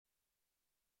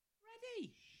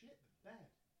already? Shit the bed.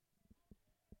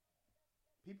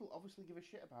 People obviously give a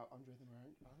shit about Andre the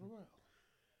Giant Battle Royal.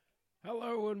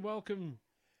 Hello and welcome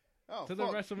to the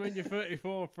WrestleMania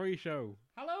 34 pre-show.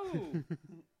 Hello.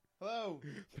 Hello.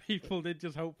 People did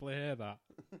just hopefully hear that.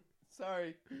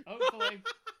 Sorry. Hopefully.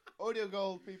 Audio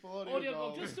gold, people. Audio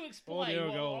gold. Just to explain,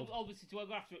 Audio gold. Obviously, we're going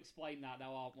to have to explain that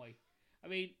now, aren't we? I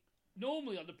mean,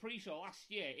 normally on the pre-show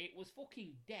last year, it was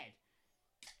fucking dead.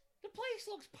 The place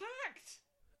looks packed.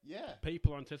 Yeah.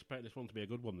 People are anticipating this one to be a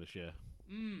good one this year.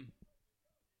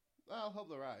 Well, I hope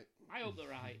they're right. I hope they're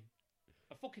right.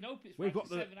 I fucking hope it's right for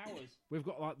 7 hours. We've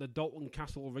got like the Dalton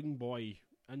Castle ring boy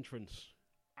entrance.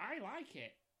 I like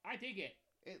it. I dig it.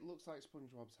 It looks like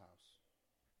SpongeBob's house.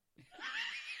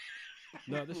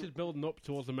 No, this is building up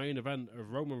towards the main event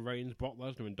of Roman Reigns, Brock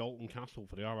Lesnar and Dalton Castle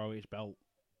for the ROH belt.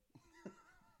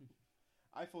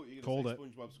 I thought you were going to say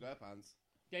Called SpongeBob SquarePants.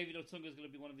 David Otunga's going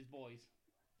to be one of his boys.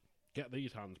 Get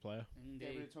these hands, player. Indeed.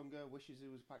 David Otunga wishes he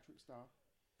was Patrick Starr.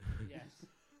 Yes.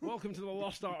 Welcome to the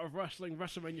Lost Art of Wrestling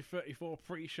WrestleMania 34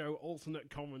 pre-show alternate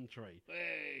commentary.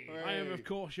 Hey. I am, of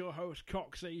course, your host,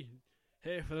 Coxie,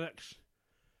 here for the next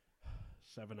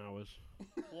 7 hours.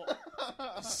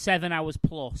 7 hours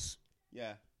plus.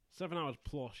 Yeah. 7 hours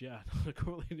plus, yeah. I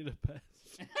currently need a piss.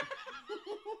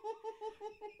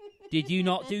 Did you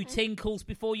not do tinkles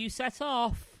before you set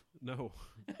off? No.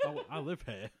 I live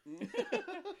here.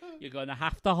 You're going to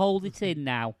have to hold it in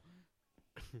now.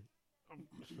 I'm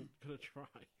just going to try.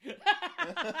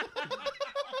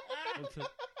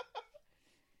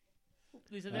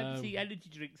 There's an empty energy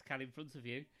drinks can in front of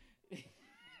you.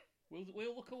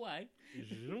 We'll look away.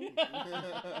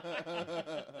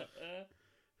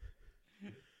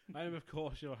 I am, of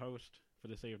course, your host for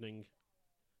this evening,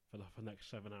 for the next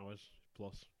 7 hours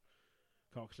plus,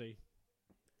 Coxie.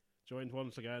 Joined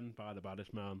once again by the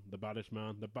baddest man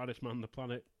on the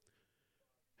planet.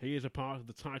 He is a part of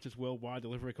the Titus Worldwide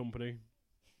Delivery Company.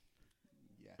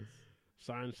 Yes.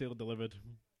 Signed, sealed, delivered.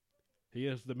 He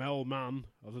is the male man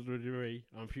of the WWE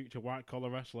and future white-collar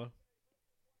wrestler.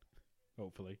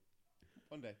 Hopefully.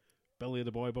 One day. Billy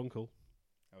the Boy Bunkle.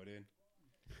 How we doing?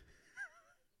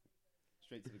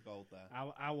 Straight to the gold there.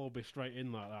 I will be straight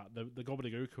in like that. The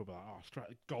gobbledygook will be like, oh,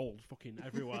 straight gold fucking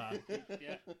everywhere.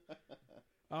 Yeah.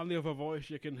 And the other voice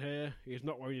you can hear, he's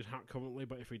not wearing his hat currently,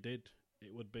 but if he did,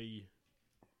 it would be...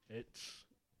 It's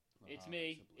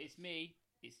me.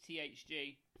 It's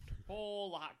THG.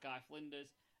 Paul the Hat Guy Flinders.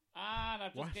 And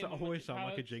I've just Why does that always sound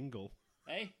like a jingle?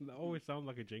 Eh? That always sounds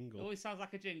like a jingle. It always sounds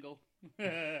like a jingle.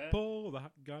 Paul the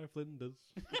Hat Guy Flinders.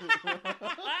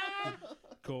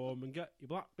 Come and get your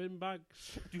black bin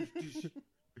bags.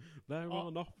 They're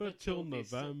on offer till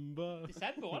November.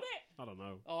 December, wasn't it? I don't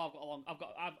know. Oh,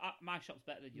 my shop's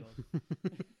better than yours.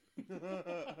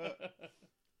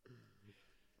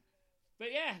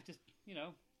 But yeah, just,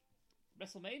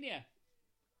 WrestleMania.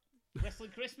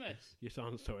 Wrestling Christmas. You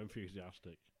sound so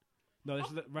enthusiastic. No,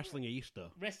 this is Wrestling Easter.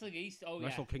 Wrestling Easter,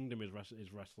 Wrestle Kingdom is wrestling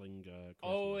Christmas.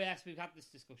 Oh, yes, we've had this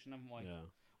discussion, haven't we? Yeah.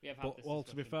 We have had this Well,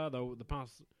 discussion. to be fair, though,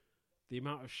 the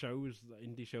amount of shows,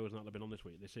 indie shows that have been on this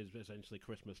week, this is essentially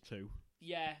Christmas too.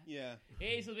 Yeah. Yeah.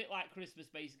 It is a bit like Christmas,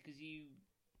 basically, because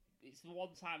it's the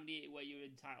one time of the year where you're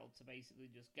entitled to basically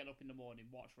just get up in the morning,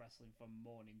 watch wrestling from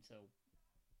morning till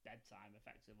bedtime,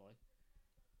 effectively.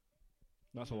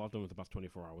 That's all I've done with the past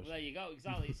 24 hours. Well, there you go,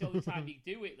 exactly. It's the only time you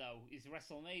do it, though, is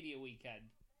WrestleMania weekend.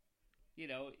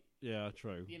 Yeah,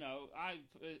 true.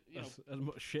 As As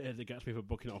much shit as it gets me for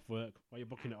booking it off work. Why are you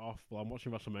booking it off? Well, I'm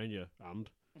watching WrestleMania, and...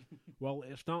 Well,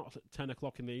 it starts at 10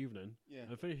 o'clock in the evening,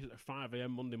 and finishes at 5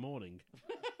 a.m. Monday morning.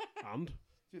 And? To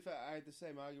be fair, I had the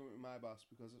same argument with my boss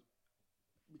because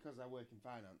I work in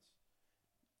finance,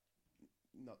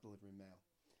 not delivering mail.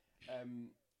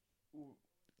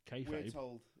 Kayfabe. We're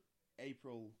told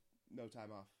April, no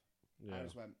time off. Yeah. I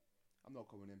just went, I'm not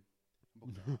coming in.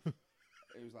 I'm booking it off.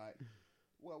 It was like,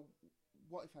 well,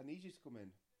 what if I need you to come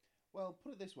in? Well,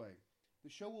 put it this way. The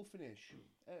show will finish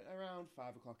at around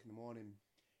 5 o'clock in the morning.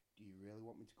 Do you really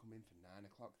want me to come in for 9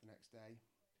 o'clock the next day?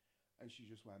 And she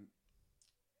just went,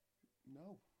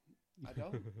 no, I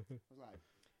don't. I was like,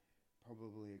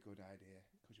 probably a good idea,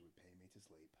 because you would pay me to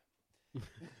sleep.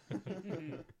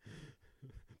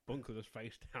 Bunker just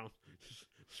face down, just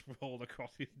sprawled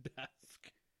across his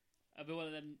desk. It'll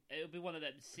be one of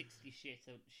them 60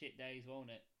 shit days, won't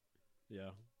it?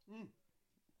 Yeah.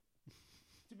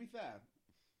 To be fair,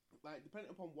 like, depending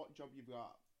upon what job you've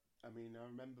got, I mean, I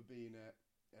remember being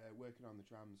working on the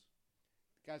trams.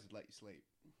 The guys would let you sleep.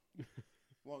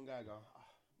 One guy go,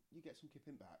 oh, you get some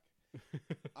kipping back.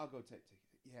 I'll go take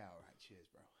ticket. Yeah, all right, cheers,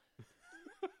 bro.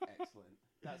 Excellent.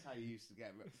 That's how you used to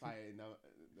get fired in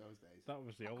those days. That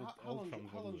was the old How trams,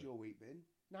 long's wasn't it? your week been?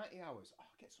 90 hours. Oh,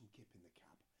 get some kip in the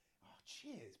cab. Oh,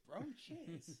 cheers, bro.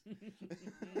 Cheers.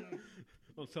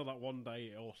 Until that one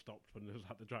day it all stopped when they was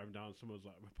like driving down, someone was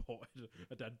like reported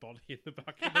a dead body in the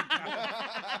back of the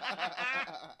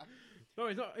cab. No,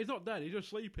 he's not dead, he's just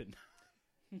sleeping.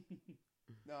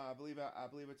 No, I believe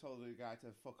I told the guy to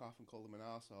fuck off and called him an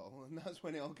arsehole, and that's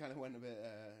when it all kind of went a bit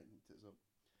tits up.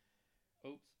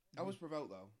 Oops. I was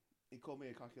provoked though. He called me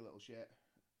a cocky little shit.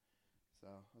 So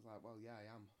I was like, well, yeah, I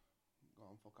am. Go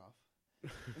on, fuck off.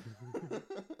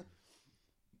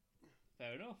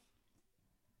 Fair enough.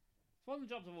 It's one of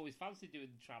the jobs I've always fancied doing,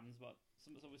 the trams, but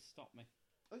something's always stopped me.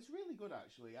 It's really good,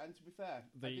 actually. And to be fair,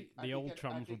 The old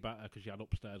trams were better because you had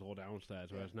upstairs or downstairs,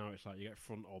 whereas now it's like you get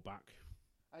front or back.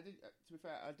 I did. To be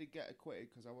fair, I did get acquitted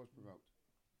because I was provoked.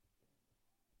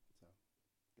 So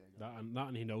there you go. That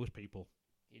and he knows people.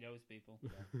 He knows people.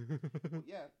 Yeah. But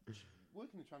yeah,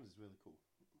 working the trams is really cool.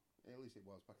 At least it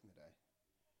was back in the day.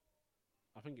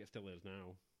 I think it still is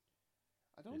now.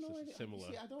 I don't It's know just any. similar,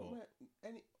 See, I don't but- know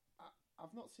any.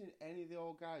 I've not seen any of the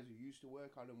old guys who used to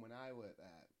work on them when I worked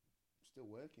there still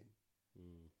working.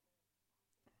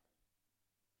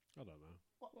 I don't know.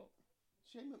 What?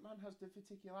 Shane McMahon has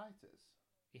diverticulitis.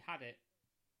 He had it.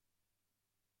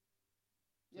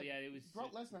 So yeah, it was.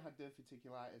 Brock Lesnar had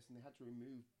diverticulitis, and they had to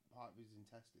remove part of his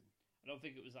intestine. I don't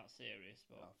think it was that serious,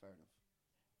 but Oh, fair enough.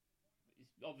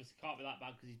 it obviously can't be that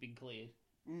bad because he's been cleared.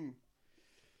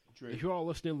 True. If you're all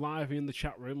listening live in the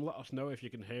chat room, let us know if you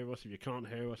can hear us, if you can't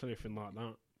hear us, anything like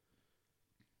that.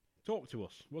 Talk to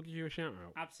us. We'll give you a shout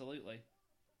out. Absolutely.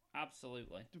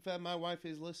 Absolutely. To be fair, my wife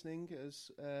is listening,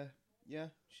 as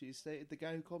she stated the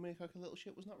guy who called me a cocky little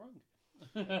shit was not wrong.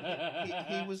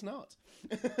 he was not.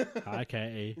 Hi,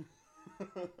 Katie.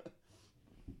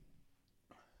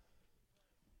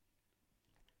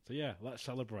 So yeah, let's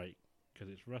celebrate because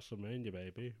it's WrestleMania,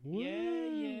 baby. Woo!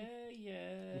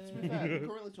 Yeah. To be fair, we're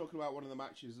currently talking about one of the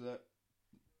matches that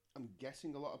I'm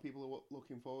guessing a lot of people are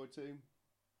looking forward to.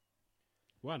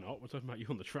 Why not? We're talking about you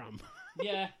on the tram.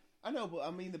 Yeah. I know, but I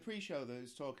mean the pre-show that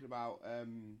is talking about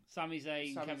Sami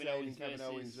Zayn, Kevin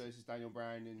Owens versus Daniel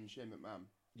Bryan and Shane McMahon.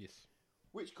 Yes.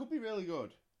 Which could be really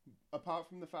good, apart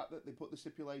from the fact that they put the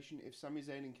stipulation if Sami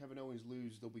Zayn and Kevin Owens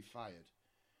lose, they'll be fired.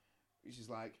 Which is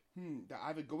like, they're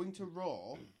either going to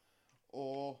Raw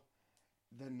or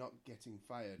they're not getting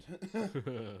fired.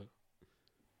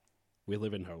 We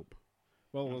live in hope.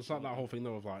 Well, it's like that whole thing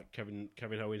though of like Kevin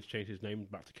Owens changed his name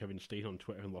back to Kevin Steen on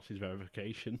Twitter and lost his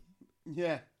verification.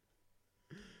 Yeah.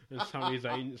 And Sami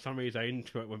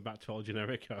Zayn went back to El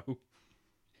Generico. Do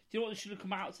you know what should have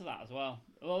come out to that as well?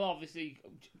 Well, obviously,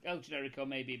 El Generico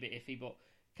may be a bit iffy, but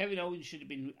Kevin Owens should have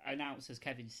been announced as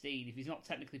Kevin Steen if he's not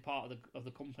technically part of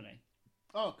the company.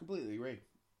 Oh, completely agree.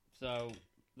 So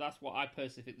that's what I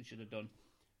personally think they should have done.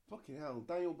 Fucking hell.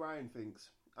 Daniel Bryan thinks,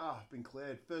 I've been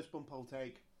cleared. First bump I'll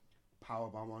take.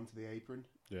 Powerbomb onto the apron.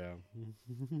 Yeah.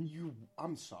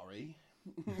 I'm sorry.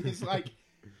 It's like,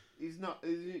 he's not,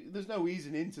 there's no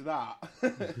easing into that.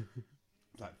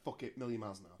 It's like, fuck it, million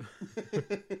miles an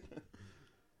hour.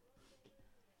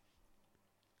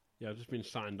 Yeah, I've just been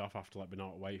signed off after like being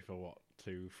out of weight for what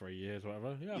 2-3 years,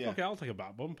 whatever. Yeah, Yeah. fuck it, I'll take a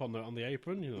back bump on the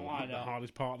apron. You know, Why the not?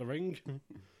 hardest part of the ring.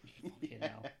 Fucking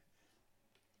hell.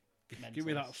 Give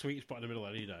me that sweet spot in the middle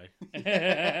any day.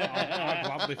 Mentals.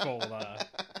 I'll gladly fall there.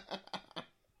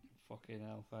 Fucking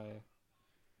hellfire.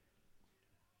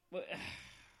 But,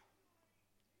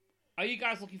 are you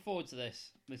guys looking forward to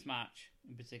this match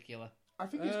in particular? I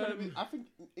think it's going to be. I think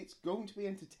it's going to be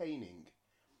entertaining.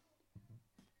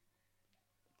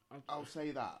 I'll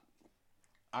say that.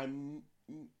 I'm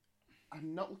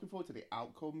not looking forward to the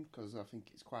outcome because I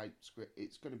think it's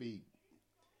going to be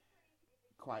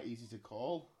quite easy to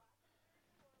call.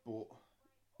 But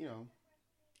you know,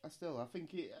 I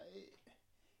think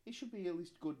it should be at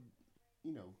least good.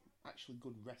 You know, actually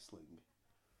good wrestling,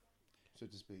 so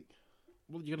to speak.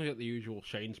 Well, you're gonna get the usual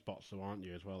Shane spots, though, aren't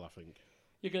you? As well, I think.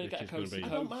 You're going to Which get is gonna coast be- to I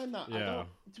don't coast. mind that. Yeah.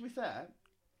 To be fair,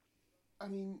 I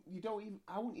mean,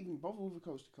 I wouldn't even bother with a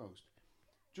coast to coast.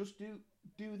 Just do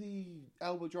the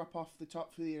elbow drop off the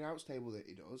top for the announce table that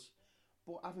he does,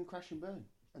 but have him crash and burn,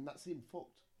 and that's him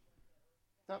fucked.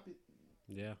 That'd be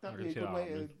I a can see good that way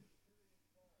happening.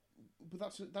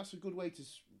 But that's a good way to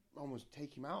almost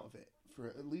take him out of it for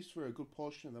at least for a good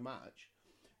portion of the match,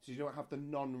 so you don't have the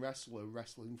non-wrestler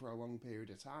wrestling for a long period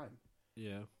of time.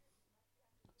 Yeah.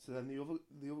 So then the other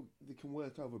they can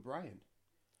work over Brian.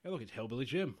 Hey, look, it's Hillbilly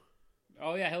Jim.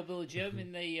 Oh yeah, Hillbilly Jim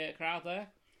in the crowd there.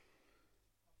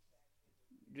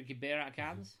 Drinking beer out of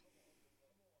cans.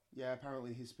 Yeah,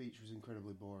 apparently his speech was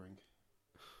incredibly boring.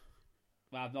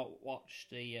 I've not watched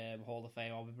the Hall of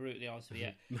Fame. I'll be brutally honest with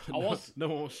you. No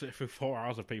one wants to sit through 4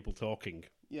 hours of people talking.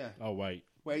 Yeah. Oh, wait.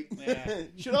 Yeah.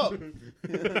 Shut up.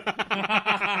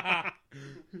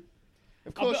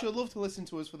 Of course, you'll love to listen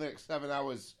to us for the next 7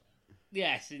 hours.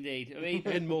 Yes, indeed. I mean,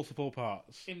 In multiple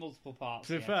parts. in multiple parts.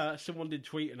 To be yes. fair, someone did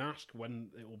tweet and ask when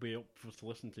it will be up for us to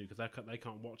listen to, because they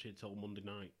can't watch it till Monday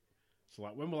night. So,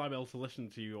 like, when will I be able to listen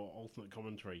to your alternate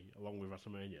commentary along with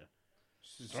Wrestlemania?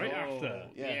 Straight after.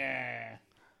 Yeah.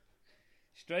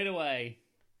 Straight away.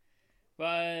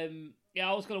 But, yeah,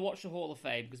 I was going to watch the Hall of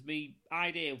Fame, because my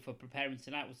idea for preparing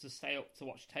tonight was to stay up to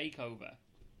watch TakeOver,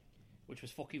 which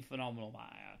was fucking phenomenal,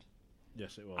 might I add.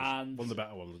 Yes, it was. And- one of the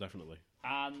better ones, definitely.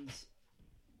 And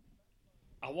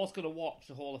I was going to watch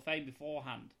the Hall of Fame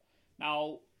beforehand.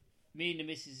 Now, me and the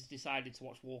missus decided to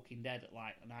watch Walking Dead at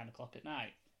like 9 o'clock at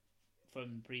night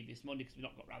from the previous Monday because we've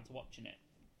not got round to watching it.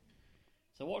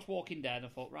 So I watched Walking Dead and I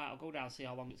thought, right, I'll go down and see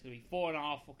how long it's going to be.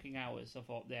 4.5 fucking hours. So I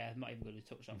thought, yeah, I'm not even going to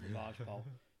touch on the barge pole.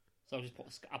 So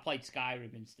I played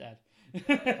Skyrim instead. I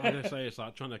was going to say, it's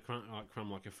like trying to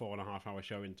cram like a 4.5 hour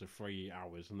show into 3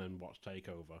 hours and then watch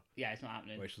TakeOver. Yeah, it's not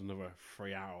happening. Which is another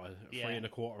 3 hours, Yeah.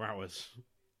 3.25 hours.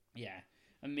 Yeah.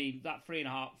 I mean, that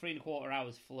 3.25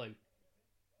 hours flew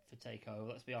for TakeOver,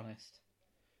 let's be honest.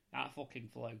 That fucking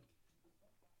flew.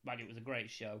 Man, it was a great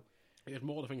show. It was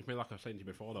more the thing for me, like I was saying to you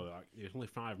before, though. Like, it was only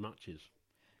 5 matches.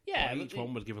 Yeah. But each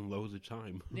one was given loads of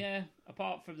time. Yeah,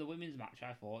 apart from the women's match,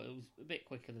 I thought it was a bit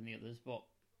quicker than the others, but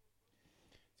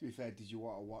To be fair, did you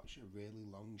want to watch a really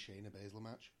long Shayna Baszler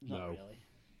match? not No. really.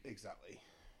 Exactly.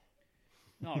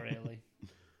 Not really.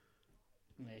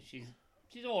 Yeah,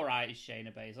 she's all right as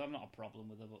Shayna Baszler. I've not a problem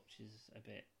with her, but she's a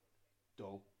bit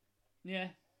Dull. yeah.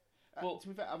 Well, To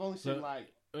be fair, I've only seen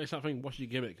It's that thing, what's your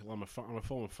gimmick? Well, I'm a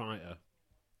former fighter.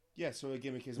 Yeah, so a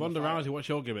gimmick is Ronda Rousey, what's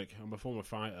your gimmick? I'm a former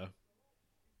fighter.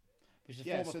 She's a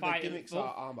Yeah, former so fighter. the gimmicks but-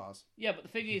 are armbars. Yeah, but the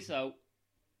thing is though,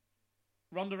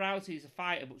 Ronda Rousey is a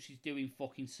fighter, but she's doing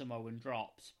fucking Samoan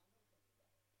drops.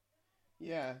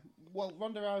 Yeah, well,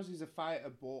 Ronda Rousey's a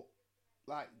fighter, but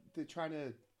like they're trying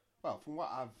to. Well, from what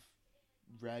I've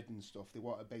read and stuff, they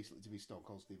want her basically to be Stone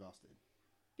Cold Steve Austin,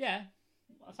 Yeah,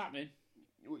 what's happening?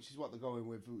 which is what they're going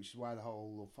with, which is why the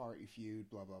whole authority feud,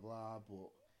 blah blah blah. But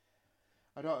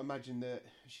I don't imagine that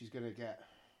she's gonna get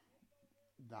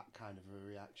that kind of a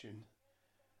reaction.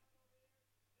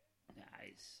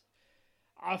 Nice.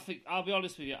 I'll be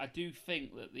honest with you. I do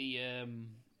think that the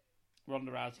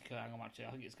Ronda Rousey Kurt Angle match, I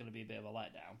think it's going to be a bit of a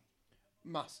letdown.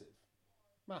 Massive.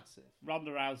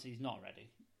 Ronda Rousey's not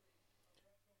ready.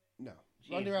 No,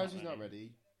 She Ronda is not Rousey's not ready.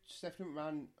 ready. Stephanie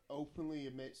McMahon openly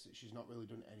admits that she's not really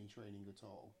done any training at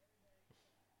all,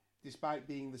 despite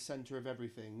being the centre of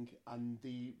everything and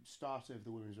the starter of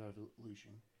the women's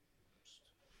revolution.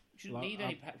 She doesn't Like, need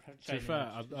any To be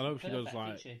fair, I know she does Perfect,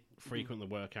 like isn't she? frequently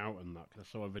work out and that. 'Cause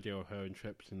I saw a video of her and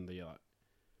Trips in the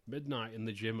midnight in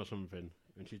the gym or something,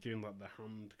 and she's doing like the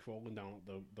hand crawling down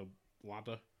the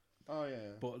ladder. Oh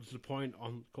yeah. But there's a point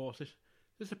on, of course, this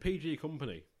is a PG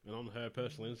company, and on her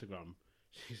personal Instagram,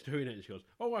 she's doing it, and she goes,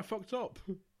 "Oh, I fucked up."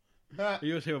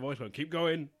 You just hear her voice going, "Keep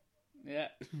going." Yeah.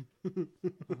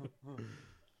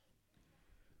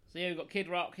 So yeah, we've got Kid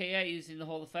Rock here. He's in the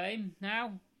Hall of Fame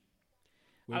now.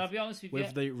 With, and I'll be honest with you.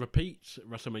 with the repeat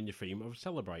WrestleMania theme of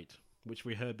Celebrate, which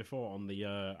we heard before on the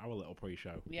our little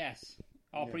pre-show. Yes.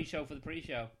 Oh, Yeah. pre-show for the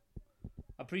pre-show.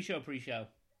 A pre-show. The pre-show.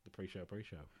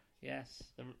 Yes.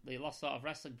 The Lost Art of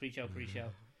Wrestling pre-show.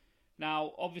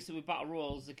 Now, obviously with Battle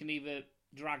Royals, they can either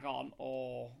drag on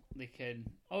or they can...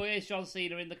 Oh, here's John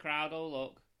Cena in the crowd. Oh,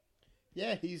 look.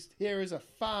 Yeah, he's here as a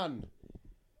fan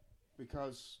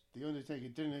because the Undertaker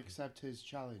didn't accept his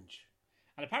challenge.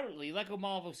 And apparently, Lego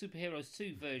Marvel Superheroes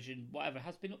 2 version, whatever,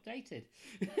 has been updated.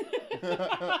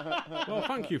 Well,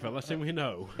 thank you for letting me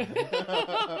know.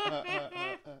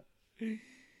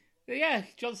 But yeah,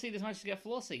 John Cena's managed to get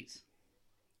floor seats.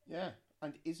 Yeah,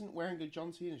 and isn't wearing a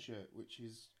John Cena shirt, which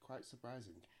is quite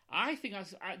surprising. I think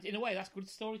that's, in a way, that's good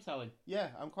storytelling. Yeah,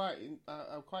 I'm quite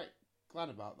glad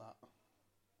about that.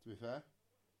 To be fair,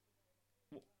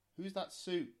 who's that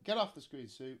suit? Get off the screen,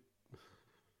 suit.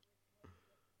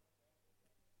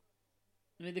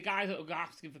 I mean, the guys that are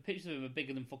asking for pictures of him are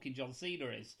bigger than fucking John Cena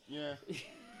is. Yeah.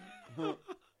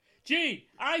 Gee,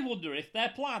 I wonder if they're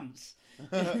plants.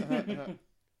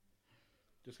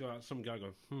 Just go out, some guy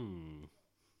going,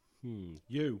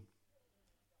 you,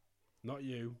 not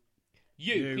you,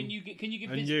 You, can you give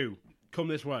and Vince, you, come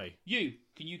this way. you,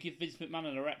 can you give Vince McMahon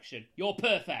an erection? You're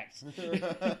perfect.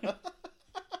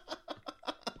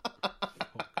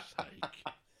 Fuck's sake.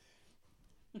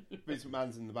 Vince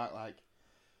McMahon's in the back like,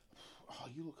 oh,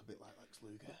 you look a bit like Lex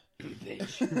Luger. You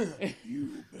bitch.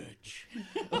 You bitch.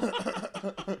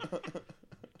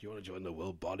 Do you want to join the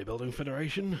World Bodybuilding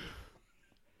Federation?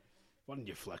 Why don't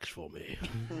you flex for me?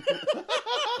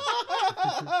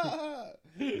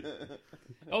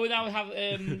 Oh, we now have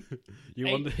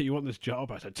You want this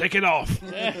job? I said, take it off. Do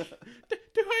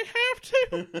I have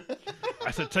to?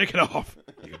 I said, take it off,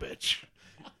 you bitch.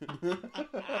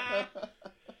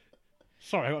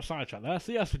 Sorry, I got sidetracked there.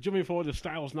 So yes, jumping forward to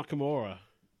Styles Nakamura.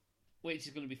 which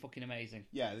is going to be fucking amazing.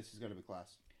 Yeah, this is going to be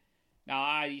class. Now,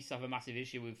 I used to have a massive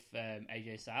issue with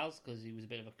AJ Styles because he was a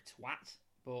bit of a twat,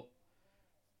 but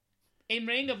in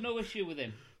ring, I've no issue with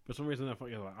him. For some reason, I thought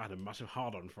I had a massive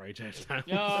hard-on for AJ Styles.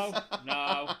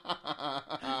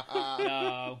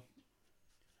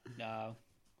 No.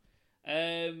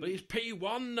 But he's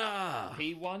P1 now.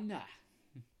 P1 now.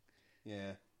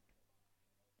 Yeah.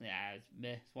 Yeah, it's meh.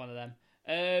 It's one of them.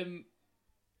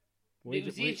 It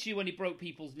was the issue when he broke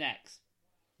people's necks.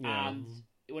 Yeah. And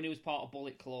when he was part of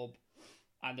Bullet Club,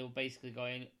 and they were basically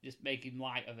just making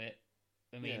light of it.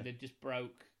 I mean, they just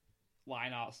broke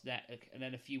Lionheart's neck, and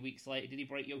then a few weeks later, did he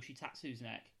break Yoshitatsu's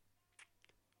neck?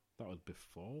 That was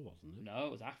before, wasn't it? No,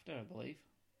 it was after, I believe.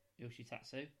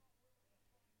 Yoshitatsu.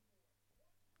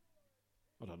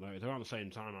 I don't know. They're around the same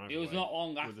time. It was not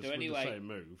long after, anyway. With the same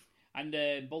move.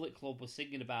 And Bullet Club was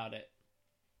singing about it.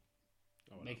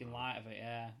 Making light of it,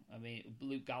 yeah. I mean,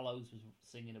 Luke Gallows was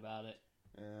singing about it.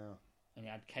 Yeah. And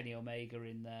you had Kenny Omega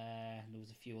in there, and there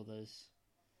was a few others.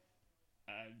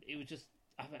 It was just...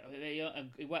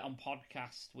 He went on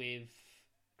podcast with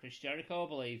Chris Jericho, I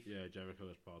believe. Yeah,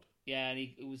 Jericho's pod. Yeah, and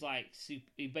it was like...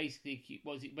 He basically...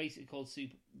 Was it basically called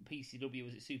Super PCW?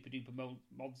 Was it Super Duper...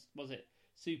 Was it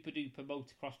Super Duper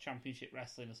Motocross Championship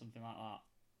Wrestling or something like that?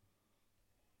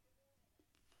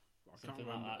 Something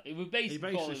like that. It was basically.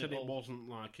 He basically said it wasn't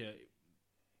like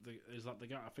is that the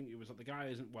guy? I think it was that the guy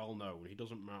isn't well known. He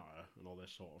doesn't matter, and all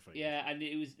this sort of thing. Yeah, and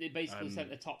it basically sent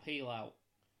the top heel out.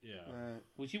 Yeah,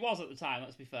 which he was at the time.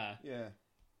 Let's be fair. Yeah.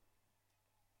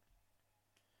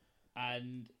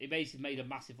 And it basically made a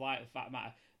massive light of that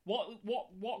matter.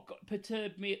 What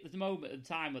perturbed me at the moment and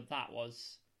time of that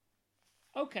was,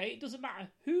 okay, it doesn't matter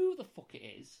who the fuck it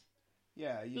is.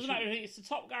 Yeah, doesn't matter if it's the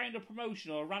top guy in the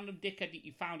promotion or a random dickhead that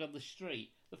you found on the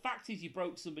street. The fact is, you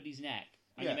broke somebody's neck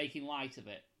and you're making light of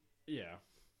it. Yeah.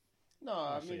 No,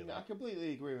 I mean, I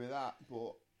completely agree with that,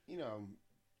 but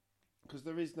because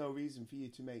there is no reason for you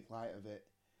to make light of it.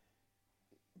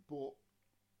 But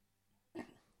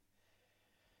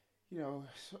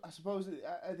I suppose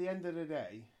at the end of the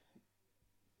day,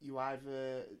 you've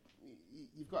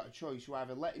got a choice. You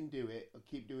either let him do it or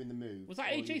keep doing the move. Was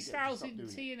that AJ Styles in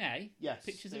TNA? Yes,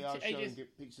 pictures they of are showing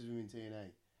pictures of him in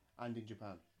TNA and in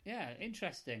Japan. Yeah,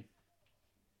 interesting.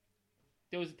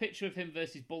 There was a picture of him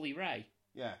versus Bully Ray.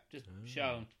 Yeah, just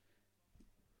shown,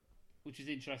 which is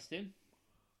interesting.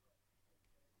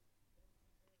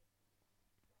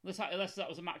 Unless that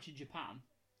was a match in Japan.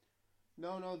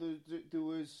 No, there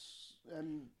was.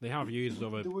 They have used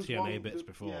other TNA bits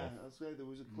before. Yeah, I'll say there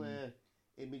was a clear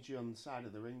image on the side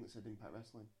of the ring that said Impact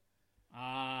Wrestling.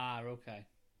 Ah, okay.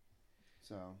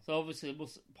 So obviously,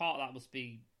 part of that must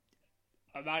be.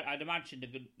 I'd imagine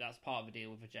that's part of a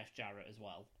deal with Jeff Jarrett as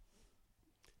well.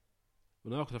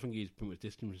 Well, no, because I think he's pretty much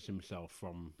distanced himself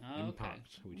from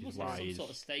Impact, which is why he's some sort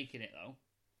of stake in it, though.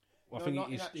 Well, I think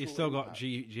he's still got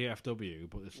GFW,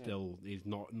 but he's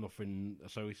not nothing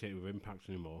associated with Impact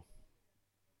anymore.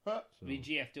 Huh? So. I mean,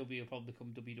 GFW will probably become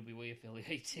WWE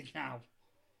affiliated now.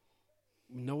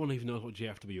 No one even knows what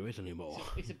GFW is anymore.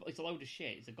 It's a load of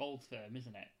shit. It's a gold firm,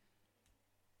 isn't it?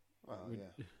 Well,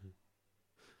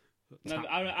 yeah.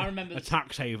 I remember a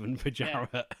tax haven for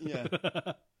Jarrett. Yeah.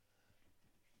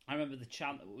 I remember the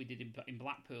chant that we did in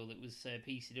Blackpool. It was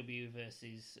PCW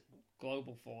versus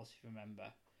Global Force, if you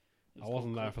remember. I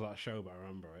wasn't there for that show, but I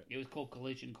remember it. It was called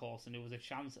Collision Course, and there was a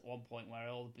chance at one point where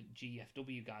all the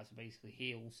GFW guys were basically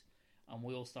heels, and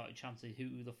we all started chanting,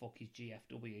 "Who the fuck is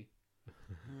GFW?"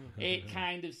 It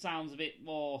kind of sounds a bit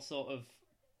more sort of,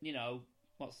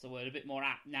 what's the word? A bit more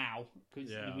apt now,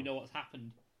 because we know what's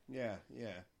happened. Yeah.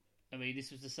 I mean,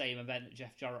 this was the same event that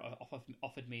Jeff Jarrett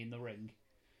offered me in the ring.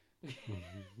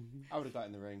 I would have got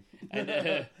in the ring.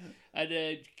 and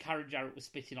Karen Jarrett was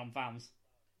spitting on fans.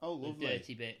 Oh, lovely. The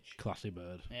dirty bitch. Classy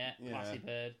bird. Yeah, classy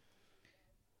bird.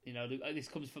 This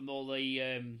comes from all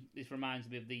the... this reminds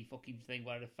me of the fucking thing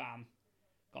where a fan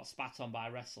got spat on by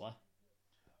a wrestler.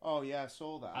 Oh, yeah, I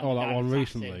saw that. And that one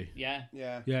recently? Yeah.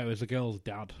 Yeah, it was the girl's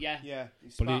dad. Yeah. Yeah, he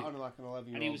spat on like an 11-year-old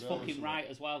And he was girl fucking right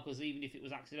as well, because even if it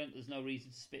was accidental, there's no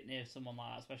reason to spit near someone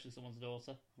like that, especially someone's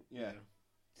daughter. Yeah.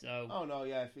 So Oh no,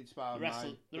 yeah. If it's about my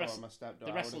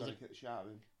stepdaughter, I would have got to kick the shit out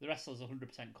of him. The wrestler's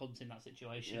 100% cunt in that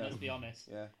situation. Yeah. Let's be honest.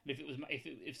 Yeah. And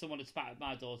if someone had spat at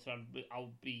my daughter,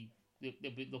 they'll be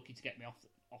lucky to get me off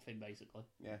him. Basically.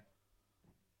 Yeah.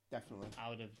 Definitely. I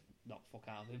would have knocked fuck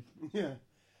out of him. Yeah.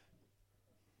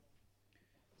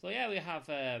 So yeah, we have.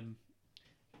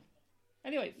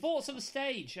 Anyway, thoughts of the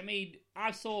stage. I mean, I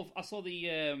saw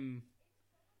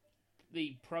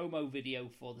the promo video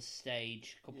for the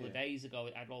stage a couple of days ago.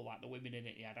 It had all like the women in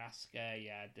it. You had Asuka. You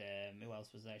had who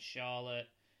else was there? Charlotte,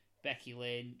 Becky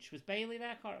Lynch. Was Bailey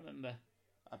there? I can't remember.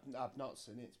 I've not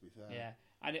seen it, to be fair. Yeah,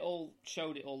 and it all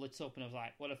showed it all lit up, and I was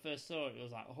like, when I first saw it, I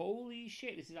was like, holy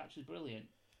shit, this is actually brilliant.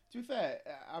 To be fair,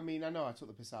 I mean, I know I took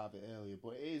the piss out of it earlier,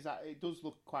 but it does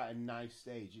look quite a nice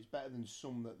stage. It's better than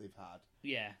some that they've had.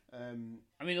 Yeah. I mean,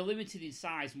 they're limited in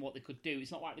size and what they could do.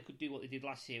 It's not like they could do what they did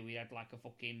last year. We had like a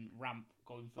fucking ramp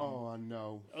going from... Oh, I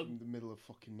know. From the middle of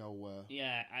fucking nowhere.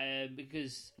 Yeah,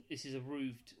 because this is a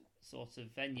roofed sort of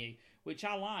venue, which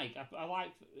I like. I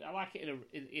like it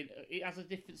it has a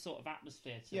different sort of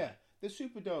atmosphere to it. The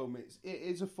Superdome, it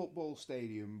is a football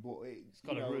stadium, but it's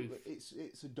got a roof.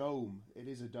 It's a dome. It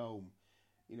is a dome,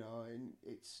 you know, and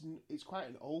it's quite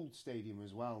an old stadium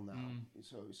as well now.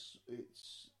 So it's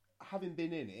having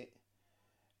been in it,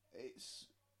 it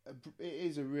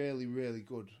is a really, really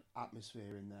good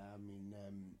atmosphere in there. I mean,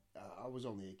 I was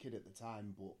only a kid at the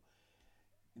time, but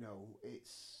you know, it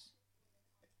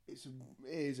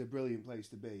is a brilliant place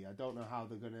to be. I don't know how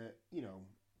they're gonna, you know,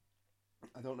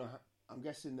 I don't know how. I'm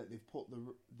guessing that they've put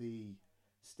the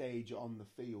stage on the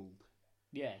field.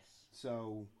 Yes.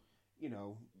 So, you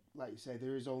know, like you say,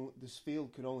 this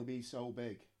field can only be so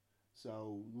big.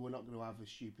 So we're not going to have a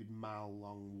stupid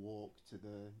mile-long walk to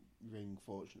the ring,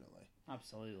 fortunately.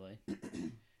 Absolutely.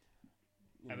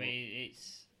 I mean,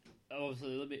 it's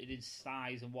obviously limited in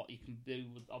size and what you can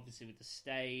do, obviously, with the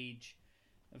stage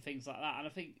and things like that. And I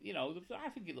think, you know, I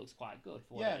think it looks quite good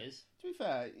for what it is. To be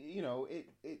fair, you know,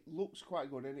 it looks quite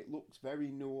good and it looks very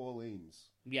New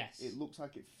Orleans. Yes. It looks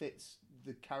like it fits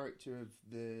the character of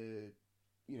the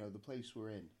place we're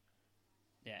in.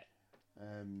 Yeah.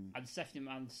 And Stephanie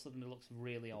Man suddenly looks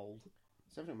really old.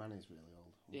 Stephanie Man is really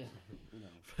old. Yeah. You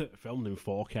know. Filmed in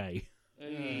 4K.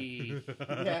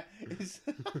 Yeah, it's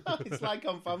like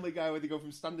on Family Guy where they go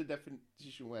from standard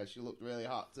definition where she looked really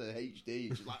hot to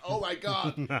HD. She's like, oh my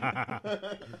god.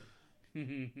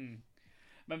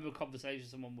 Remember a conversation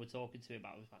someone were talking to me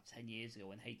about, it was about 10 years ago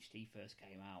when HD first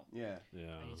came out. Yeah.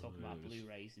 And you're talking about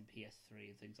Blu-rays and PS3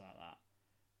 and things like that.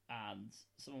 And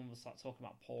someone was like talking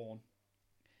about porn.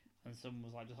 And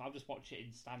someone was like, I'll just watch it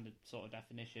in standard sort of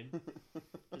definition.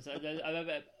 So I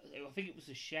remember, I think it was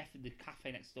a chef in the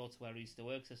cafe next door to where he used to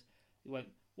work. He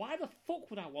went, why the fuck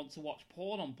would I want to watch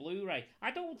porn on Blu-ray?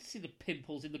 I don't want to see the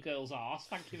pimples in the girl's arse.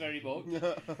 Thank you very much.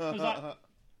 I was like,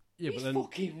 he's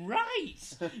fucking right.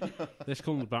 This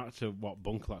comes back to what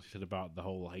Bunkle actually said about the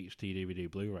whole HD DVD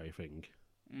Blu-ray thing.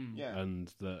 Yeah.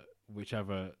 And that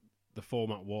the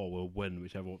format war will win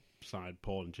whichever side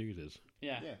porn chooses.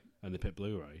 Yeah. And they pick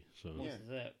Blu-ray. So This is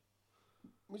it.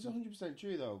 It's 100%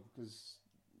 true though, because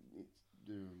it's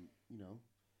you know,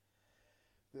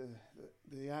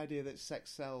 the idea that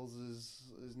sex sells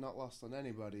is not lost on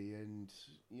anybody, and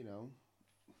you know,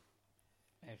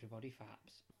 Everybody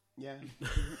faps. Yeah.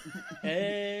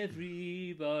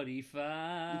 Everybody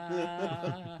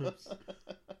faps.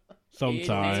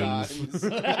 Sometimes.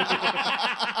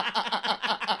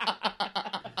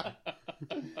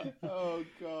 Oh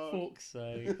god. Fuck's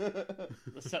sake.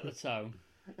 Let's set the tone.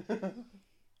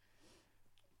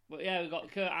 But yeah, we've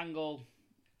got Kurt Angle.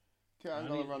 Kurt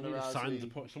Angle and Ronda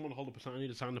Rousey. Someone hold up a sign. I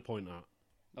need a sign to point at.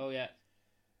 Oh yeah.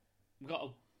 We've got a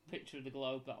picture of the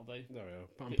globe, that'll do. There we go.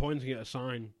 But I'm pointing at a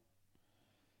sign.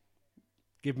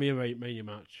 Give me a Mania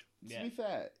match. Yeah. To be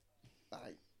fair,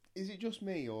 like, is it just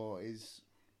me or is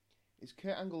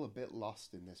Kurt Angle a bit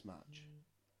lost in this match?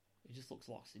 He just looks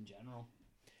lost in general.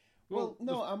 Well,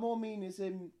 no, I more mean as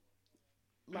in,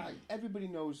 like, everybody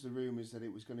knows the rumours that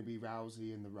it was going to be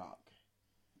Rousey and The Rock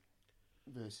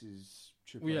versus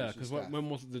Triple H. Yeah, because when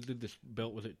was it they did this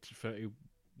built? Was it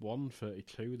 31,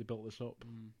 32 they built this up?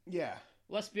 Yeah.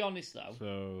 Let's be honest, though.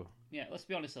 So... Yeah, let's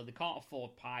be honest, though. They can't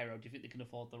afford Pyro. Do you think they can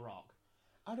afford The Rock?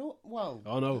 I don't... Well...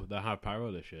 Oh, no, they have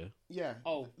Pyro this year. Yeah.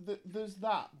 Oh. There's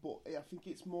that, but I think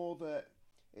it's more that...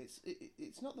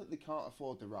 It's not that they can't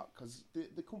afford The Rock, because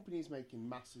the company is making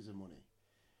masses of money.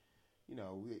 You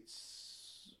know,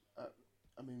 it's...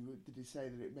 I mean, did they say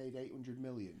that it made 800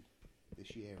 million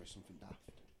this year or something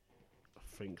daft? I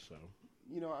think so.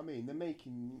 You know what I mean? They're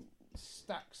making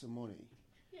stacks of money.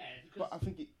 Yeah, but I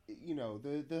think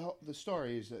the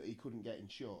story is that he couldn't get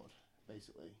insured,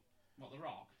 basically. What, The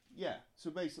Rock? Yeah.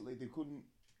 So basically, they couldn't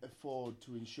afford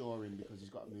to insure him because he's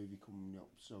got a movie coming up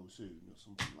so soon or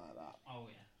something like that. Oh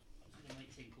yeah, that's gonna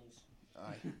make tinkles.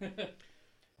 Aye.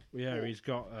 Well, yeah, But he's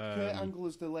got. Kurt Angle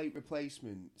as the late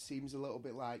replacement seems a little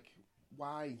bit like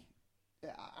why.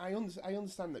 I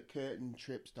understand that Kurt and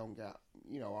Trips don't get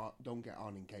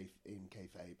on in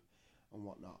kayfabe and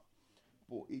whatnot,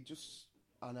 but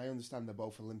and I understand they're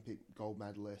both Olympic gold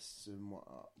medalists and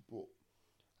whatnot, but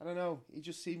I don't know, he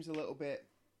just seems a little bit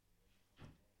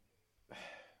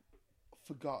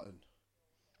forgotten,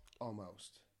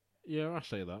 almost. Yeah, I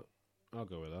say that. I'll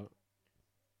go with that.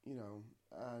 You know,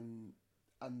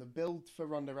 and the build for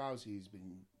Ronda Rousey has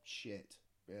been shit,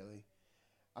 really.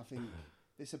 I think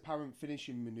this apparent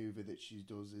finishing maneuver that she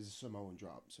does is a Samoan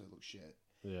drop, so it looks shit.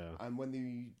 Yeah. And when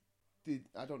they did,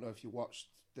 I don't know if you watched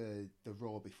the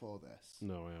Raw before this.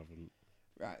 No, I haven't.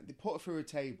 Right, they put her through a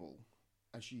table,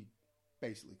 and she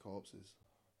basically corpses.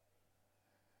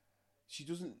 She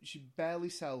barely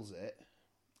sells it,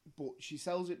 but she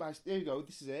sells it by, there you go,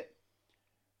 this is it.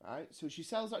 Right, so she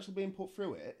sells actually being put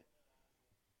through it,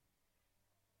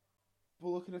 but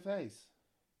look at her face.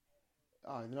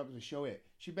 Oh, they're not going to show it.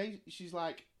 She's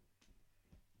like,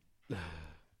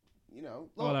 you know.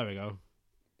 Look, Oh, there we go.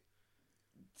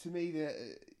 to me,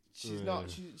 she's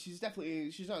not. She's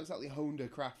not exactly honed her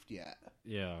craft yet.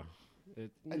 Yeah.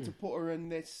 And to put her in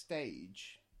this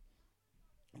stage,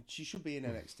 she should be in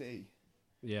NXT,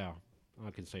 Yeah,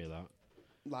 I can see that.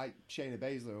 like Shayna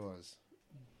Baszler was.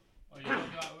 Oh, you're talking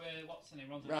about what's her name?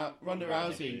 Ronda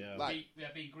Rousey, yeah. like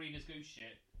being green as goose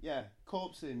shit. yeah,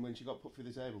 corpsing when she got put through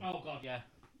the table. Oh god, yeah.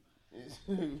 It's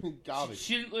garbage.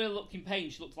 She didn't really look in pain.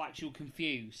 She looked like she was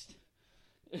confused.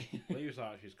 Leaves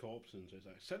like she's corpsing, so it's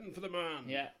like, send for the man.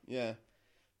 Yeah, Yeah.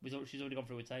 she's already gone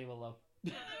through a table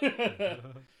though.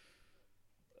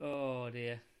 Oh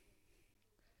dear.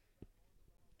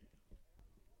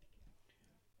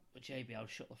 But JBL,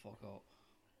 shut the fuck up.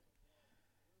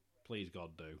 Please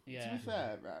God do. Yeah. To be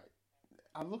fair, right,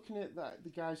 I'm looking at the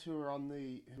guys who are on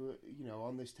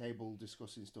this table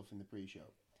discussing stuff in the pre-show.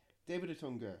 David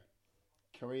Otunga,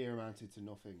 career amounted to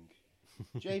nothing.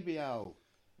 JBL,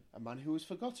 a man who has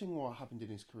forgotten what happened in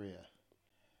his career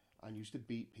and used to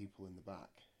beat people in the back.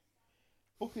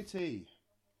 Booker T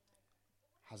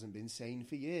hasn't been sane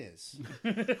for years.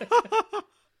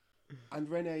 And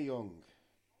Renee Young,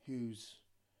 who's,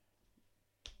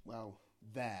 well,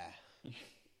 there.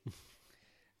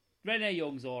 Renee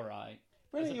Young's alright.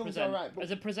 Renee Young's alright, but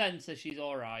as a presenter, she's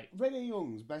alright. Renee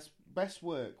Young's best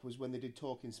work was when they did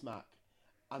Talking Smack,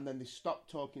 and then they stopped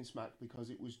Talking Smack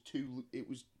because it was too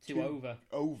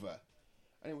over,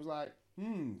 and it was like,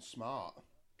 smart.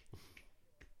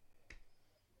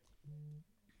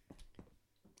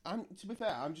 To be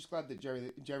fair, I'm just glad that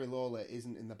Jerry Lawler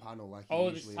isn't in the panel like he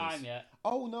usually is. This time yet?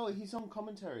 Oh no, he's on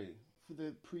commentary for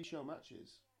the pre-show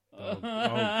matches. Oh,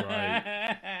 great.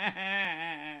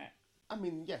 I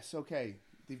mean, yes, okay,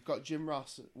 they've got Jim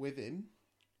Ross with him,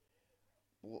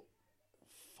 but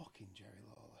fucking Jerry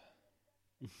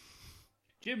Lawler.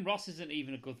 Jim Ross isn't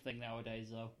even a good thing nowadays,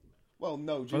 though. Well,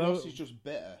 no, Jim Ross is just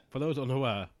bitter. For those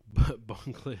unaware,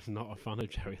 Bonkley is not a fan of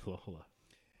Jerry Lawler.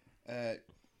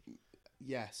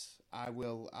 Yes, I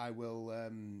will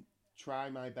try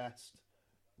my best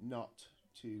not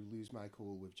to lose my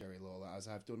cool with Jerry Lawler, as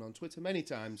I've done on Twitter many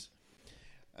times,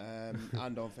 and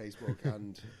on Facebook,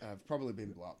 and I've probably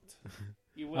been blocked.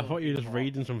 I thought you were just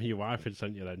reading something your wife had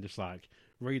sent you then, just like,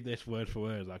 read this word for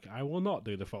word, like, I will not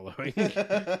do the following.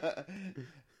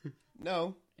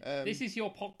 No. This is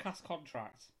your podcast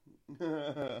contract.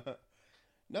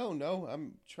 No,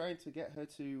 I'm trying to get her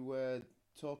to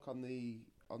talk on the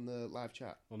live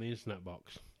chat. On the internet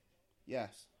box.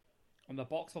 Yes. On the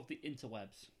box of the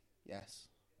interwebs. Yes.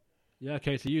 Yeah,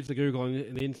 okay, so use the Google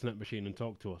in the internet machine and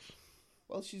talk to us.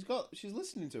 Well, she's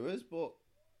listening to us, but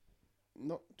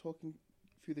not talking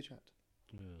through the chat.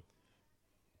 Yeah.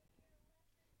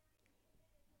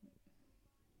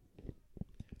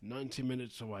 90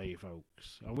 minutes away,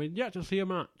 folks. And we're yet to see a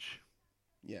match.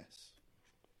 Yes.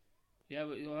 Yeah,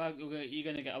 but you're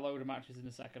going to get a load of matches in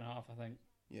the second half, I think.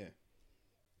 Yeah.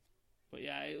 But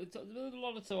yeah, it was a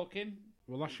lot of talking.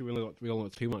 Well, last year we only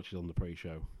got 2 matches on the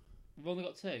pre-show. We've only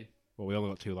got 2. Well, we only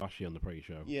got 2 last year on the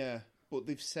pre-show. Yeah, but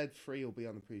they've said 3 will be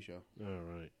on the pre-show. All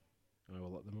right. I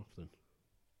will let them off then.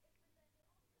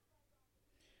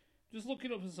 Just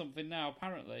looking up for something now,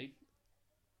 apparently.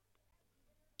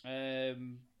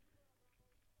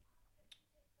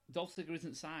 Dolph Ziggler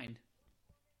isn't signed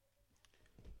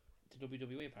to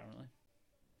WWE, apparently.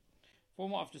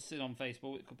 From what I've just seen on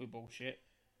Facebook, it could be bullshit.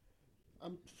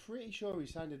 I'm pretty sure he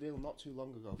signed a deal not too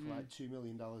long ago for like $2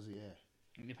 million a year.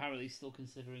 And apparently he's still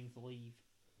considering to leave.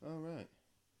 Oh, right.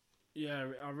 Yeah,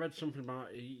 I read something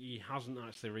about he hasn't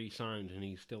actually re-signed, and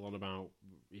he's still on about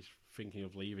he's thinking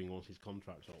of leaving once his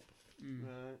contract's up.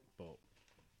 Right. But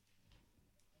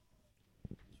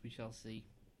We shall see.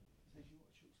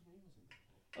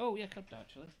 Oh, yeah, could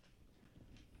actually.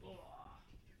 Oh,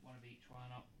 one of each, why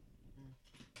not?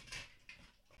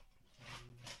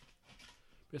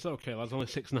 it's okay, there's only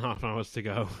 6.5 hours to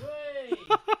go.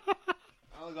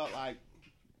 I only got like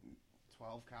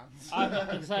 12 cans.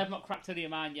 Because I have not cracked any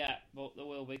of mine yet, but there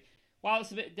will be. While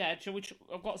it's a bit dead, shall we?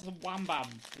 I've got some wham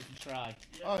bams we can try.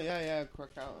 Oh, yeah,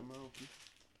 crack out them open.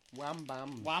 Wham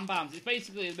bams. Wham bams. It's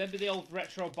basically, remember the old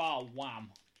retro bar Wham?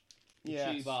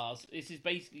 Yes. 2 bars. This is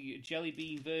basically jelly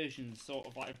bean versions, sort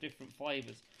of like of different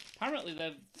flavours. Apparently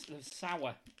they're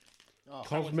sour. Oh,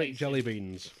 Cosmic jelly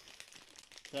beans.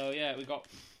 So yeah, we got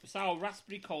sour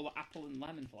raspberry, cola, apple, and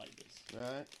lemon flavours.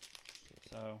 right.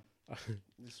 So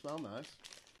They smell nice.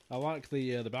 I like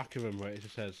the back of them where it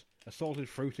just says assorted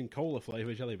fruit and cola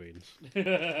flavour jelly beans.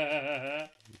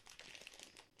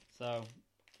 so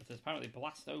it says apparently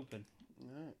blast open.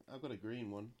 Right. I've got a green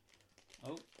one.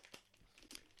 Oh,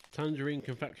 Tangerine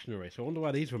confectionery. So I wonder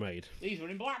where these were made. these were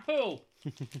in Blackpool.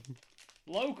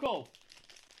 Local.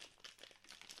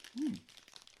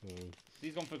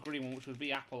 He's gone for a green one, which would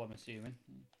be apple, I'm assuming.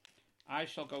 I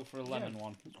shall go for a lemon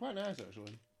one. It's quite nice,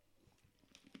 actually.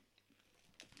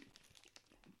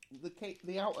 The cake,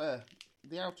 the outer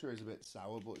is a bit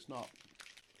sour, but it's not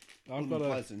I've got a.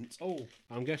 unpleasant. Oh,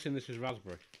 I'm guessing this is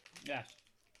raspberry. yes.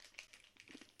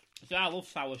 See, I love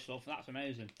sour stuff. That's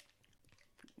amazing.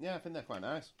 Yeah, I think they're quite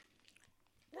nice.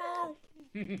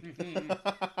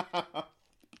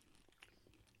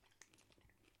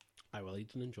 I will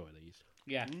eat and enjoy these.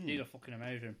 Yeah, these are fucking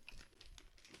amazing.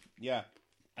 Yeah,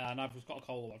 And I've just got a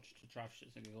cola one just to try for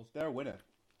shits and giggles. they're a winner.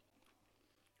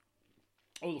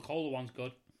 Oh, the cola one's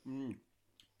good.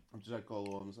 I've just had cola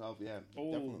one myself. Yeah,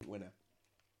 Oh. definitely a winner.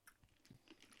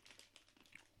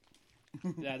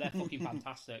 Yeah, they're fucking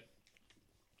fantastic.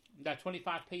 They're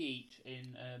 25p each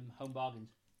in Home Bargains.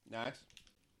 Nice.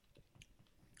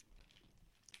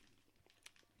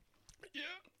 Yeah,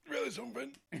 really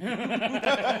something.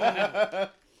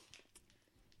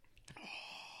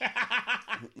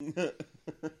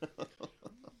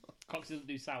 Cox doesn't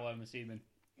do sour, I'm assuming.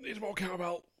 Needs more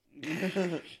caramel.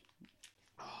 Yeah,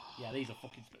 these are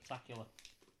fucking spectacular.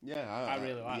 Yeah, I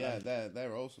really like yeah, them.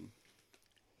 they're awesome.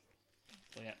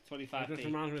 So yeah, It just 25p.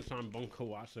 reminds me of the time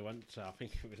Bunko actually went to, I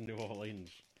think it was New Orleans.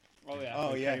 Oh yeah.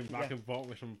 Oh, He yeah, came back yeah. and bought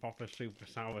me some proper super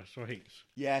sour sweets.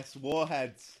 Yes,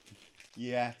 Warheads.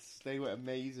 Yes, they were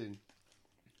amazing.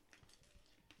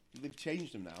 They've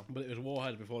changed them now. But it was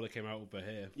Warheads before they came out over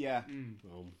here. Yeah.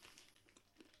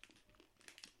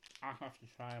 I have to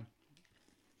try them.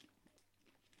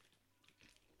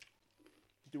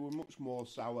 They were much more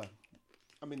sour.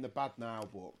 I mean, they're bad now,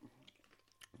 but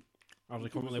I was there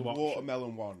was currently the watching.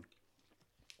 watermelon one,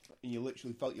 and you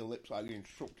literally felt your lips like getting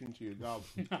sucked into your gob.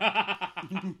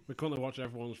 We currently watch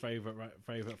everyone's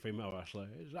favourite female wrestler.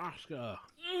 It's Asuka.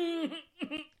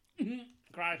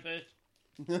 Crisis.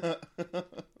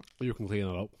 You can clean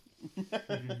that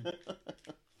up.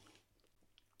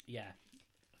 Yeah.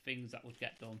 Things that would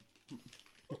get done.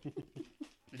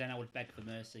 Then I would beg for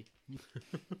mercy.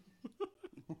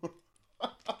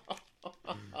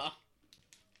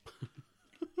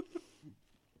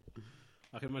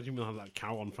 I can imagine we'll have that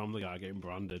cow on Family Guy getting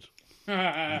branded.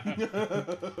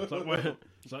 It's like, wait,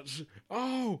 it's like,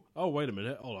 oh, wait a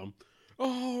minute, hold on.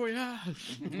 Oh,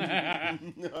 yes.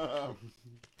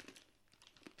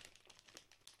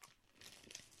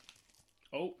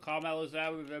 Oh, Carmelo's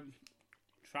there with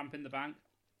Tramp in the Bank.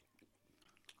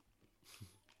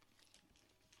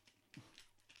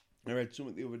 I read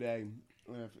something the other day.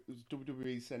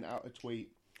 WWE sent out a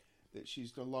tweet that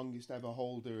she's the longest ever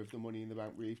holder of the Money in the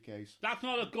Bank briefcase. That's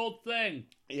not a good thing.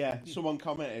 Yeah, someone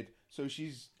commented. So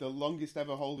she's the longest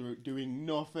ever holder at doing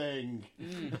nothing.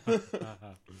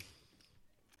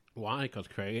 Why? Because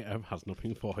creative has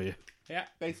nothing for you. Yeah.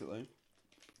 Basically.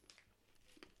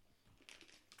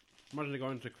 Imagine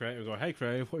going to creative and go, hey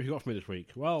creative, what have you got for me this week?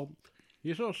 Well,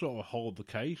 you sort of hold the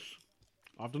case.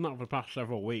 I've done that for the past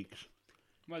several weeks.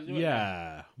 Well, do it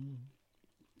Yeah.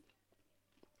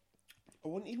 I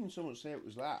wouldn't even so much say it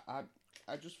was that.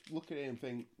 I just look at it and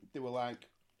think they were like,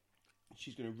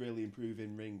 she's going to really improve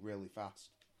in ring really fast.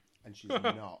 And she's not.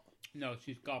 now. No,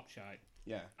 she's gobshite.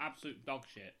 Yeah. Absolute dog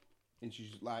shit. And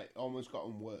she's like almost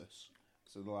gotten worse.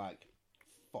 So they're like,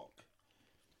 fuck.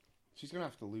 She's going to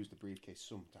have to lose the briefcase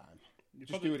sometime.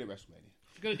 Just do it at WrestleMania.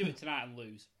 She's going to do it tonight and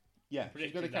lose. Yeah,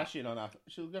 she's going to Predicting cash in on her.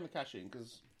 She's going to cash in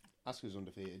because Asuka's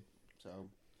undefeated. So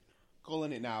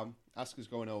calling it now. Asuka's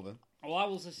going over. Well, I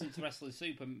was listening to Wrestling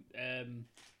Soup, and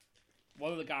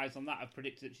one of the guys on that have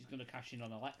predicted that she's going to cash in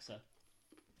on Alexa.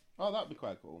 Oh, that'd be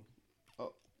quite cool.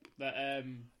 Oh. But I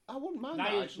wouldn't mind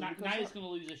that, actually. Nia's going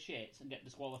to lose her shit and get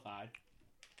disqualified.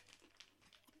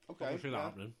 Okay, I can see that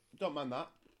happening. Don't mind that.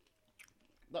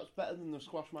 That's better than the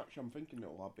squash match I'm thinking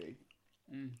it'll be.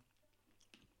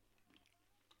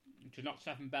 She knocked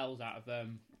 7 bells out of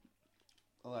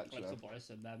Alexa Bliss,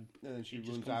 and then she just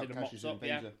runs comes out, in and cashes mops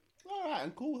in, up, pins her. Alright,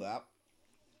 I'm cool with that.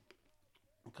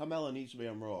 Carmella needs to be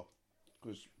on Raw.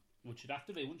 Because, which should have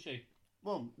to be, wouldn't she?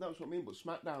 well, that's what I mean, but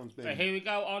SmackDown's been... So here we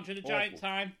go, on to the awful. giant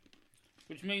time.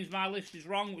 Which means my list is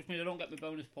wrong, which means I don't get my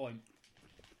bonus point.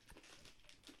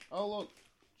 Oh, look.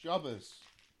 Jobbers.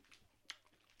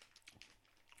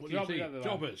 What do you see? everywhere.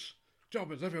 Jobbers.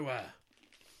 Jobbers everywhere.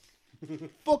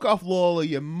 Fuck off, Lola,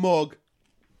 you mug.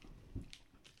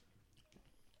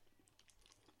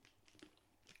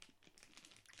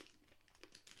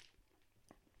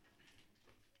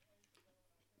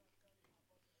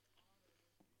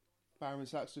 Byron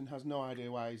Saxton has no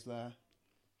idea why he's there.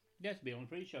 Yeah, to be on the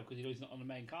pre-show, because he knows he's not on the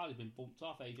main card. He's been bumped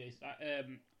off, AJ.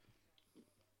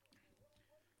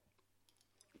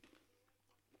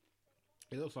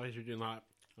 It looks like he's doing like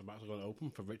about to go open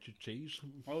for Richard Cheese.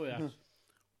 Oh, yeah.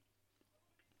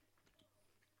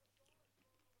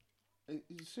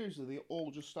 Seriously, they're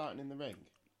all just starting in the ring.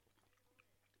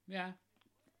 Yeah.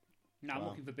 No, I'm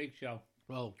looking for Big Show.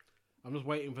 Well, I'm just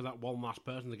waiting for that one last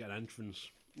person to get an entrance.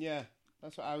 Yeah,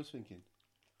 that's what I was thinking.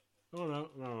 Oh no,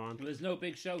 never mind. Well, there's no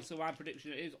Big Show, so my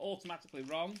prediction is automatically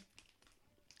wrong.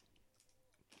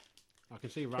 I can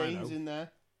see Rhino. Kane's in there.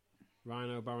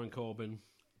 Rhino, Baron Corbin,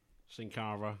 Sin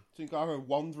Cara, Sin Cara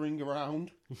wandering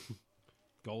around.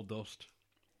 Goldust,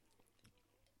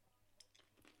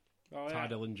 Oh, Ty yeah.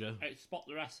 Dillinger, It's Spot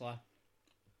the Wrestler.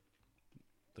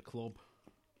 The Club.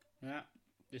 Yeah.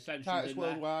 Dissension's Titus in there.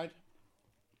 Worldwide.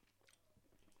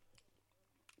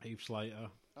 Heath Slater.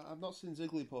 I've not seen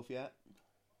Zigglypuff yet.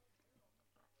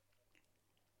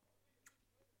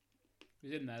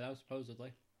 He's in there, though,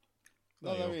 supposedly.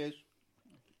 Oh, there he is.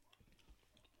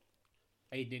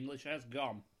 Aiden English has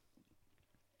gone.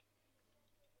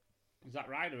 Is that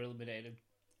Ryder eliminated him?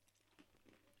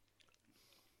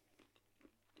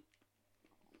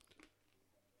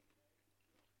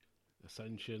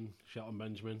 Ascension, Shelton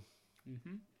Benjamin.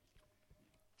 Mm-hmm.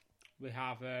 We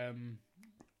have I'm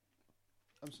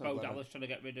so Bo glad. Dallas trying to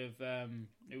get rid of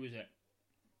who was it?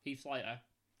 Heath Slater.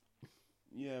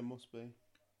 Yeah, must be.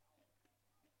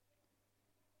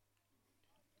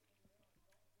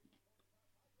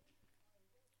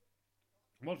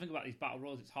 One thing about these battle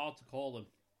royals, it's hard to call them.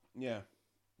 Yeah.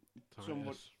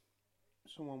 Titus.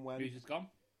 Someone went. Who's just gone?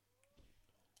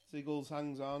 Ziggles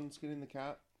hangs on, skinning the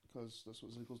cat, because that's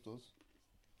what Ziggles does.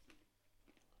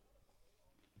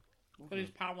 But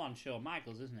his pal on Shawn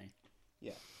Michaels, isn't he?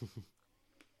 Yeah.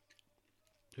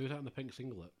 Who's that in the pink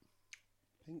singlet?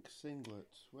 Pink singlet.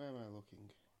 Where am I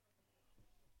looking?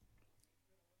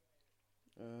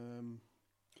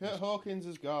 Kurt Hawkins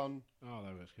has gone. Oh,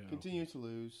 there it is. Continue to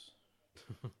lose.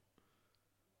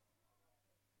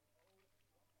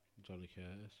 Johnny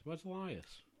Curtis. Where's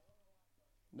Elias?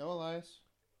 No Elias.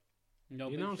 No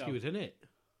You Big announced Show. he was in it.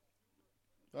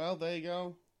 Well, there you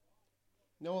go.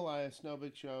 No Elias, no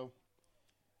Big Show.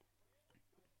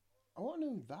 I want to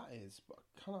know who that is, but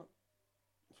I cannot.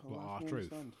 for the What, life of me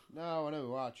R-Truth? understand. No, I know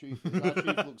who R-Truth is.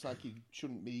 R-Truth looks like he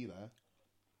shouldn't be there.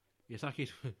 It's like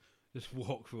he's just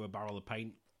walked through a barrel of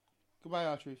paint. Goodbye,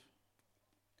 R-Truth.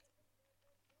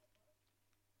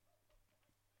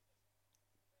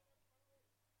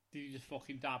 Did you just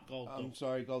fucking dab Gold? I'm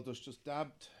sorry, Goldust just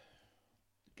dabbed.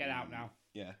 Get out now.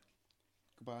 Yeah.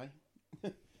 Goodbye.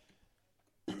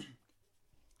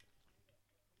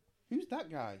 Who's that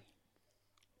guy?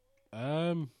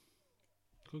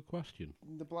 Good question.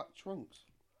 In the black trunks.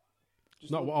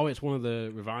 Just Not. look- Oh, it's one of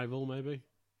the revival, maybe.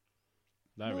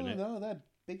 They're in it. No, they're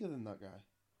bigger than that guy.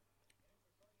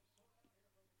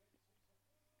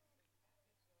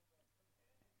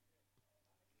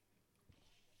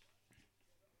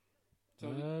 So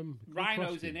Good Rhino's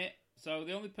question. in it. So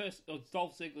the only person,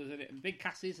 Dolph Ziggler's in it, and Big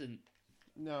Cass isn't.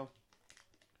 No.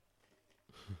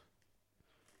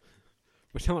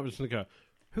 We're telling just gonna go.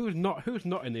 Who's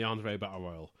not in the Andre Battle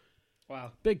Royal?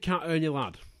 Wow. Big Cat, earn your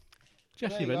lad.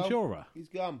 Jesse There you go. Ventura. He's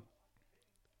gone.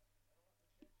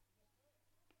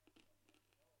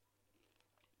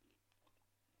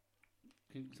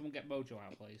 Can someone get Mojo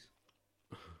out, please?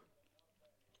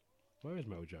 Where is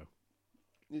Mojo?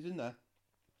 He's in there.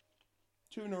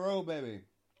 2 in a row, baby.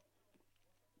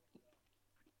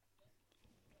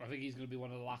 I think he's going to be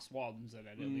one of the last ones, and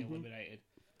then he'll be eliminated.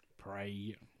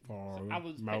 Pray for So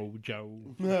Alan's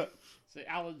Mojo. So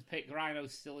Alan's pick.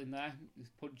 Rhino's still in there. He's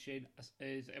punching.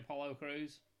 Is Apollo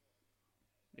Crews?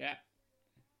 Yeah.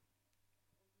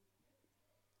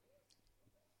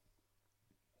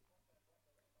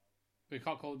 We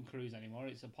can't call him Crews anymore.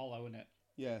 It's Apollo, isn't it?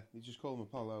 Yeah, they just call him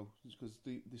Apollo because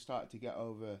they started to get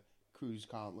over Cruz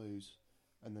can't lose,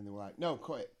 and then they were like, no,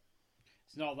 cut it.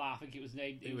 It's not that. I think it was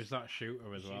named. It was that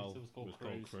shooter as well. It was called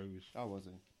Cruz. Oh, was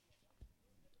he?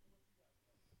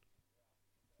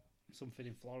 Something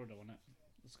in Florida, wasn't it?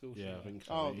 The school Yeah, shooter. I think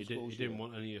so. Oh, he didn't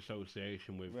want any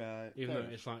association with, Right. even fair though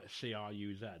it's like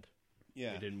CRUZ.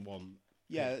 Yeah. He didn't want.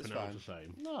 Yeah, it that's pronounced fine. the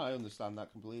same. No, I understand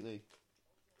that completely.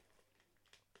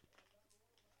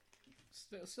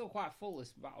 Still quite full,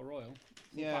 this Battle Royal.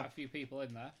 Still Yeah. quite a few people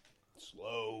in there.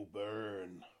 Slow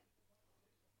burn.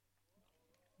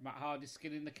 Matt Hardy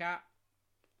skinning the cat.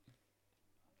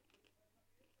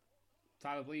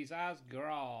 Tyler Breeze has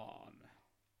gone.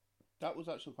 That was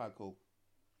actually quite cool.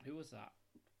 Who was that?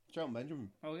 John Benjamin.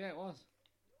 Oh, yeah, it was.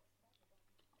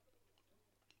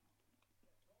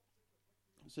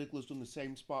 Ziggler's done the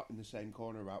same spot in the same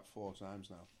corner about 4 times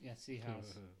now. Yes, he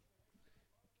has.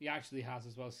 He actually has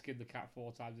as well, skinned the cat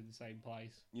 4 times in the same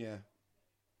place. Yeah.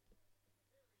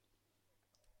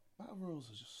 Battle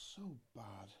Royals are just so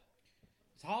bad.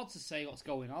 It's hard to say what's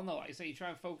going on, though. Like you say, you try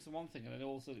and focus on one thing and then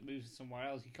also it moves to somewhere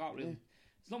else. You can't really... Yeah.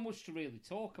 There's not much to really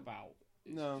talk about.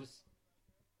 It's No. just...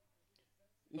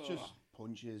 It's just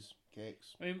punches,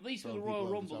 kicks. I mean, at least with Throwing the Royal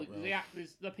people over the Rumble, top rope.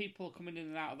 the people coming in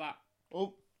and out of that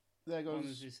Oh, there one goes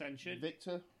is Ascension.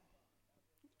 Victor.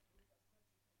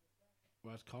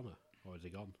 Where's Connor? Or is he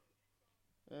gone?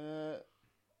 I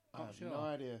Not have sure. no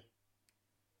idea. I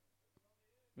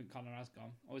think Connor has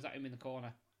gone. Or is that him in the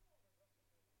corner?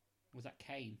 Or was that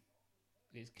Kane?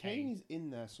 It's Kane Kane. is in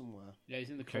there somewhere. Yeah,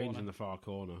 he's in the Kane's corner. in the far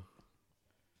corner.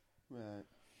 Right.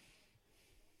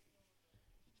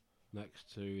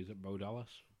 Next to, is it Bo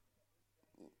Dallas?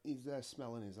 He's there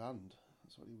smelling his hand.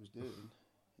 That's what he was doing.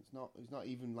 He's not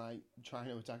even like trying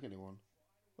to attack anyone.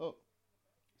 Oh,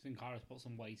 Sin Cara's put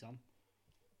some weight on.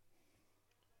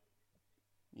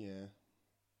 yeah.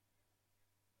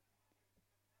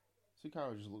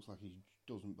 Sukara just looks like he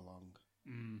doesn't belong.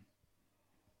 Can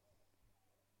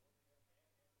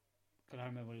I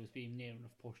remember when he was being near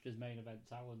enough pushed as main event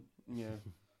talent? Yeah.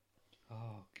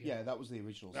 Oh, God. Yeah, that was the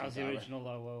original. That was the Sin Cara. original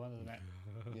logo, wasn't it?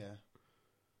 Yeah.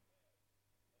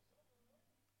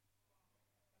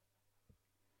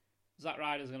 Zack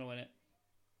Ryder's going to win it.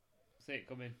 See it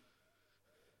coming.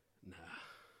 Nah.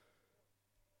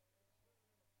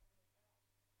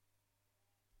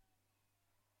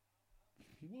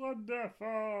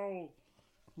 Wonderful!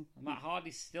 Matt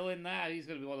Hardy's still in there. He's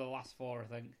going to be one of the last 4, I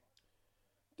think.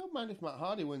 Don't mind if Matt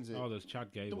Hardy wins it. Oh, there's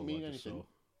Chad Gable. Don't mean I just anything. saw.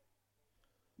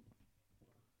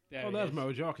 There Oh, he there's is.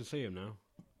 Mojo. I can see him now.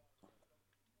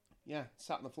 Yeah,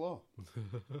 sat on the floor.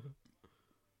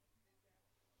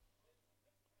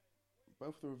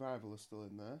 Both the Revival are still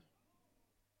in there.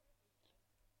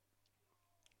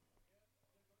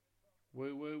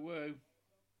 Woo, woo, woo.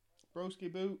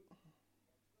 Broski boot.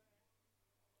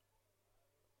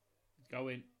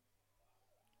 Going.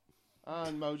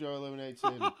 And Mojo eliminates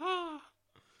him.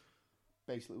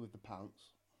 Basically with the pounce.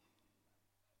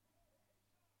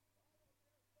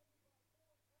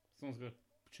 Someone's going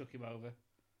to chuck him over.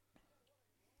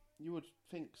 You would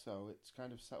think so. It's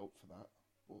kind of set up for that.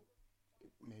 But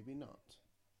maybe not.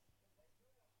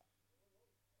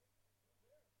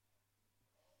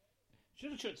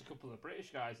 Should have chucked a couple of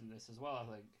British guys in this as well, I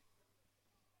think.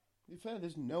 To be fair,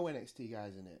 there's no NXT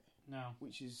guys in it. No.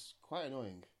 Which is quite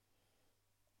annoying.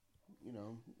 You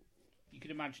know. You could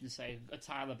imagine, say, a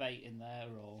Tyler Bate in there,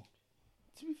 or...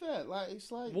 To be fair, it's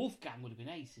like... Wolfgang would have been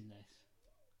ace in this.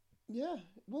 Yeah.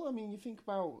 Well, I mean, you think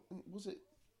about...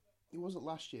 It wasn't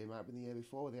last year, it might have been the year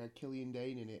before. They had Killian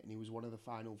Dane in it, and he was one of the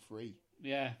final 3.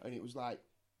 Yeah. And it was like,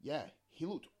 yeah, he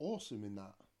looked awesome in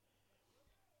that.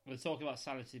 We're talking about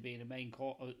Sanity being a main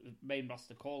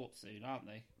roster call-up soon, aren't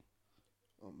they?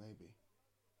 Oh, maybe.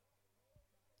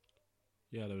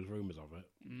 Yeah, there was rumours of it.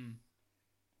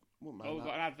 Wouldn't mind Oh, we've that.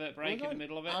 got an advert break in the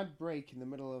middle of it. Ad break in the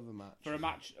middle of a match.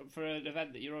 For an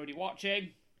event that you're already watching.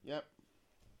 Yep.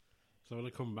 So when I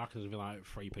come back, there's going to be like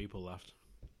 3 people left.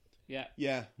 Yeah.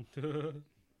 Yeah.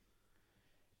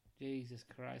 Jesus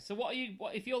Christ. So what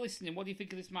if you're listening, what do you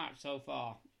think of this match so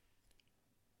far?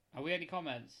 Are we any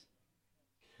comments?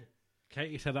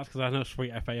 Katie said that's because I know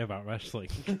Sweet FA about wrestling.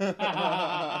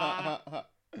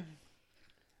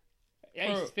 Yeah,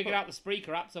 he's figured out the Spreaker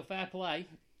app, so fair play.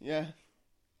 Yeah.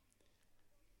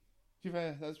 To be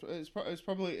fair, it's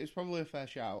probably a fair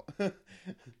shout.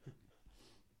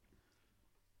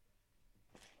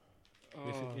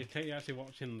 Is Katie actually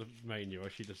watching the Mania, or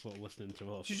is she just sort of listening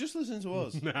to us? She's just listening to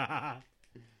us.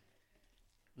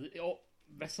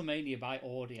 WrestleMania by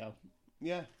audio.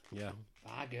 Yeah. Yeah.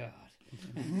 My God.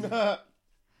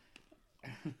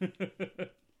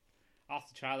 I'll have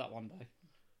to try that one day.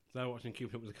 They're watching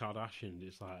Keeping Up with the Kardashians.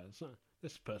 It's like,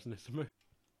 this person is to move.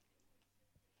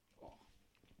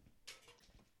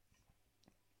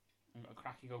 I'm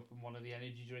cracking open one of the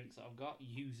energy drinks that I've got.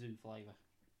 Yuzu flavour.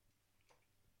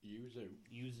 Yuzu.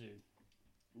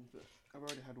 I've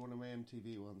already had one of my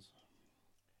MTV ones.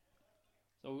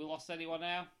 So we lost anyone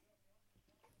now?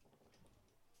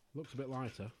 Looks a bit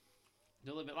lighter. A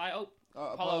little bit like,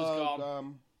 Apollo's Apollo,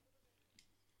 gone.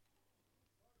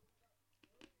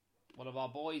 One of our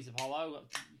boys, Apollo.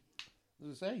 As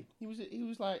I say, he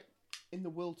was like in the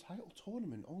world title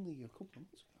tournament only a couple of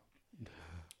months ago.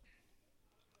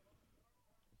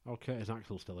 Okay, his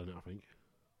Axel's still in it, I think.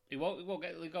 He won't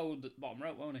get the gold at the bottom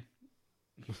rope, won't he?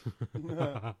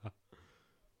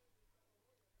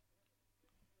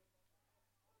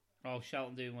 Oh,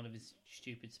 Shelton doing one of his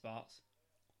stupid spots.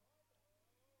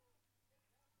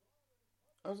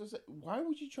 I was gonna say, why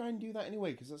would you try and do that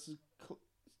anyway? Because that's an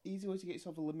easy way to get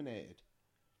yourself eliminated.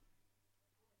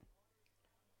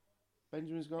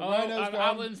 Benjamin's gone. Rhino's gone.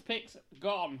 Alan's picks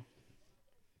gone.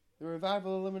 The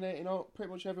Revival eliminating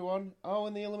pretty much everyone. Oh,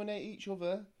 and they eliminate each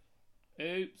other.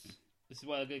 Oops. This is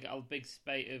where they're going to get a big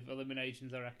spate of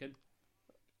eliminations, I reckon.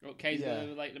 Kane's going to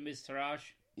eliminate the Miz Taraj.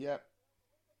 Yep.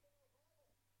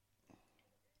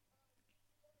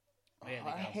 There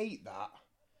I hate that.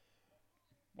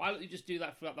 Why don't you just do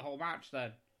that throughout the whole match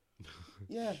then?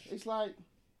 Yeah, it's like...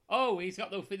 Oh, he's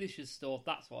got no finishers stored,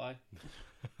 that's why.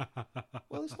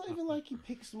 Well, it's not even like he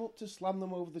picks them up to slam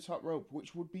them over the top rope,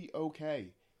 which would be okay.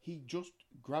 He just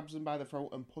grabs them by the throat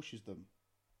and pushes them.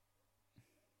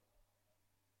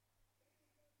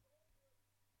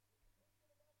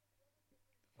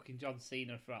 Fucking John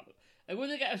Cena throughout the... And will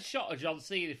they get a shot of John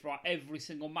Cena throughout every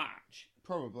single match?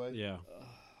 Probably. Yeah.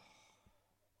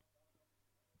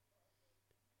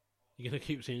 You're going to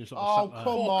keep seeing sort of come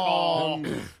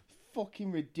on!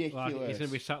 Fucking ridiculous. Like, he's going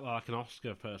to be sat there like an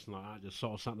Oscar person like that, just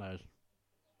sort of sat there,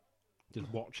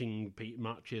 just watching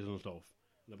matches and stuff. And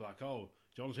they'll be like, oh,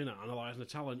 John Cena analysing the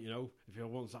talent, if he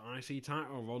wants that IC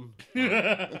title run.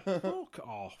 Like, fuck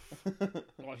off.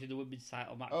 Watching the women's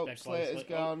title match. Oh, Slater's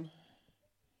gone.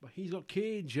 But he's got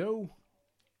kids, Joe.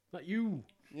 Not you.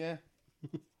 Yeah.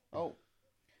 Oh.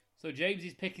 So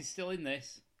James's pick is still in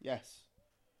this. Yes.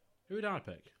 Who did I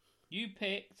pick? You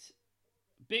picked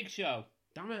Big Show.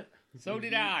 Damn it. So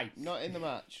did I. Not in the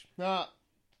match. Nah.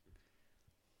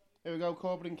 Here we go.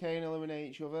 Corbin and Kane eliminate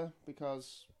each other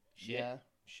because shit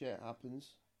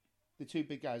happens. The two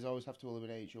big guys always have to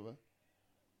eliminate each other.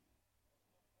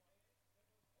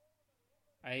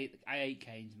 I hate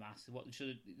Kane's mask. What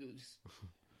should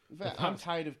I'm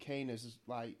tired of Kane as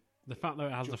like the fact that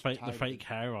it has the fake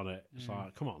hair on it. It's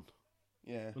like, come on.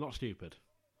 Yeah. We're not stupid.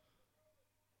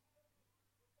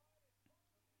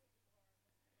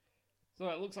 So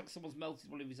it looks like someone's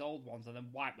melted one of his old ones and then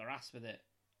wiped their ass with it.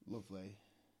 Lovely.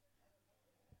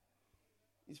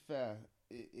 It's fair.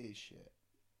 It is shit.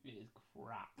 It is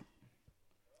crap.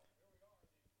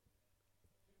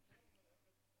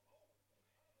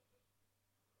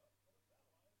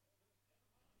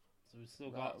 So we've still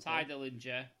got Ty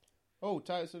Dillinger. Oh,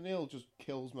 Titus O'Neil just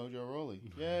kills Mojo Rawley.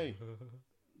 Yay.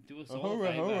 Do us all a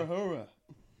favour. Hurrah, hurrah.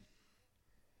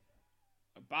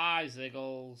 Bye,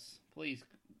 Ziggles. Please.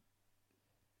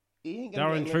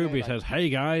 Darren Truby says, hey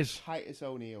guys. Titus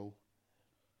O'Neil.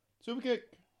 Super kick.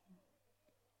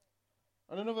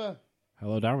 And another.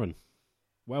 Hello, Darren.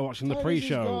 We're watching the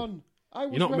pre-show.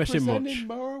 You're not missing much.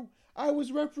 Mo. I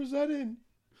was representing.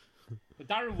 But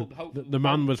Darren will hope the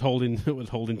man was holding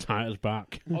Titus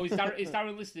back. Oh, is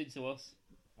Darren listening to us?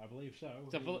 I believe so.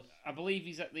 I believe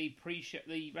he's at the pre-show,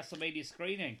 the WrestleMania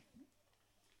screening.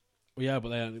 Well, yeah, but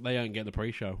they don't get the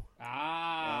pre-show.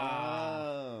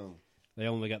 Oh. They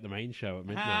only get the main show at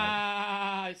midnight.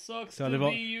 Ah, it sucks so to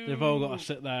be you. They've all got to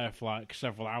sit there for like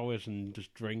several hours and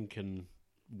just drink and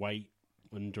wait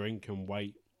and drink and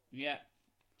wait. Yeah.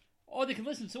 Or they can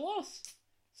listen to us.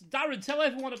 So Darren, tell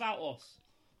everyone about us.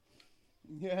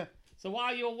 Yeah. So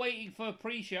while you're waiting for a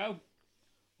pre-show,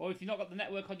 or if you've not got the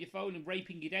network on your phone and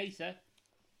raping your data...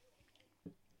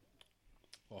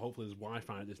 Well, hopefully there's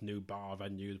Wi-Fi at this new bar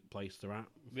venue place they're at.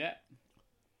 Yeah.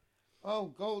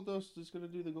 Oh, Goldust is going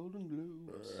to do the Golden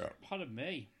Globes. Pardon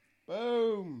me.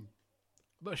 Boom.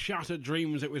 The Shattered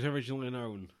Dreams it was originally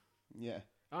known. Yeah.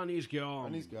 And he's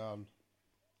gone.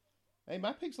 Hey,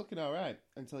 my pick's looking alright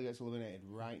until he gets eliminated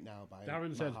right now by Darren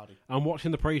Matt said, Hardy. I'm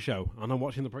watching the pre-show. And I'm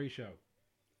watching the pre-show.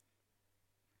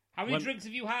 How many drinks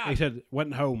have you had? He said,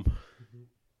 went home.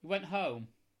 You went home.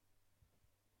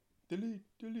 Delete,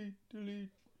 delete, delete.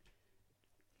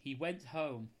 He went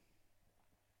home.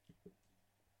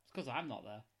 It's because I'm not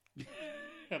there.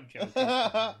 I'm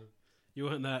joking. You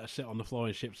weren't there to sit on the floor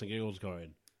in ships and giggles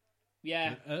going,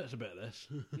 Yeah. it hurts a bit of this.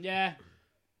 Yeah.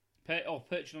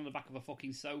 Perching on the back of a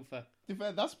fucking sofa. To be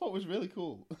fair, that spot was really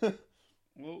cool.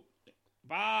 Well,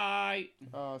 bye.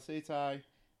 Oh, see you, Ty.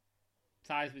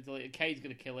 Ty's been deleted. Kane's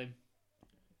going to kill him.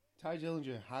 Ty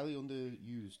Dillinger, highly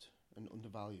underused and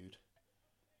undervalued.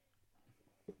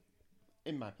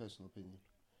 In my personal opinion.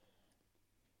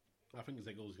 I think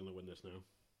Ziggler's going to win this now.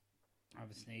 I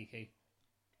have a sneaky.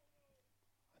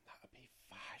 And that would be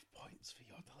 5 points for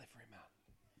your delivery, man.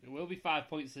 It will be 5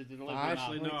 points to the delivery.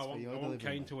 Actually, now. no, I for your want delivery,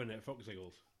 Kane man. to win it. Fuck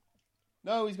Ziggles.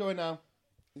 No, he's going now.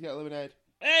 He's getting eliminated.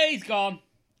 Hey, he's gone.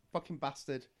 Fucking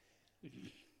bastard.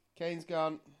 Kane's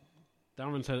gone.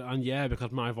 Darren said, and yeah,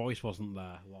 because my voice wasn't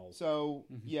there. Lol. So,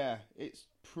 yeah, it's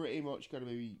pretty much going to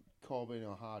be Corbin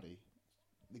or Hardy.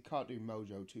 They can't do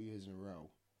Mojo 2 years in a row.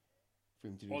 For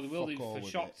him to do Or they will do fuck all for with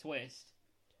shock it. twist.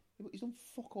 Yeah, but he's done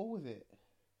fuck all with it.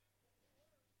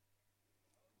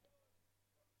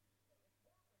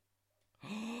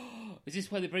 Is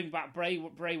this where they bring back Bray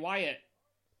Wyatt?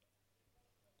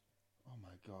 Oh my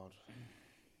god.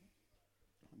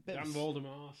 Bit Dan of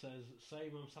Waldemar says,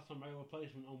 same, I'm sat on my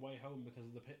replacement on way home because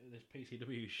of this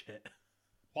PCW shit.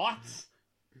 What?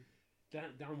 Dan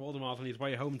Waldemar's on his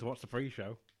way home to watch the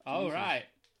pre-show. Oh, Jesus. right.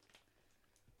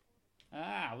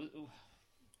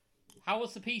 How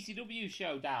was the PCW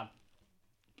show, Dan?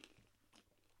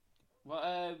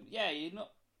 Well, yeah,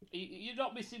 you're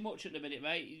not missing much at the minute,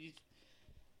 mate.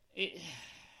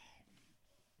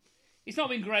 It's not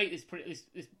been great this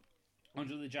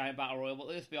Under the Giant Battle Royal, but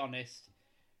let's be honest,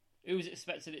 who was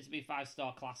expecting it to be a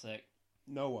 5-star classic?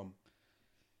 no one.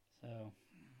 So,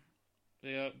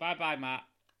 yeah, bye, Matt.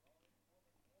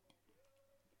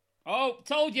 Oh,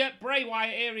 told you, Bray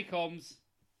Wyatt, here he comes.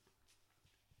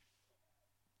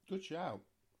 Good shout.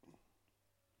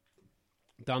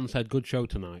 Dan said, good show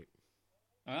tonight.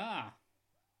 Ah,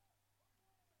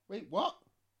 Wait, what?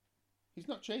 He's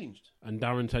not changed. And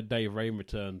Darren said Dave Rain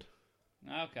returned.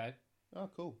 okay. Oh,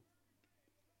 cool.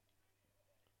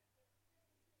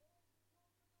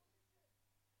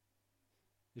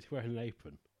 He's wearing an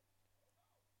apron.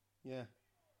 Yeah.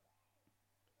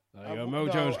 There you go, No,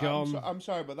 Mojo's gone. I'm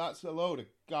sorry, but that's a load of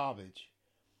garbage.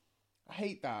 I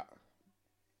hate that.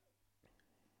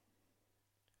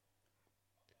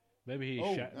 Maybe he's,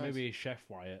 Oh, Chef, nice. maybe he's Chef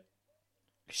Wyatt.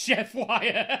 Chef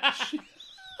Wyatt.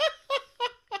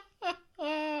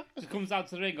 Just comes out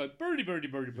to the ring going, birdie, birdie,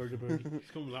 birdie, birdie, birdie.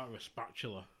 He comes out with a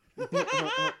spatula.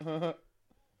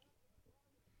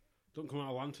 Don't come out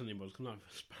of lantern anymore, just come out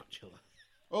with a spatula.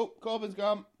 Oh, Corbin's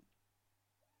gone.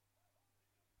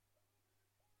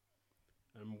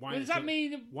 And Does that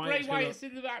mean Bray Wyatt's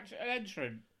in the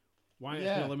entrance? Wyatt's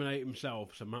Yeah. going to eliminate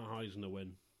himself, so Matt Hardy's going to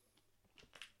win.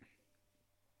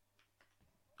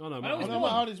 Oh no, Matt Oh, He's no, Hardy.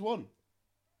 Matt Hardy's won.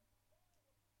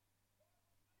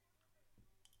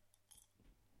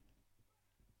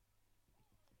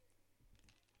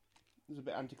 It was a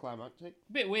bit anticlimactic.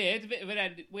 Bit weird, a bit of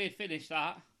an weird finish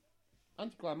that.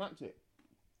 Anticlimactic.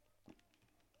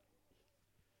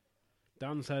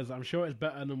 Dan says, I'm sure it's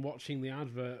better than watching the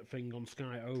advert thing on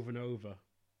Sky over and over.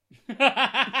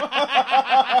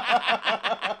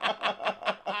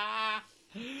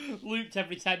 Looped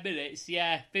every 10 minutes,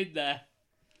 yeah, been there.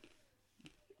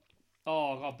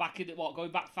 Oh god, back in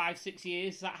going back 5-6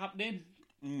 years, is that happening?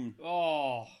 Mm.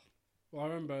 Oh, Well, I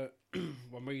remember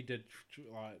when we did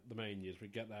like the Manias,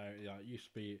 we'd get there, it used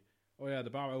to be, oh yeah, the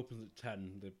bar opens at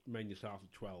 10, the Mania starts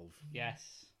at 12.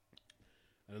 yes.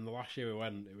 And then the last year we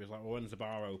went, it was like, well, when's the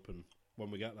bar open?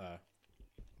 When we get there.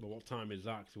 Well, what time is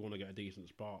that? Because we want to get a decent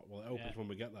spot. Well, it opens when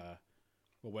we get there.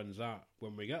 Well, when's that?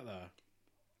 When we get there.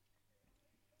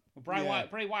 Well, Bray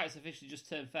Yeah. Wyatt's officially just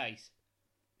turned face.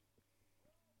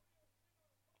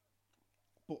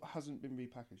 But hasn't been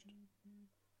repackaged.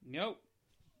 Nope.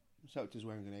 Except he's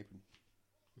wearing an apron.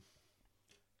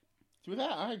 To be fair,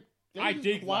 I think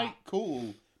dig it's quite that.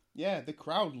 cool. Yeah, the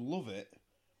crowd love it.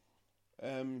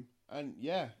 And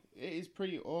yeah, it is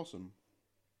pretty awesome.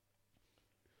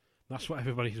 That's what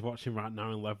everybody's watching right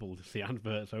now in Level, to see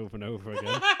adverts over and over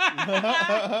again.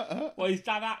 Well, is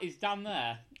Dan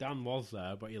there? Dan was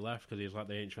there, but he left because he was like,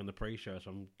 they ain't showing the pre-show,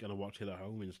 so I'm going to watch it at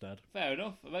home instead. Fair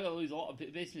enough. I bet they'll lose a lot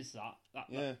of business that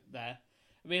Yeah. there.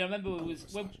 I mean, I remember when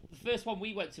the first one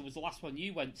we went to was the last one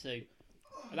you went to.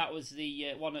 And that was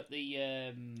the one at the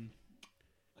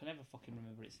can never fucking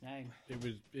remember its name.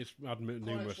 It's had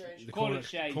numerous. Exchange. The Corn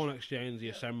Exchange. Corn Exchange, the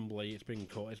Assembly. It's been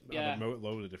called. It's had a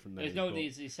load of different names. There's no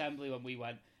the assembly when we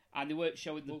went, and they weren't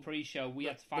showing the pre-show. We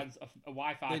had to find a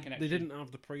Wi-Fi connection. They didn't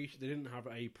have They didn't have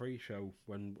a pre-show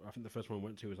when I think the first one I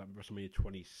went to was like WrestleMania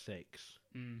 26,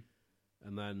 and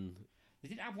then they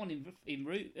didn't have one in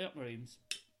rooms.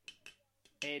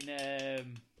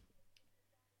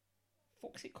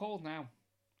 What's it called now?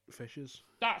 Fishers.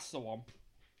 That's the one.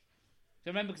 So I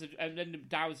remember because I ended up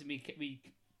dousing me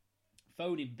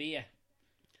phone in beer.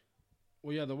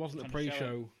 Well, yeah, there wasn't a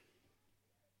pre-show.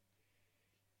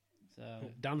 So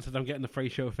Dan said I'm getting the free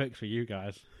show fix for you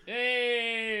guys.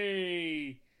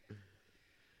 Hey!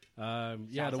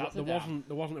 Yeah, there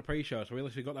wasn't a pre-show, so we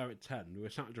literally got there at 10. We were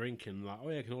sat drinking, like, oh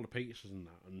yeah, you can order pizzas and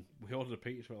that, and we ordered a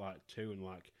pizza at like 2, and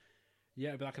like, yeah,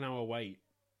 it'd be like an hour wait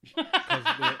because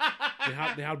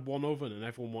they had one oven and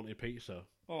everyone wanted pizza.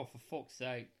 Oh, for fuck's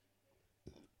sake!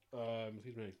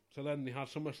 Excuse me. So then they had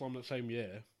SummerSlam that same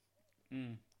year.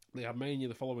 They had Mania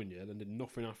the following year, then did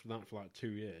nothing after that for like 2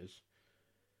 years.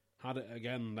 Had it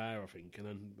again there, I think, and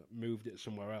then moved it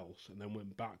somewhere else, and then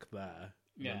went back there.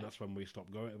 And then that's when we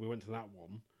stopped going. We went to that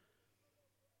one,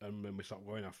 and then we stopped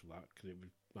going after that because it was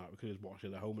like we could just watch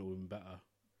it at home. It would have been better.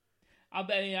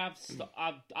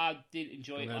 I did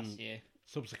enjoy it last year.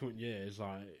 Subsequent years,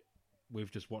 like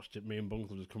we've just watched it. Me and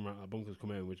Bunkle just come out. Bunkle's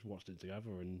come in, and we just watched it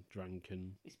together and drank.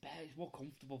 And it's better. It's more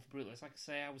comfortable for brutal. It's like I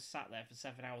say, I was sat there for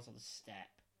 7 hours on the step.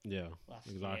 Yeah,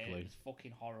 exactly. Year. It was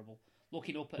fucking horrible.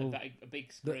 Looking up at a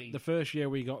big screen. The first year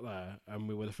we got there, and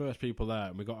we were the first people there,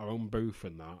 and we got our own booth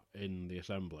and that in the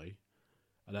assembly.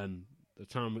 And then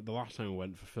the last time we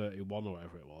went for 31 or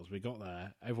whatever it was, we got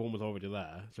there, everyone was already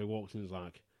there, so we walked in and was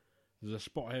like, there's a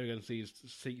spot here against these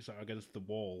seats that are against the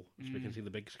wall, so we can see the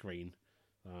big screen.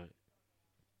 Like,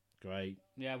 great.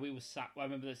 Yeah, we were sat, I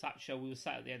remember that show, we were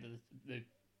sat at the end of the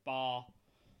bar,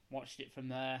 watched it from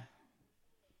there.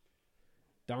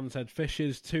 Dan said,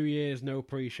 Fishers, 2 years, no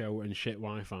pre-show, and shit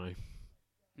Wi-Fi.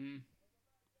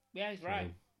 Yeah, he's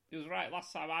right. He was right.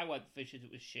 Last time I went to Fishers,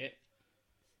 it was shit.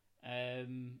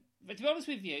 But to be honest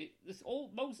with you,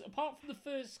 apart from the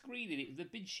first screening,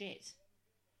 they've been shit.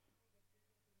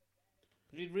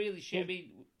 They've been really shit. Well, I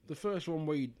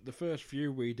mean, the first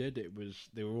few we did,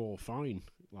 they were all fine.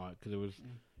 Like, because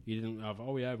you didn't have,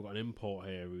 oh yeah, we've got an import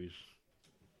here who's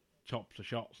chops the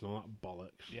shots and all that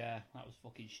bollocks. Yeah, that was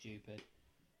fucking stupid.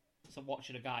 So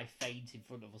watching a guy faint in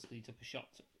front of us because he took a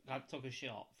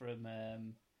shot from I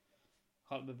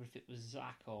can't remember if it was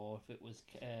Zach or if it was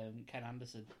Ken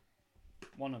Anderson.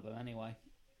 One of them, anyway.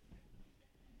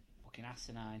 Fucking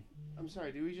asinine. I'm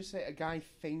sorry, did we just say a guy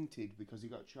fainted because he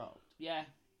got chopped? Yeah.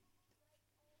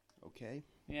 Okay.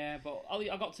 Yeah, but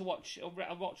I got to watch.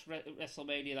 I watched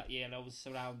WrestleMania that year, and I was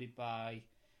surrounded by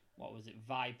what was it,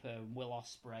 Viper and Will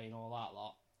Ospreay and all that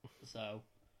lot. So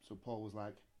Paul was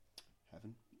like,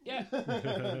 heaven. Yeah.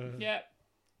 Yeah.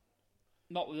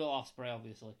 Not with Will Ospreay,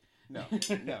 obviously. No. If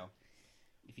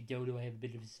you don't know, I have a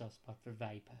bit of a soft spot for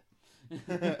Viper.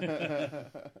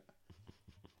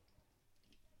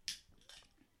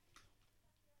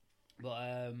 But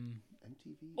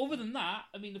MTV. other than that,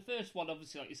 I mean, the first one,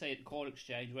 obviously, like you say, at the Corn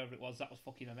Exchange, wherever it was, that was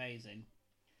fucking amazing.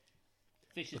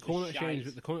 The Corn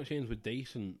Exchange were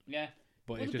decent. Yeah.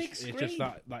 But it's just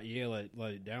that year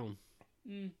let it down.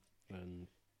 And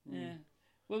yeah.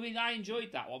 Well, I mean, I enjoyed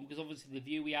that one because obviously the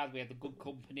view we had the good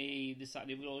company, this, that,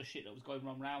 and all the shit that was going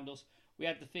on around us. We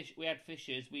had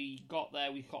Fishers. We got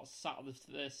there. We got sat at the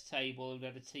first table and we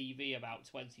had a TV about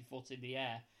 20 foot in the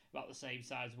air, about the same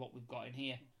size as what we've got in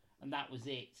here, and that was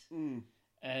it.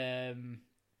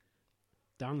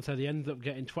 Dan said he ended up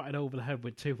getting twatted over the head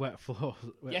with 2 wet floor.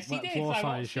 Yes, he did.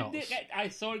 I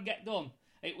saw him get done.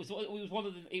 It was one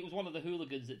of the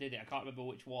hooligans that did it. I can't remember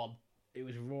which one. It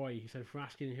was Roy. He said for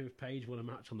asking if Paige won a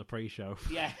match on the pre-show.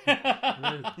 Yeah.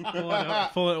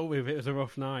 Follow it up with it was a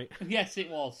rough night. Yes,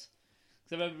 it was.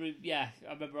 Because I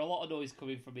remember a lot of noise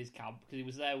coming from his camp because he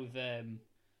was there with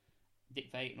Dick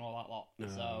Fate and all that lot.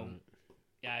 So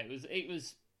yeah, it was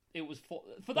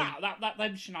for that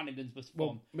them shenanigans was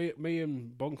fun. Well, me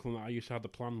and Bunkle and I used to have the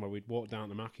plan where we'd walk down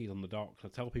to Mackey's on the docks. I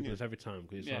tell people this every time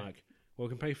because it's like, well, we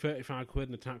can pay 35 quid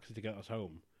in a taxi to get us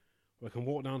home. We can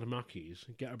walk down to Mackey's,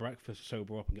 get a breakfast,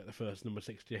 sober up, and get the first number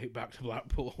 68 back to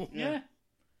Blackpool. Yeah.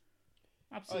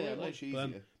 Absolutely. Oh, yeah, much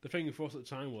easier. The thing for us at the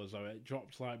time was, though, it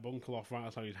dropped like Bunkle off right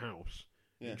outside his house.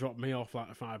 Yeah. It dropped me off like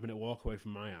a 5-minute walk away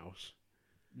from my house.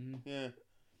 Yeah.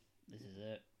 This is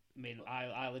it. I mean,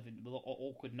 I live in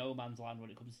awkward no man's land when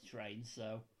it comes to trains,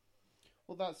 so.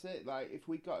 Well, that's it. Like, if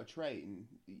we got a train,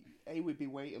 A, we'd be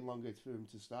waiting longer for him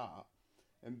to start,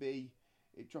 and B,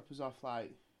 it'd drop us off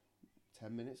like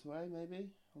 10 minutes away, maybe,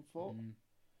 on foot.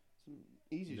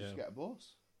 It's easy to just get a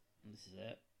bus. This is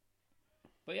it.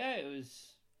 But yeah, it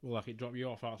was... Well, like, it dropped you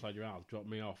off outside your house, dropped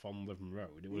me off on Living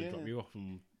Road. It would drop you off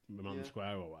from Man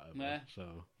Square or whatever. Yeah.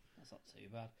 So that's not too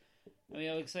bad. I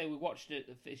mean, like I say, we watched it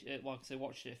at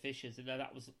Fisher's, and I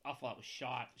thought that was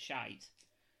shite.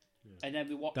 Yeah. And then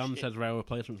we watched Dan says rail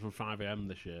replacements from 5 a.m.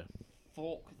 this year.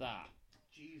 Fuck that.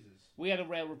 Jesus. We had a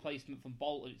rail replacement from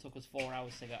Bolton. It took us 4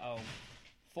 hours to get home.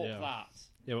 Fuck that.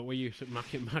 Yeah, but we used to,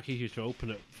 Mackie used to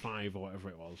open at 5 or whatever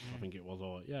it was. I think it was.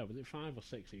 Or was it 5 or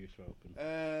 6 it used to open?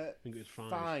 I think it was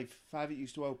 5. 5 it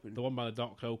used to open. The one by the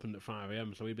docks opened at 5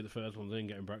 a.m, so we'd be the first ones in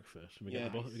getting breakfast. And we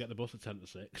get the bus at 10 to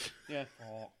 6. Yeah.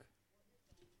 Fuck.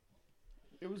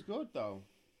 It was good, though.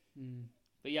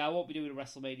 But yeah, I won't be doing a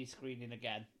WrestleMania screening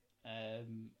again.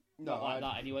 Not like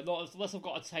that anyway. Not unless I've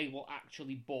got a table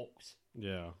actually booked.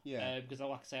 Yeah. Because,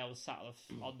 like I say, I was sat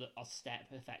on a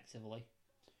step, effectively.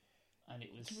 And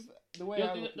it was... The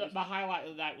highlight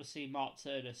of the night was seeing Mark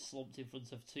Turner slumped in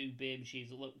front of 2 beer machines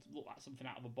that looked like something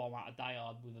out of a bomb out of Die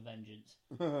Hard with a vengeance.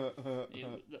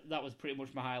 That was pretty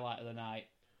much my highlight of the night.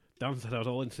 Dan said I was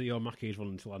all into your Mackey's one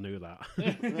until I knew that.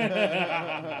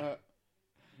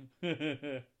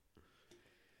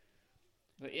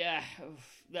 But yeah,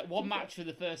 that one match for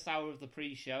the first hour of the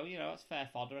pre-show, that's fair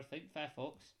fodder, I think. Fair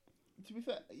fucks. To be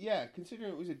fair, yeah,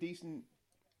 considering it was a decent,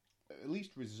 at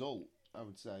least result, I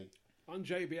would say. And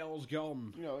JBL's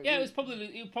gone. It was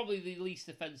probably the least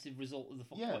offensive result of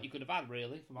what you could have had,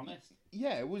 really, if I'm honest.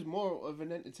 Yeah, it was more of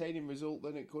an entertaining result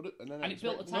than it could have. And it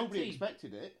built a tag nobody team.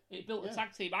 Expected it. It built a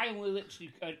tag team. I only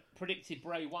literally predicted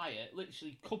Bray Wyatt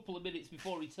literally a couple of minutes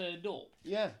before he turned up.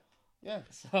 Yeah.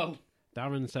 So...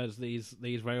 Darren says these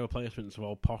rail replacements are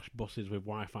all posh buses with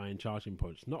Wi-Fi and charging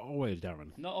points. Not always,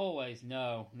 Darren. Not always,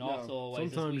 no. Not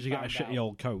always. Sometimes you get a shitty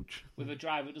old coach. With a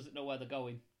driver who doesn't know where they're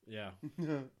going. Yeah.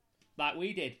 Like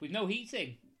we did, with no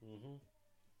heating. Mm-hmm.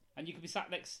 And you could be sat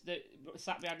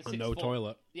behind a 6 and no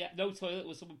toilet. Yeah, no toilet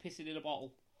with someone pissing in a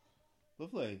bottle.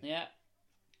 Lovely. Yeah.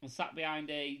 And sat behind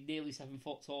a nearly 7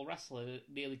 foot tall wrestler that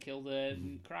nearly killed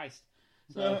Christ.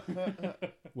 So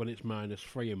when it's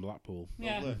 -3 in Blackpool.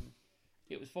 Yeah. Lovely.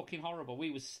 It was fucking horrible.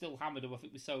 We were still hammered. I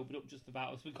think we sobered up just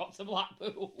about as we got to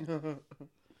Blackpool. Because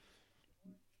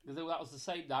that was the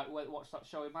same night we watched that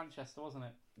show in Manchester, wasn't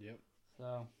it? Yep.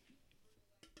 So,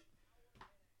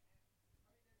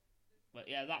 but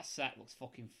yeah, that set looks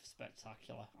fucking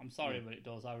spectacular. I'm sorry, but it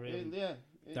does. I really. Yeah.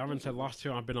 Darren said last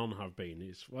 2 I've been on have been.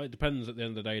 It depends at the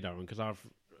end of the day, Darren, because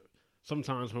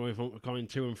sometimes when we're going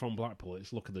to and from Blackpool,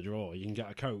 it's luck of the draw. You can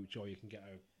get a coach or you can get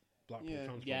a Blackpool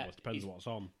transport. It depends what's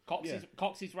on.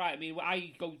 Cox is right. I mean,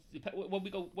 when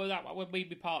we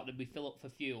be partnered, we fill up for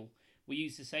fuel. We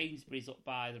use the Sainsbury's up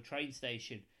by the train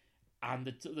station, and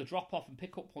the drop off and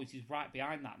pick up point is right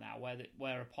behind that now,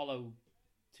 where Apollo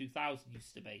 2000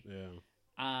 used to be. Yeah.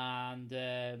 And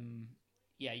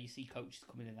you see coaches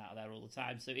coming in and out of there all the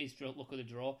time. So it is luck of the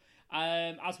draw.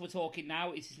 As we're talking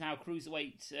now, it is now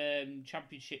Cruiserweight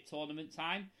Championship tournament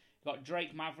time. We've got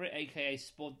Drake Maverick, a.k.a.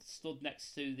 stood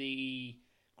next to the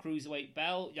Cruiserweight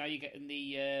belt. Now you're getting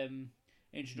the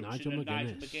introduction of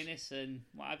Nigel McGuinness and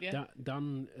what have you.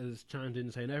 Dan has chimed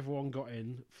in saying everyone got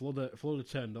in, Flood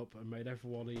turned up and made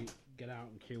everybody get out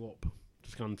and queue up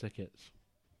to scan tickets.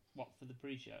 What, for the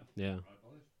pre-show? Yeah.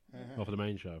 Or for the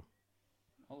main show.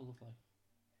 Oh, lovely.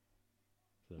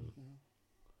 So.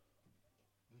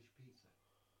 Which pizza?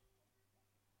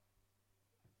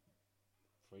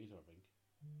 Freezer, I think.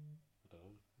 I don't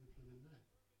know. Who put them in there?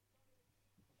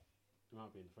 It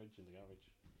might be in the fridge in the garage.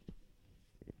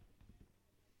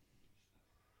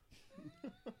 You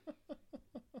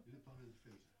didn't put them in the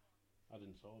freezer? I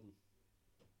didn't saw them.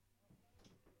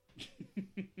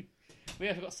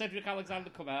 We've got Cedric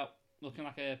Alexander come out looking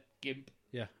like a gimp.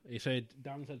 Yeah,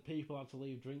 Dan said people had to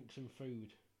leave drinks and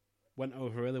food. Went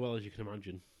over really well, as you can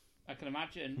imagine. I can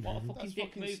imagine. What a fucking That's dick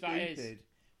fucking move stupid. that is.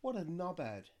 What a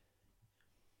knobhead.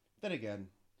 Then again,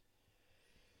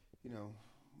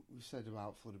 we've said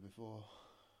about Flutter before.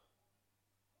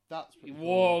 That's pretty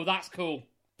Whoa, cool. that's cool.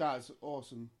 That's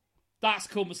awesome. That's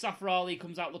cool. Mustafa Ali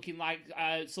comes out looking like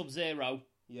Sub-Zero.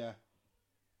 Yeah.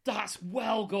 That's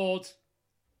well good.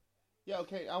 Yeah,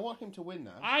 okay, I want him to win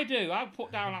now. I do. I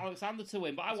put down Alexander to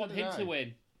win, but I want him to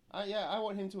win. I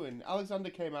want him to win.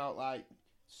 Alexander came out like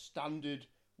standard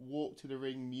walk to the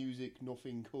ring music,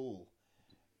 nothing cool.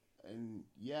 And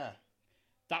yeah.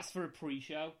 That's for a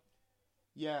pre-show.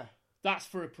 Yeah. That's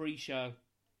for a pre-show.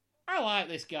 I like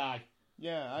this guy.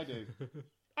 Yeah, I do.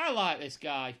 I like this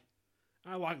guy.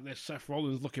 I like this Seth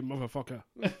Rollins looking motherfucker.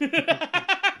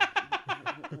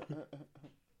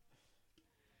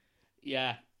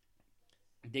 Yeah.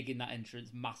 Digging that entrance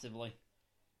massively.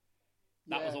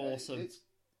 That was Yeah, awesome.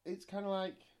 It's kind of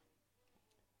like,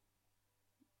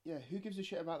 yeah, who gives a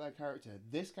shit about that character?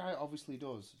 This guy obviously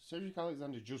does. Cedric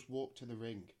Alexander just walked to the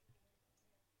ring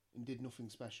and did nothing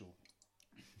special.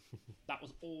 That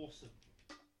was awesome.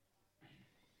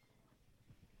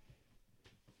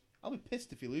 I'll be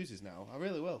pissed if he loses now. I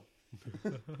really will.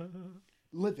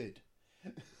 Livid.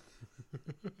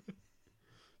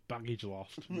 Baggage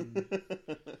lost.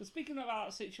 But speaking about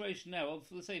that situation now,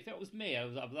 let's say if it was me, I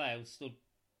was up there, I was stood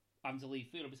having to leave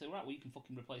food, I'd be saying, right, well, you can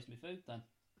fucking replace my food then.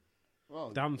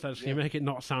 Well, Dan says, can you make it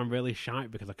not sound really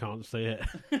shite because I can't see it?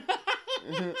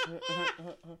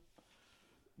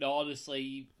 No,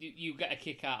 honestly, you get a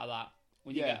kick out of that.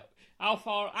 When you Yeah. get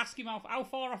ask him how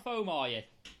far off home are you?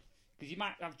 Because you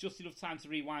might have just enough time to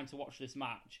rewind to watch this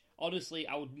match. Honestly,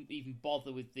 I wouldn't even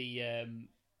bother with the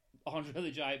Andre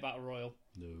the Giant Battle Royal.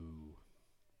 No.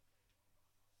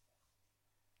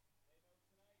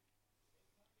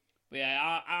 But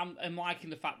yeah, I'm liking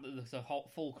the fact that there's a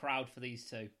full crowd for these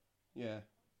two. yeah.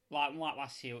 Like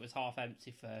last year, it was half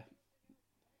empty for,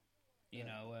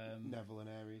 Neville and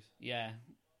Aries. yeah.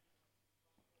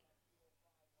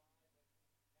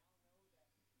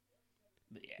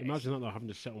 But yeah, Imagine that though, having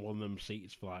to sit on one of them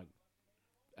seats for like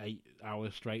 8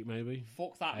 hours straight, maybe.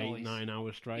 fuck that 8, noise. 9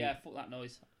 hours straight. Yeah, fuck that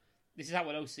noise. This is how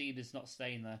I know Cena's not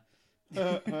staying there.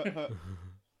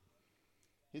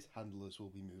 His handlers will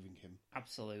be moving him.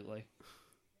 Absolutely.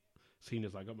 Seen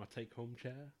as I got my take-home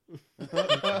chair. I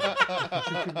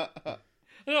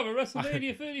got my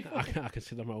WrestleMania 34. I can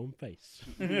sit on my own face.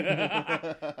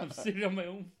 I'm sitting on my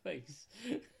own face.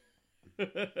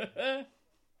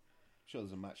 Sure,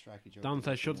 there's a match striker joke. Dan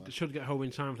says somewhere. should get home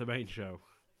in time for the main show.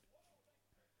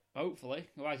 Hopefully.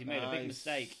 Otherwise, he made a big Nice.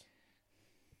 mistake.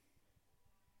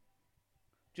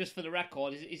 Just for the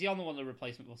record, is he on the one of the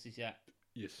replacement buses yet?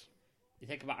 Yes. They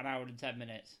take about an hour and 10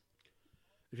 minutes.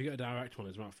 If you get a direct one,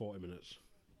 it's about 40 minutes.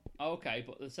 Oh, okay,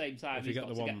 but at the same time, If you get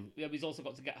the one- he's also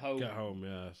got to get home. Get home,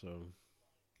 yeah. So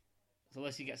So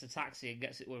unless he gets a taxi and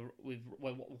gets it with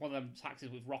one of them taxis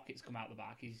with rockets come out the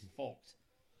back, he's fucked.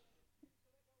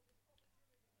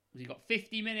 He's got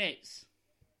 50 minutes.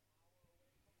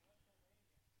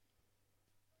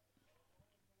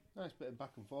 Nice bit of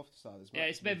back and forth to start this match. Yeah,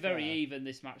 it's to be been very fair. even,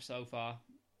 this match so far.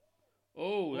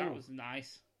 Oh, that Ooh. was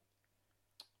nice.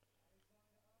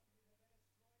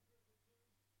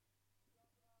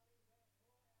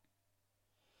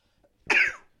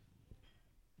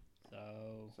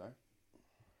 So, Sorry.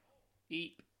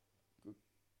 eep.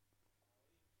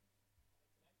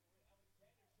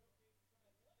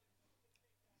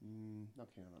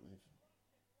 Not keen on that move.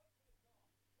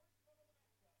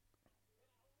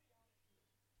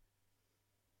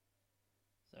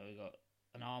 So we got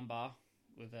an armbar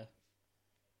with a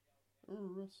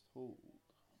Rust hold.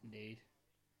 indeed.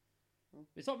 Oh,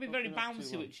 It's not been very hopefully not too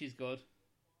bouncy, long. which is good.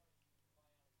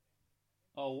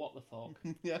 Oh, what the fuck?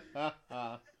 Yeah.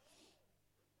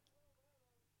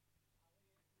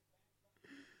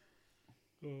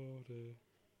 oh dear.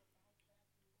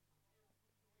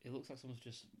 It looks like someone's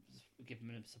just giving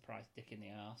him a surprise dick in the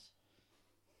ass.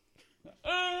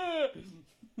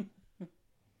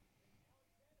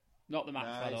 Not the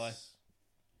match, by the way. Nice.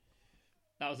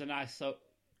 That was a nice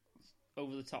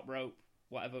over the top rope,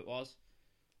 whatever it was.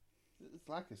 It's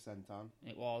like a senton.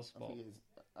 It was, I but think it is.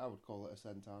 I would call it a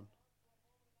senton.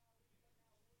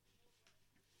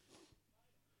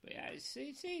 yeah,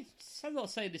 I'm not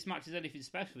saying this match is anything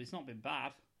special. It's not been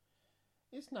bad.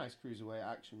 It's nice cruiserweight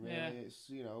action, really. Yeah. It's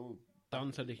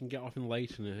Dan said he can get off in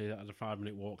Leighton and he has a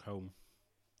 5-minute walk home.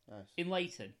 nice. In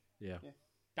Leighton, Yeah.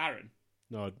 Darren.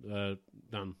 No,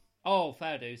 Dan. Oh,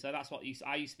 fair do. So that's what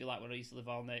I used to be like when I used to live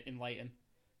in Leighton.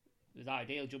 It was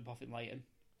ideal, jump off in Leighton.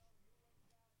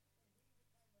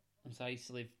 And so I used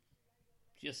to live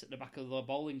just at the back of the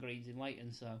bowling greens in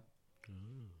Leighton, so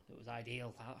it was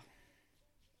ideal, that.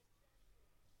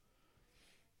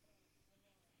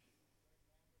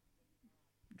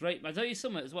 Drake, I tell you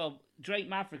something as well, Drake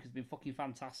Maverick has been fucking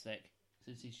fantastic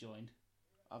since he's joined.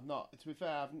 I've not. To be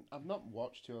fair, I've not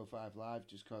watched 205 Live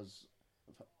just because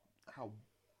of how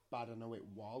bad I know it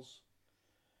was.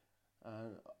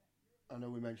 I know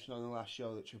we mentioned on the last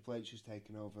show that Triple H has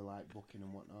taken over like booking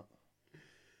and whatnot.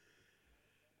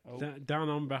 Oh. Dan,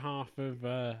 on behalf of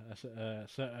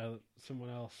someone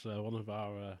else, one of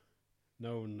our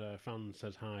known fans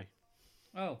says hi.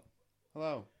 Oh,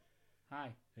 Hello, hi.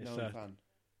 It's known fan.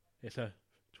 it's a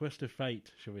twist of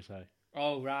fate, shall we say?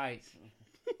 Oh, right.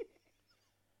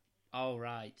 Oh,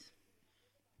 right.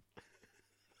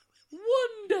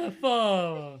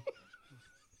 Wonderful!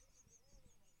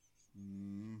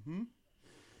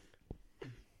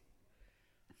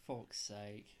 fuck's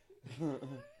sake.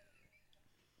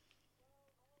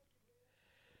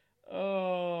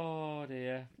 Oh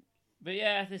dear. But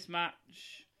yeah, this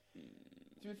match.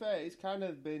 To be fair, it's kind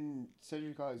of been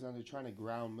Cedric Alexander trying to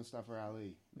ground Mustafa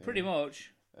Ali. Pretty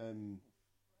much.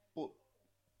 But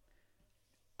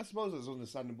I suppose it's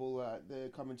understandable that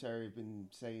the commentary have been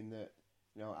saying that,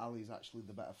 you know, Ali's actually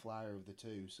the better flyer of the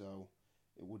two, so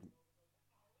it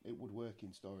would work in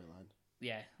storyline.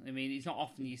 Yeah, I mean, it's not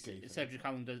often you see Cedric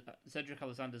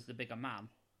Alexander's the bigger man.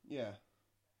 Yeah.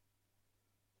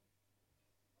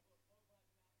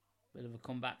 Bit of a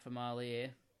comeback from Ali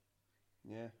here.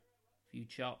 Yeah. A few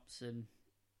chops and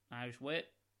Irish whip.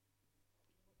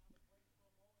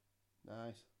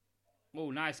 Nice. Oh,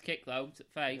 nice kick though to the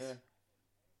face. Yeah.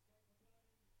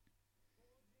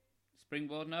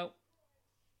 Springboard, no.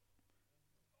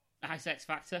 Nice X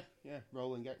Factor. Yeah,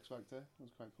 rolling X Factor. That was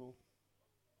quite cool.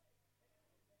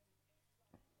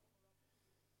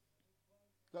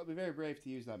 Got to be very brave to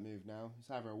use that move now. It's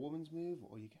either a woman's move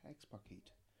or you get X-Pac heat.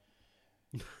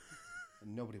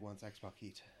 And nobody wants X-Pac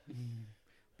heat.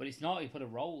 But it's not, you put a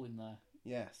roll in there.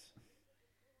 Yes.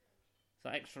 It's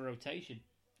that extra rotation.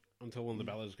 Until one of the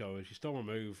Bellas goes, you stole my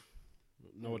move.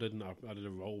 No, I didn't. I did a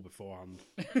roll beforehand.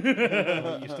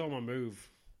 You stole my move.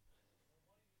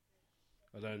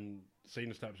 And then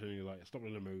Cena steps in and you're like, stop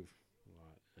doing a move. I'm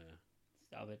like, yeah.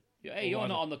 Stop it. Hey, you're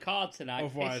not on the card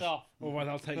tonight. Piss off. Otherwise,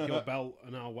 I'll take your belt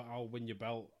and I'll win your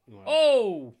belt. Like,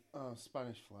 Oh,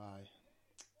 Spanish Fly.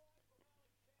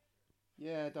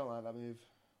 Yeah, I don't like that move.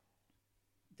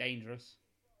 dangerous.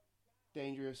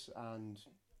 Dangerous and,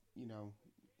 you know...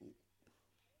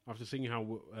 after seeing how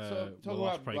talk Will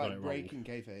about Ospreay got it wrong. breaking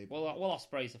kayfabe. Well,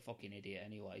 Ospreay's a fucking idiot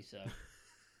anyway, so...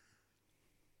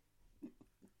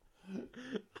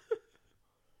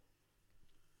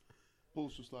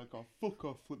 Bull's just like, oh, fuck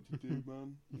off, flip-de-doo,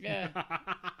 man. Yeah.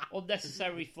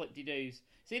 Unnecessary flip-de-doos.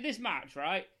 See, this match,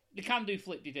 right? They can do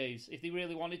flip-de-doos if they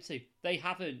really wanted to. They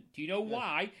haven't. Do you know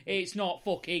why? It's not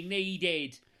fucking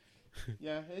needed.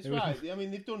 Yeah, it's right. I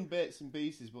mean, they've done bits and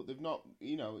pieces, but they've not,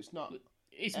 you know, it's not...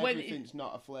 everything's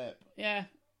not a flip. Yeah.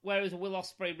 Whereas a Will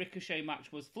Ospreay Ricochet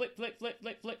match was flip, flip, flip,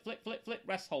 flip, flip, flip, flip, flip,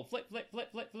 rest hold, flip, flip, flip,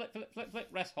 flip, flip, flip, flip, flip,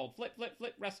 rest hold, flip, flip,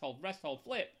 flip, rest hold,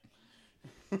 flip.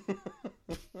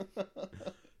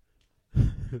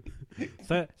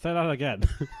 Say that again.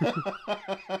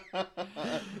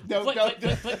 Flip, flip,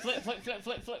 flip, flip, flip, flip, flip,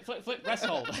 flip, flip, flip, flip, rest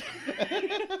hold.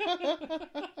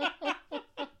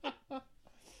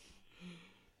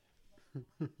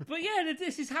 But yeah,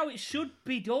 this is how it should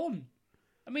be done.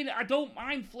 I mean, I don't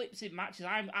mind flips in matches.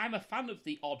 I'm a fan of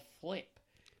the odd flip.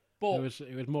 But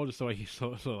it was more just the way he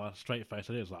sort of like straight face.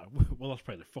 It is like, well, let's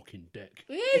play the fucking dick.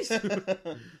 It is.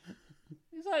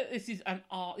 It's like, this is an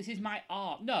art. This is my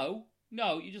art. No,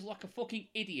 you're just like a fucking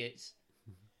idiot.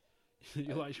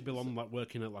 You like should be on like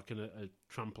working at like a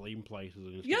trampoline place as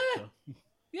an Yeah. instructor.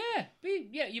 Yeah.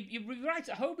 You're right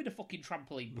at home in a fucking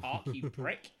trampoline park, you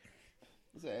prick.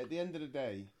 So at the end of the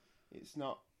day, it's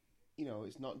not, you know,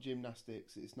 it's not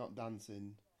gymnastics, it's not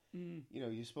dancing. You know,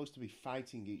 you're supposed to be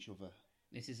fighting each other.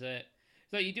 This is it.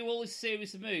 So you do all this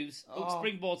series of moves.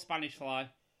 Springboard Spanish Fly.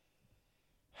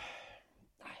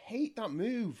 I hate that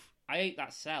move. I hate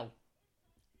that cell.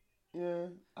 Yeah,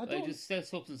 I They don't. just say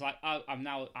something's like, oh,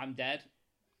 I'm dead.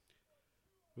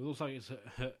 It looks like it's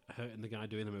hurting the guy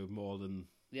doing the move more than...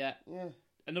 Yeah. Yeah.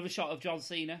 Another shot of John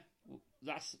Cena.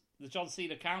 That's the John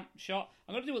Cena count shot.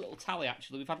 I'm going to do a little tally,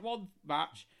 actually. We've had one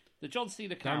match. The John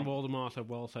Cena count. Dan Waldemar said,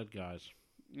 well said, guys.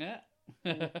 Yeah.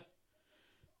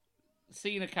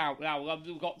 Cena count. Now,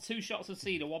 we've got 2 shots of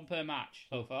Cena, 1 per match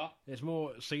so far. It's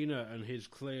more Cena and his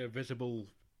clear, visible...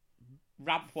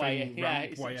 Rampway,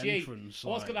 rampway it's a G. entrance.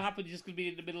 What's going to happen? You're just going to be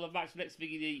in the middle of the match. Next thing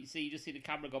you see, you just see the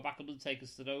camera go back. Undertaker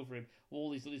stood over him.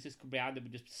 All these others just come behind him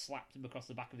and just slapped him across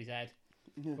the back of his head.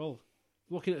 Well,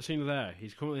 looking at Cena there,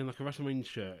 he's currently in like a Wrestlemania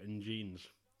shirt and jeans.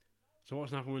 So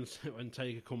what's going to happen when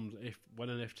Taker comes? When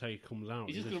and if Taker comes out,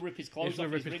 He's just going to rip his clothes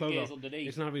off. His ring gears underneath.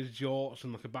 He's going to have his jorts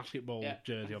and like a basketball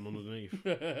jersey on underneath.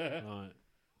 Right.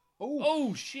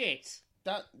 Oh shit!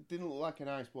 That didn't look like a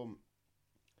nice bump.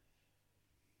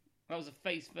 That was a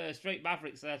face first. Straight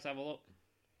Mavericks there to have a look.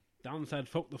 Dan said,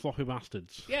 fuck the floppy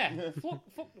bastards. Yeah, fuck.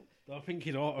 I think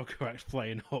his autocorrect's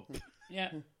playing up.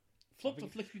 Yeah, fuck the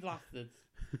flippy bastards.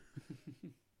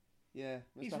 Yeah,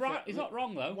 He's right. He's not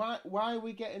wrong though. Why are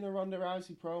we getting a Ronda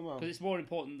Rousey promo? Because it's more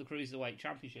important than the Cruiserweight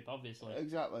Championship, obviously.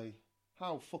 Exactly.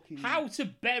 How to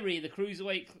bury the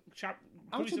Cruiserweight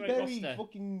How to bury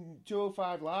fucking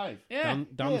 205 Live? Yeah.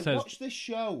 Dan says, watch this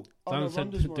show. Dan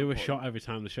said to do a shot every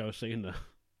time the show's seen there.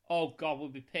 Oh God, we'll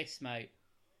be pissed, mate.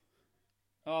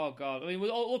 Oh, God. I mean,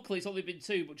 luckily it's only been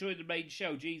 2, but during the main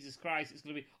show, Jesus Christ, it's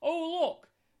going to be, oh, look,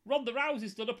 Ronda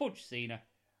Rousey's done a punch, Cena.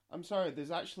 I'm sorry,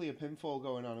 there's actually a pinfall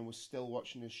going on and we're still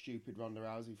watching this stupid Ronda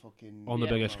Rousey fucking... On the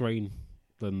bigger promo. screen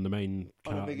than the main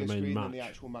On a bigger the main screen match. than the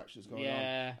actual match that's going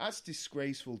Yeah. on. That's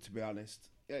disgraceful, to be honest.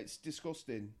 It's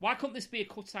disgusting. Why couldn't this be a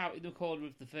cutout in the corner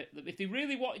of the... If they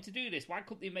really wanted to do this, why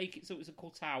couldn't they make it so it was a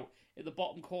cutout in the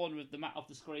bottom corner of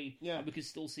the screen Yeah. and we could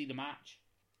still see the match?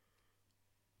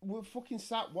 We're fucking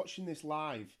sat watching this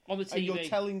live. On the TV. And you're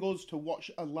telling us to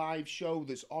watch a live show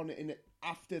that's on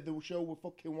after the show we're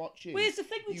fucking watching. Well, here's the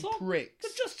thing, you pricks.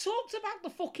 they've just talked about the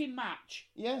fucking match.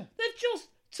 Yeah. They've just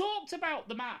talked about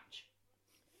the match.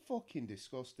 Fucking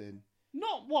disgusting.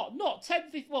 Not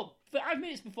 10, 15, 5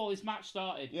 minutes before this match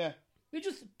started. Yeah. They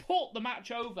just put the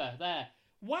match over there.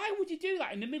 Why would you do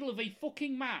that in the middle of a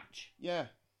fucking match? Yeah.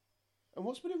 And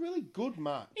what's been a really good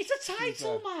match? It's a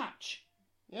title match.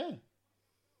 Yeah.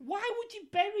 Why would you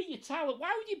bury your talent?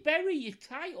 Why would you bury your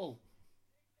title?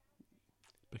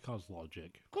 Because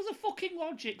logic. Because of fucking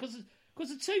logic. Because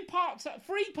of 3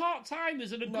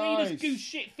 part-timers and a Nice. green as goose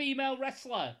shit female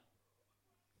wrestler.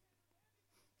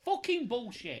 Fucking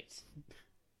bullshit.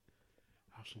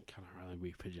 Have some kind of really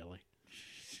weepy jelly.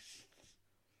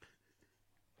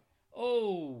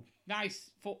 Oh,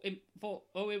 nice foot.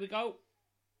 Oh, here we go.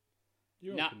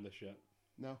 You Nah. opened this yet?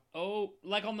 No. Oh,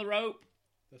 leg on the rope.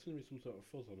 There's going to be some sort of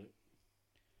fuzz on it.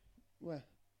 Where?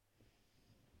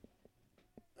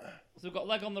 So we've got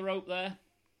leg on the rope there.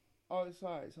 Oh, it's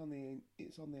alright. It's on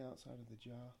the outside of the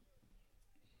jar.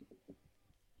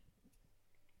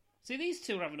 See, these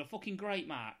two are having a fucking great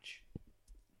match.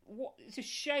 What? It's a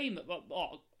shame that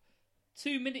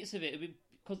 2 minutes of it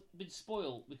have been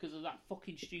spoiled because of that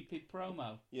fucking stupid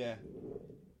promo. Yeah.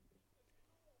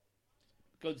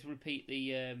 Going to repeat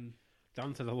the...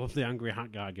 Dan said I love the angry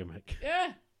hat guy gimmick.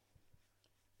 Yeah.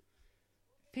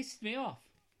 Pissed me off.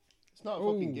 It's not a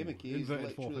fucking gimmick. He's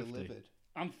inverted literally 450. livid.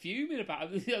 I'm fuming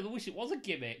about it. I wish it was a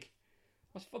gimmick.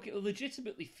 I was fucking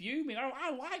legitimately fuming.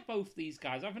 I like both these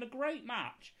guys. They're having a great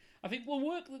match. I think the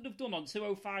work that they've done on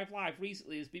 205 Live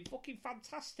recently has been fucking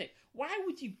fantastic. Why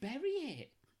would you bury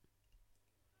it?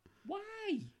 Why?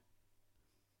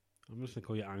 I'm just going to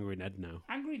call you Angry Ned now.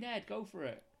 Angry Ned, go for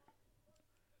it.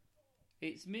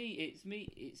 It's me,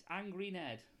 it's Angry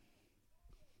Ned.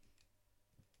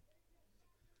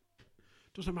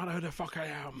 Doesn't matter who the fuck I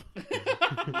am.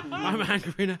 I'm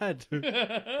Angry Ned.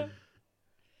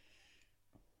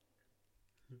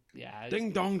 Yeah.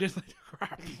 Ding dong, this little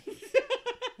crap.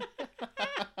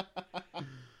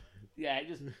 Yeah,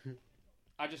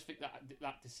 I just think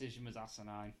that decision was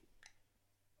asinine.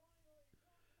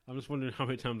 I'm just wondering how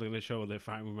many times they're going to show they're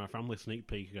fighting with my family sneak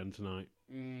peek again tonight.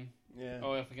 Yeah.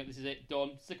 Oh, I forget this is it.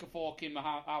 Done. Stick a fork in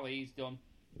my alley. He's done.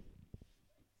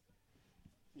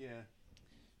 Yeah.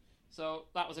 So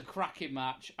that was a cracking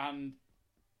match, and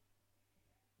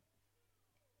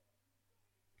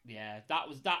yeah,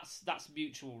 that's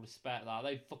mutual respect. That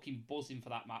they fucking buzzing for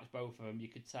that match, both of them. You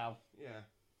could tell. Yeah.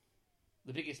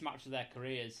 The biggest match of their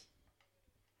careers.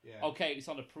 Yeah. Okay, it's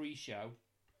on a pre-show,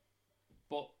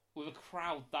 but with a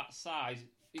crowd that size,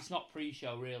 it's not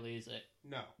pre-show, really, is it?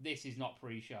 No. This is not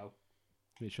pre-show.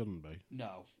 It shouldn't be.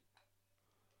 No.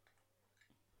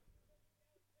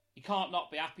 You can't not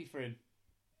be happy for him.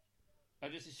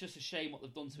 It's just a shame what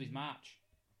they've done to his match.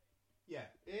 Yeah,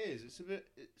 it is. It's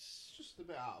just a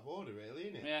bit out of order, really,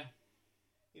 isn't it? Yeah.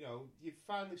 You know, you've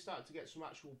finally started to get some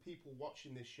actual people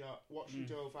watching this show, watching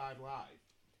 205 Live,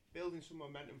 building some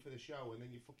momentum for the show, and then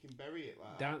you fucking bury it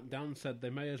like that. Dan said they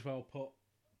may as well put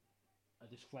a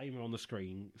disclaimer on the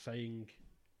screen saying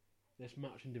this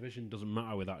match in division doesn't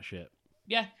matter with that shit.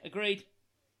 Yeah, agreed.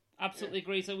 Absolutely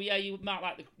agreed. So yeah, you might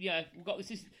like we've got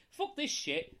this. Fuck this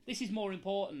shit. This is more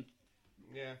important.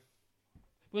 Yeah.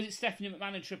 Was it Stephanie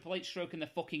McMahon and Triple H stroking their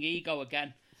fucking ego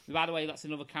again? By the way, that's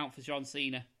another count for John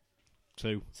Cena.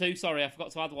 2. Sorry, I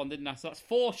forgot to add one, didn't I? So that's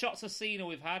 4 shots of Cena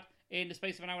we've had in the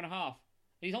space of an hour and a half.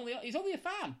 He's only a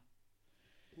fan.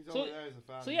 He's only there as a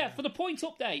fan. So yeah, for the point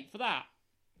update for that,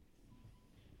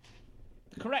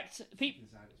 correct people.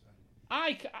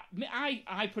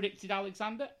 I predicted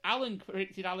Alexander. Alan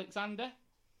predicted Alexander.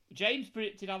 James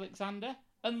predicted Alexander,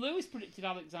 and Lewis predicted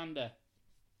Alexander.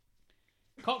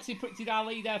 Coxie predicted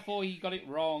Ali, therefore he got it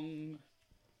wrong.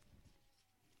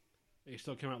 He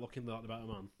still came out looking like the better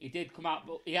man. He did come out,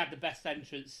 but he had the best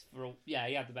entrance he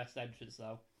had the best entrance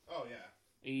though. Oh yeah.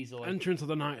 Easily. Entrance of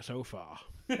the night so far.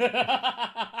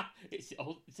 It's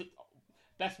a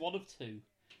best one of 2.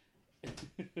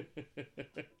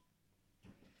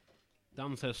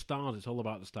 Dan says stars, it's all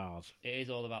about the stars. It is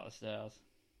all about the stars.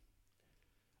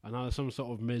 And now there's some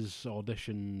sort of Miz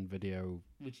audition video.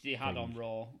 Which he had thing. on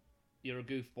Raw. You're a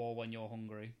goofball when you're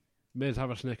hungry. Miz,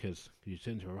 have a Snickers. You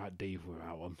turn into a right diva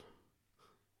without one.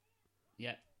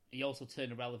 Yeah. He also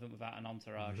turned irrelevant without an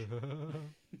entourage.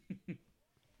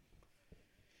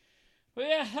 But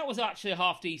yeah, that was actually a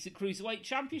half-decent Cruiserweight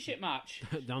Championship match.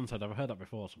 Dan said, I've heard that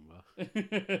before somewhere.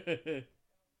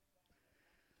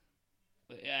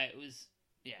 But yeah, it was...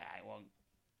 Yeah, it wasn't...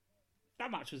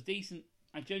 That match was decent.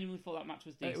 I genuinely thought that match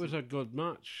was decent. It was a good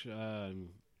match.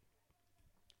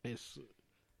 It's...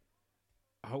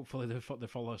 Hopefully they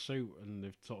follow suit and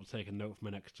they've sort of taken note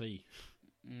from NXT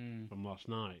from last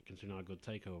night, considering how good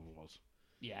TakeOver was.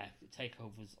 Yeah,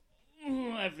 TakeOver was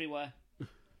everywhere.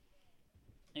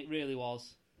 It really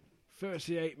was.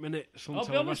 38 minutes I'll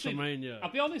until be honest WrestleMania.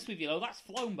 I'll be honest with you, though, that's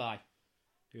flown by.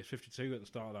 It was 52 at the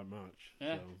start of that match.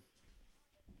 Yeah.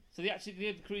 So they actually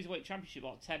did the Cruiserweight Championship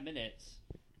about 10 minutes.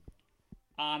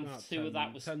 And About 2 of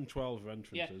that was... 10, 12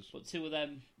 entrances. Yeah, but 2 of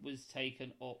them was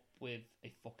taken up with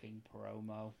a fucking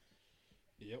promo.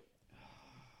 Yep.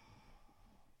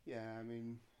 Yeah, I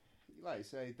mean, like I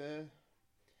say,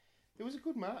 it was a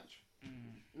good match,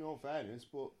 in all fairness,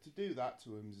 but to do that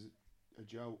to him is a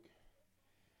joke.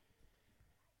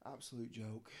 Absolute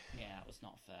joke. Yeah, it was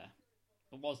not fair.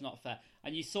 It was not fair.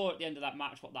 And you saw at the end of that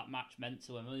match what that match meant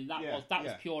to him. I mean, that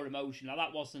was pure emotion. Now,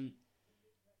 that wasn't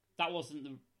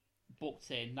the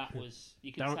booked in. That was...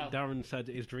 You can tell. Darren said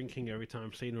he's drinking every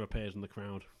time Cena appears in the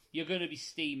crowd. You're going to be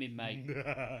steaming, mate.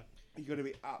 You're going to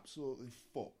be absolutely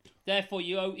fucked. Therefore,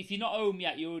 if you're not home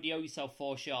yet, you already owe yourself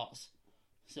 4 shots.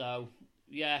 So,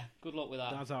 yeah, good luck with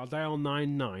that. That's I'll dial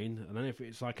 99, and then if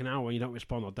it's like an hour and you don't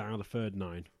respond, I'll dial the third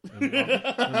 9.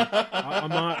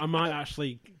 I might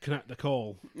actually connect the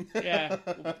call. Yeah,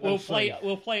 we'll play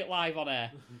it live on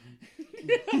air.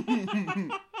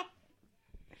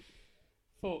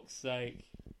 Fuck's sake.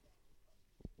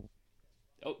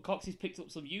 Oh, Coxie's picked up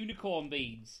some unicorn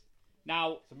beans.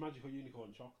 Now... It's a magical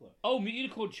unicorn chocolate. Oh,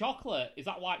 unicorn chocolate. Is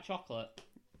that white chocolate?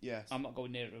 Yes. I'm not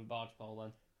going near it with a barge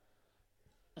pole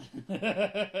then.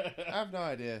 I have no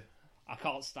idea. I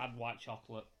can't stand white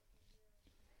chocolate.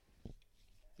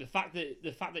 The fact that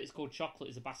it's called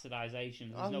chocolate is a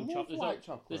bastardisation. I love white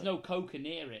chocolate. There's no coca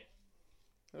near it.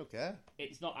 I don't care.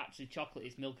 It's not actually chocolate,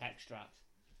 it's milk extract.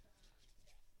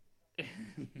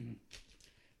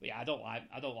 But yeah, I don't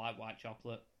like white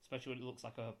chocolate, especially when it looks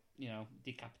like a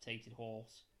decapitated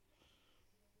horse.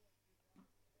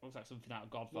 Looks like something out of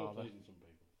Godfather.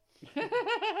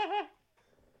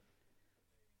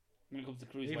 When it comes to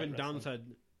cruiserweight Even Dan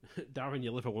wrestling. said, "Darren,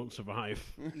 your liver won't survive."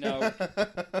 No.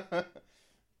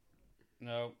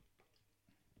 No.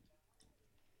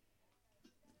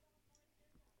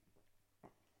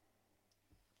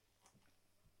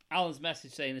 Alan's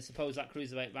message saying, I suppose that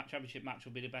Cruiserweight Championship match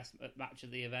will be the best match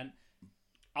of the event.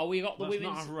 Oh, we got the Let's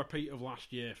women's... not have a repeat of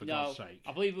last year, for No, God's sake.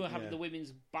 I believe we're having the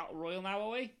women's Battle Royal now, are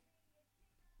we?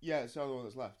 Yeah, it's the only one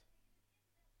that's left.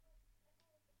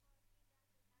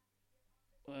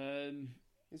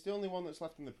 It's the only one that's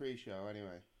left in the pre-show,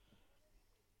 anyway.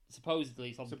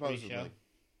 Supposedly, it's on the pre-show.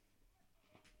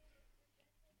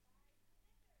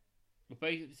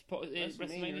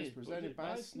 WrestleMania is presented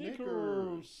by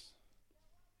Snickers.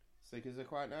 Snickers are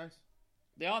quite nice.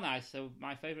 They are nice. They're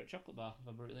my favourite chocolate bar, if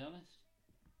I'm brutally honest.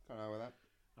 Can't argue with that.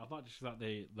 I'd like to see that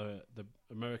the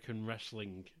American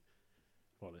Wrestling,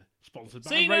 sponsored by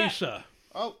Cena! Racer.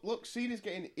 Oh, look, Cena's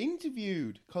getting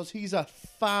interviewed because he's a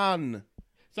fan.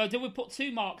 So did we put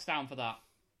 2 marks down for that?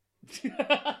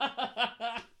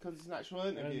 Because it's an actual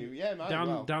interview. Yeah, might as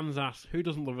well. Dan's asked, who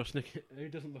doesn't love a Who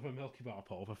doesn't love a Milky Bar,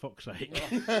 Paul? For fuck's sake.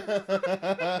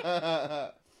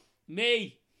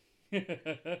 Me.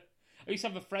 I used to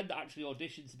have a friend that actually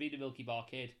auditioned to be the Milky Bar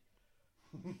Kid.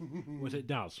 Was it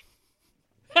Daz?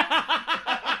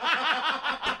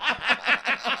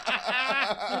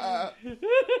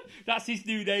 That's his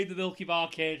new name, the Milky Bar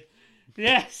Kid.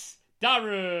 Yes,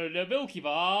 Darren, the Milky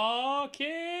Bar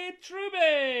Kid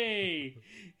Truby.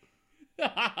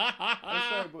 I'm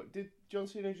sorry, but did John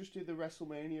Cena just do the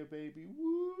WrestleMania baby?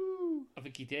 Woo! I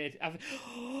think he did.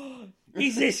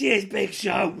 He's this year's Big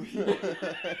Show.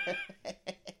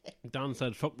 Dan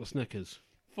said, fuck the Snickers.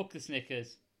 Fuck the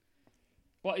Snickers.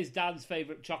 What is Dan's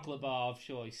favourite chocolate bar of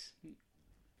choice?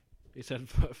 He said,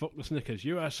 fuck the Snickers.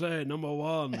 USA, number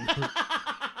 1.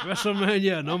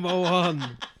 WrestleMania, number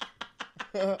 1.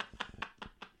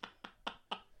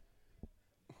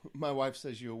 My wife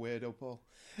says you're a weirdo, Paul.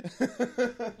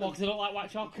 Well, because I don't like white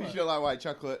chocolate. Because you don't like white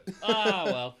chocolate. Ah,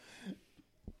 well.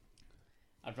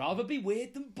 I'd rather be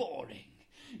weird than boring.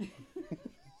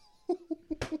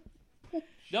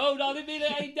 No, I didn't mean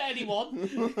it aimed at anyone.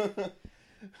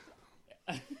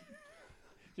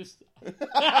 Just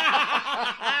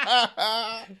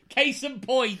case in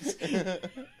point.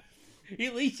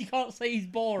 At least you can't say he's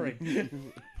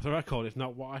boring. For the record, it's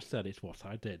not what I said, it's what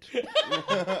I did.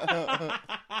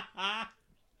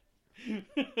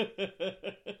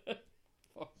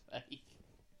 Fuck's sake.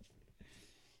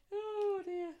 Oh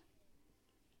dear.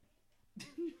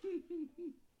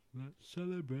 Let's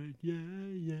celebrate, yeah.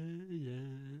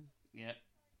 Yep.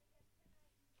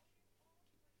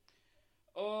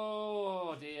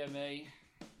 Oh dear me.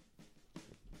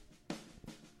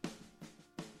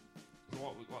 So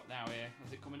what now here?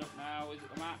 Is it coming up now? Is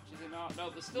it the match? Is it not? No,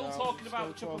 they're still talking about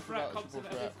the triple threat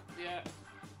concept. Yeah.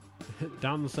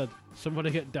 Dan said, somebody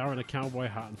get Darren a cowboy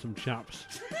hat and some chaps.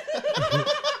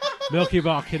 Milky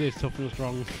Bar Kid is tough and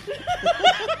strong.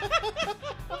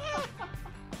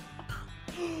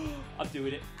 I'm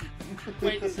doing it.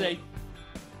 Wait and see.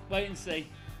 Wait and see.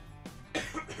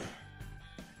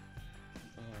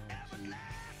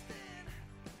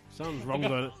 Sounds wrong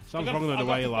though. The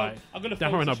way like I'm gonna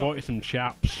Darren, I Photoshop- bought you some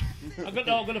chaps. I'm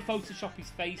gonna Photoshop his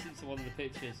face into one of the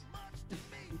pictures.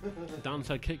 Dan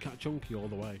said Kit Kat Chunky all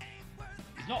the way.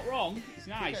 He's not wrong. It's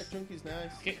nice. Kit Kat Chunky's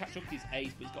nice. Kit Kat Chunky's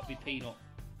ace, but it's got to be peanut.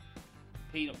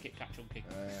 Peanut Kit Kat Chunky.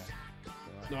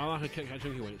 No, I like a Kit Kat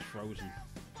Chunky when it's frozen.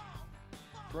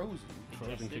 Frozen?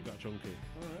 Frozen Kit Kat Chunky.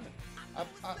 Alright.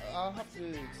 I'll have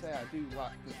to say I do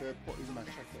prefer putting my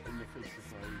chocolate in the fridge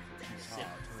before I eat it. It's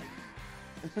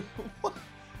hard.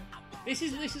 This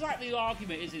is like the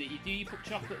argument, isn't it? You put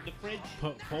chocolate in the fridge?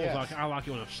 Paul's Yes. like, I like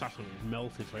it when I've sat on it, it's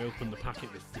melted, so I opened the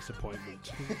packet with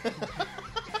disappointment.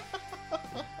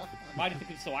 Why do you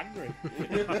think I'm so angry?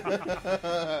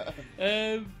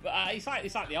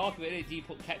 It's like the argument, isn't it? Do you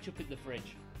put ketchup in the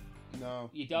fridge? No.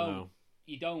 You don't. No.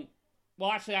 You don't. Well,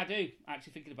 actually, I do.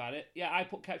 Actually, thinking about it, yeah, I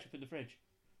put ketchup in the fridge,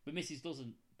 but Mrs.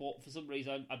 doesn't. But for some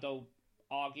reason, I don't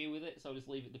argue with it, so I just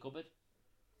leave it in the cupboard.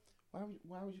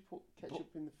 Why would you put ketchup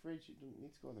in the fridge? It doesn't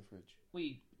need to go in the fridge.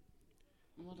 I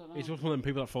don't know. It's just one of them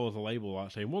people that follows the label,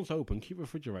 like saying, once open, keep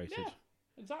refrigerated. Yeah,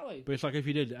 exactly. But it's like if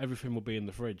you did, everything would be in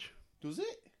the fridge. Does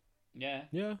it? Yeah.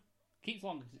 Yeah. Keeps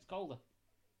longer because it's colder.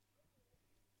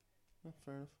 Oh,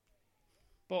 fair enough.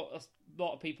 But a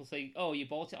lot of people think, oh, you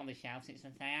bought it on the shelf, so it's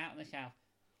going to stay out on the shelf.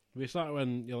 But it's like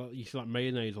when you see like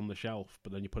mayonnaise on the shelf,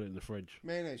 but then you put it in the fridge.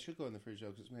 Mayonnaise should go in the fridge though,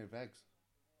 because it's made of eggs.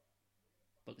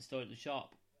 But they store it in the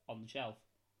shop, on the shelf.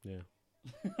 Yeah.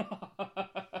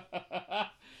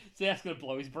 See, that's going to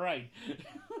blow his brain.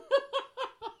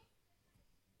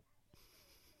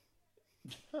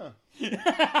 Huh.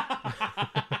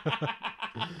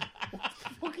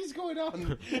 What is going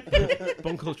on?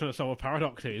 Bunkle's trying to solve a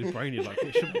paradox here. His brain is like,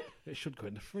 it should go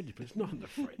in the fridge, but it's not in the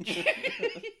fridge.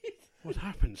 What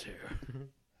happens here?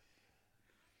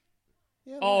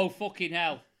 Yeah, Oh, fucking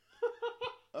hell.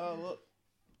 Oh, look.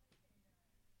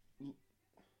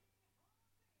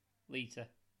 Lita.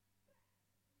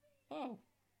 Oh.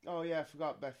 Oh, yeah, I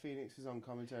forgot Beth Phoenix is on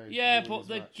commentary. for Yeah, the but women's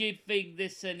they're match. giving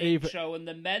this an Even- intro, and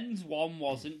the men's one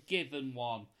wasn't given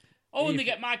one. Oh, and they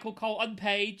get Michael Cole and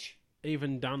Paige.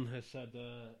 Even Dan has said,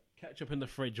 ketchup in the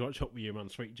fridge, what's up with you, man?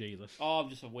 Sweet Jesus. Oh, I'm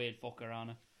just a weird fucker,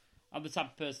 aren't I? I'm the type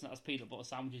of person that has peanut butter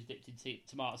sandwiches dipped in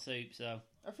tomato soup, so...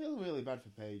 I feel really bad for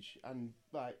Paige and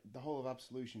like the whole of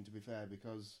Absolution, to be fair,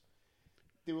 because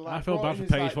they were like. I feel brought bad in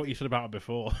for as, Paige, like, what you said about her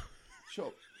before. Shut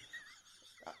up.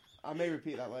 I may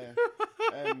repeat that later.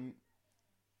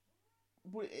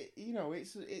 But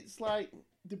it's like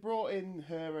they brought in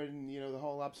her and the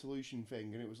whole Absolution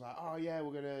thing, and it was like, oh yeah,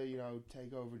 we're gonna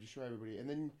take over and destroy everybody, and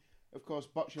then of course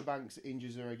Butcher Banks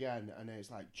injures her again, and then it's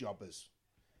like jobbers,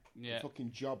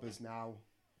 fucking jobbers now.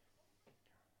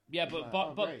 Yeah,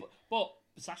 Like, but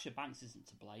Sasha Banks isn't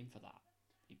to blame for that.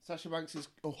 Sasha Banks is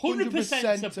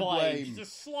 100% to blame. blame. She's a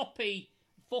sloppy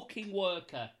fucking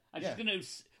worker, and she's gonna.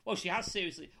 Well, she has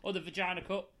seriously. Oh, the vagina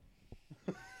cut.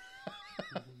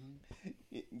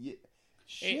 Yeah.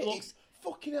 Shit, It looks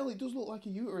fucking hell. It does look like a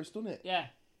uterus, doesn't it? yeah.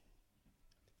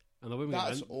 And the women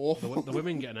That's awful. The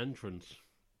women get an entrance.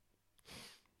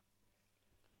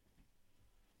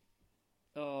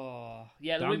 Oh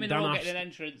yeah, the Dan- women Dan are all asked- getting an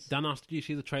entrance. Dan asked, did you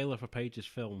see the trailer for Paige's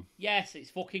film? Yes, it's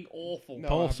fucking awful. No.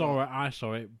 Paul I've saw not. it, I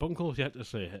saw it. Bunkle's yet to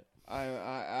see it.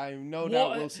 I no What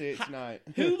doubt a- we'll see it tonight.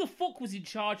 Who the fuck was in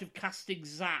charge of casting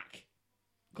Zach?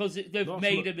 Because they've Not so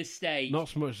made mu- a mistake. Not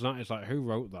so much as that, it's like, who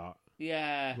wrote that?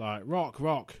 Yeah. Like, rock,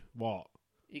 what?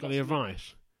 You Got any some-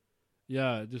 advice?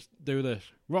 Yeah, just do this.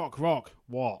 Rock, what?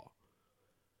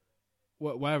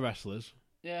 We're wrestlers.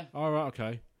 Yeah. Alright,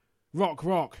 okay. Rock,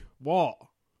 what?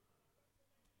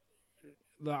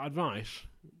 That advice?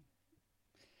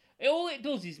 All it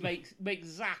does is make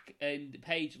Zack and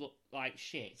Paige look like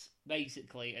shit,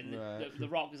 basically, and Right. the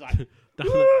Rock is like,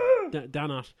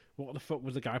 Dan asked, what the fuck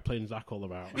was the guy playing Zack all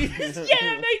about? yeah,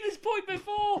 I made this point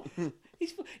before.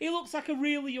 He looks like a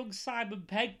really young Simon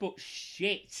Pegg, but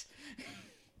shit.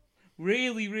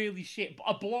 Really, really shit.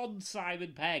 A blonde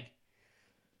Simon Pegg.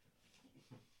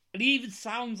 And he even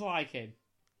sounds like him.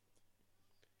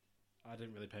 I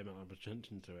didn't really pay much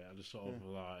attention to it. I just sort of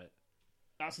like...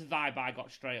 That's the vibe I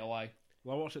got straight away.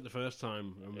 Well, I watched it the first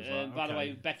time and was like, By the okay.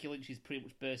 way, Becky Lynch is pretty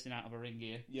much bursting out of a ring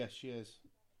here. Yes, she is.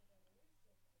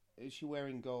 Is she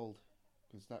wearing gold?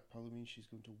 Because that probably means she's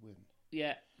going to win.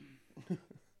 Yeah.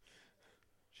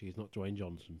 She's not Dwayne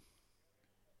Johnson.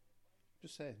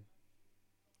 Just saying.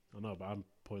 I know, but I'm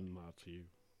pointing that out to you.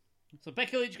 So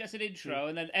Becky Lynch gets an intro,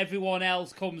 and then everyone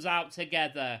else comes out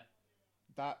together.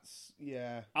 That's,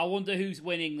 yeah. I wonder who's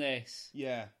winning this.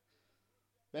 Yeah.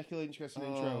 Becky Lynch gets an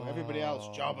intro. Everybody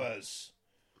else, jobbers.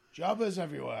 Jobbers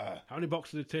everywhere. How many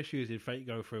boxes of tissues did Fate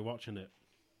go through watching it?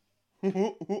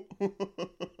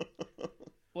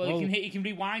 Well, he can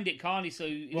rewind it, can't he? So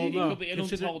it could be an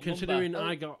untold considering number.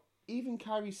 I got... Even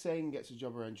Kairi Sane gets a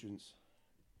jobber entrance.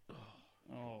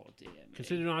 Oh, dear me.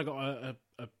 Considering I got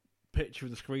a picture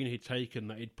of the screen he'd taken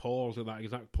that he'd paused at that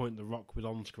exact point the Rock was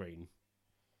on screen.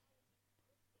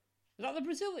 Is that the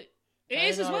Brazilian? It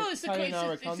is as well. It's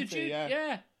Tainara a Conti, Jew. yeah.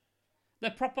 Yeah.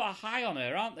 They're proper high on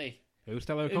her, aren't they? Who's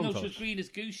Stella In those Contos? green as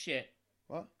goose shit.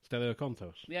 What? Stella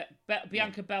Contos. Yeah,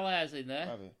 Bianca Belair's in there.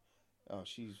 Have you? Oh,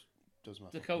 she does my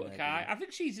Dakota fucking Kai. head I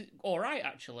think she's alright, in.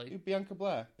 actually. Who, Bianca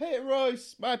Blair? Peyton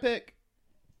Royce, my pick.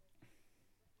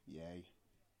 Yay.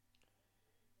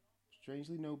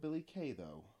 Strangely, no Billy Kay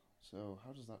though. So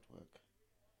how does that work?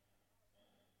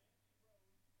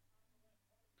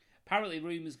 Apparently,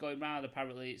 rumours going round.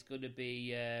 Apparently, it's going to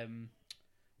be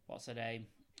what's her name?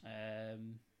 I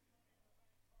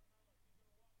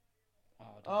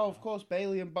don't know. Of course,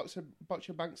 Bailey and Butcher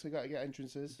Banks have got to get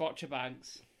entrances. Botcha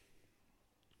Banks.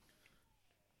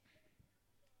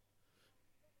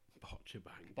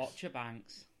 Botcha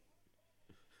Banks.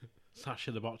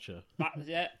 Sasha the Botcher.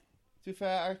 Yeah. To be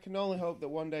fair, I can only hope that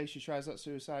one day she tries that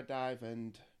suicide dive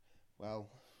and, well,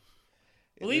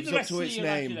 it Leave lives the up rest to to its your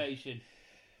name. imagination.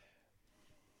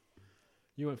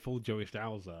 You went full Joey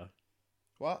Styles there.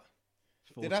 What?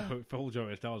 Full, Did I? Full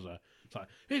Joey Styles there. It's like,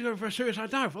 he's going for a suicide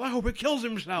dive. Well, I hope he kills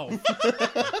himself.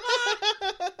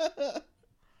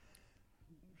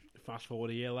 Fast forward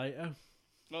a year later.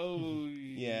 Oh,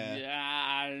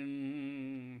 Yeah.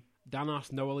 Dan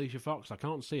asked no Alicia Fox. I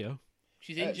can't see her.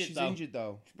 She's injured, she's though. injured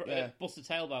though. She Yeah. busted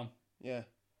tailbone. Yeah.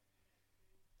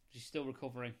 She's still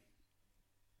recovering.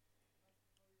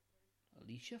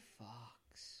 Alicia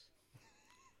Fox.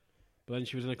 But then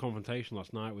she was in a confrontation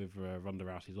last night with Ronda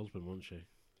Rousey's husband, wasn't she?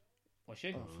 Was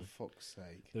she? Oh, for fuck's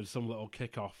sake. There was some little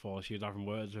kick-off or she was having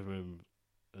words with him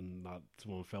and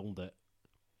someone filmed it.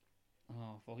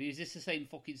 Oh, fuck. Is this the same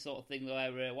fucking sort of thing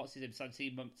where, what's his name,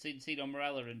 Santino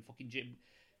Morella and fucking Jim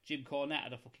Cornette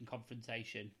had a fucking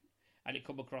confrontation? And it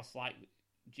come across like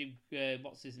Jim,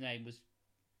 what's his name, was...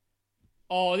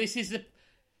 Oh, this is the...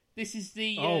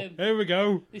 Here we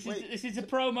go. This is the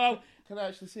promo. Can I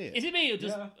actually see it? Is it me,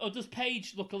 or does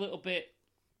Paige look a little bit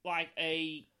like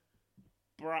a...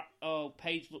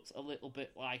 Paige looks a little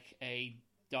bit like a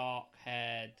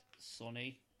dark-haired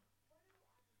Sonny.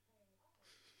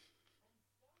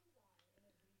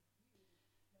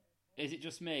 Is it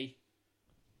just me?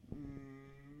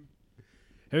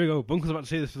 Here we go. Bunker's about to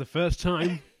see this for the first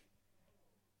time.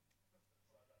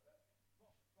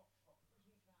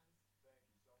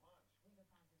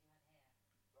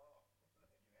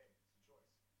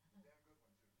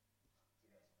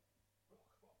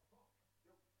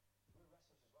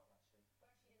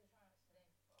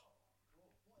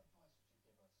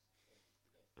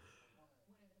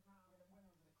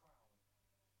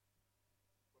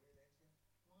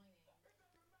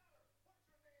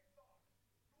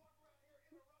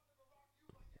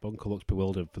 Bunker looks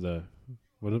bewildered for the...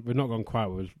 We've not gone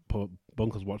quiet.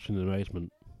 Bunker's watching in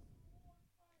amazement.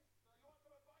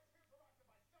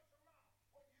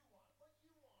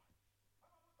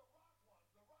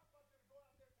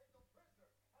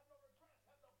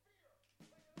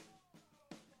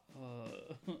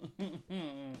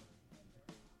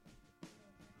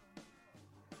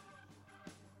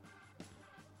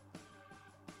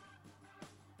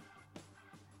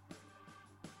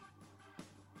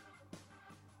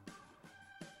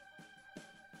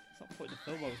 Stop putting the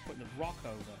film over, it's putting the Rock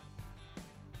over.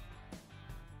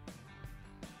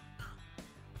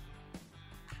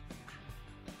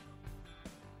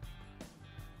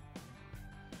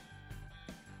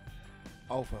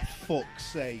 Oh, for fuck's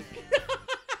sake.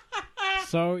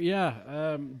 So,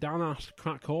 yeah, Dan asked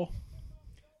crack whore.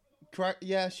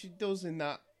 Yeah, she does in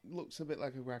that. Looks a bit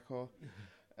like a crack whore.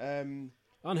 And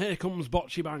here comes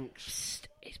Botchy Banks.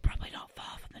 It's probably not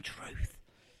far from the truth.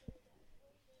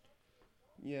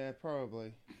 Yeah,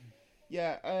 probably.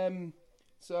 Yeah,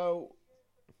 so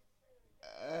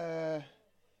that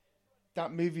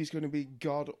movie's going to be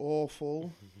god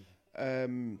awful.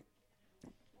 And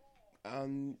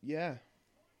yeah,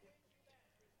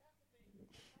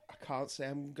 I can't say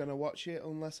I'm going to watch it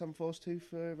unless I'm forced to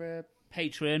for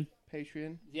Patreon.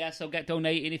 Patreon. So get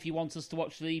donating if you want us to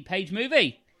watch the Page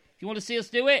movie. If you want to see us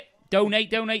do it,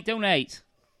 donate.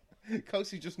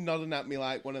 Coxie's just nodding at me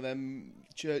like one of them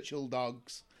Churchill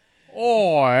dogs.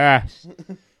 Oh, yes.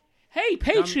 Hey,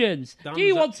 Patreons, Dan- do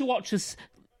you want to watch us?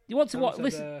 You want to watch? said,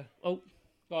 Listen. Go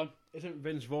on. Isn't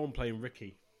Vince Vaughn playing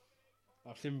Ricky?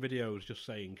 I've seen videos just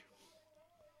saying.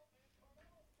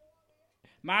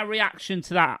 My reaction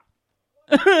to that.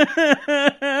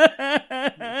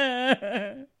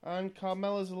 And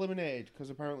Carmella's eliminated because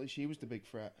apparently she was the big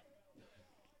threat.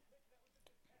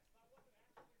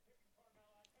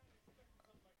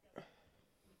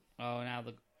 Oh, now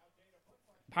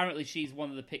apparently she's one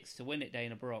of the picks to win it,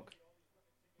 Dana Brooke.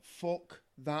 Fuck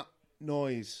that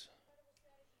noise.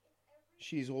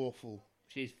 She's awful.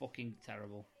 She's fucking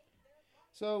terrible.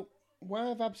 So, why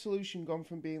have Absolution gone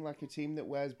from being like a team that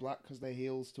wears black because they're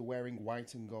heels to wearing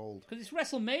white and gold? Because it's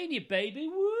WrestleMania, baby.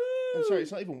 Woo! I'm sorry,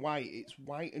 it's not even white. It's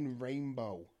white and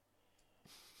rainbow.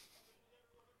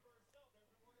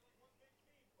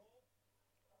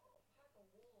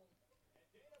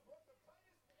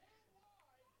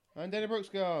 And Dana Brooke's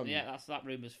gone. Yeah, that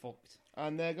rumour's fucked.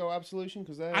 And there go Absolution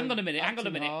because they're Hang on a minute.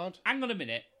 hard. Hang on a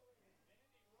minute.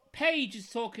 Paige is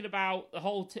talking about the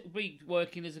whole week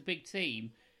working as a big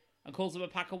team and calls them a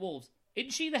pack of wolves.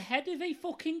 Isn't she the head of a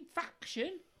fucking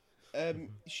faction?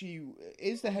 She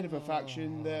is the head of a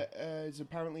faction that is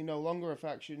apparently no longer a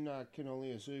faction. I can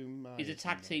only assume. Is a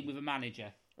tag team with a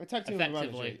manager. A tag team with a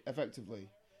manager, effectively.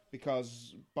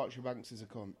 Because Botcher Banks is a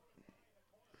cunt.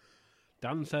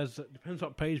 Dan says, it depends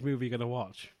what Page movie you're going to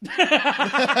watch.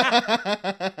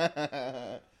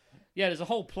 Yeah, there's a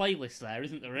whole playlist there,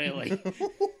 isn't there, really?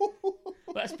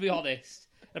 Let's be honest.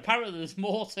 Apparently there's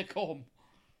more to come.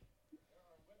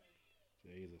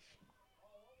 Jesus.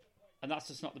 And that's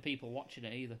just not the people watching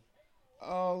it either.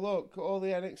 Oh, look, all the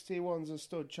NXT ones are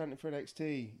stood chanting for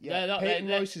NXT. Yeah, They're Peyton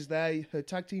Royce is there, her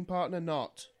tag team partner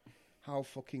not. How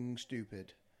fucking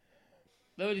stupid.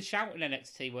 They were just shouting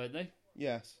NXT, weren't they?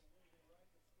 Yes.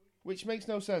 Which makes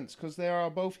no sense, because there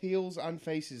are both heels and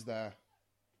faces there.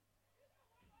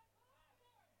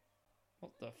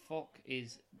 What the fuck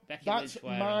is Becky That's Lynch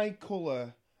wearing? my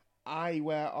colour. I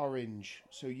wear orange,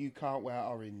 so you can't wear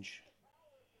orange.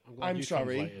 I'm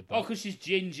sorry. translated that. Oh, because she's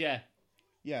ginger.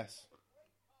 Yes.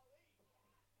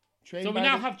 Trained So we by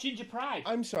now the- have Ginger Pride.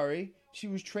 I'm sorry. She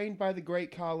was trained by the great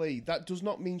Khali. That does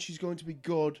not mean she's going to be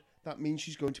good. That means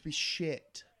she's going to be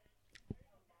shit.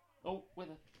 Oh, with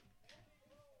her.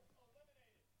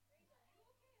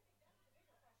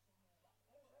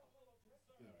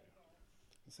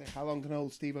 Say, how long can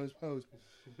old Steve-O's pose?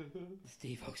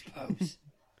 Steve-O's pose.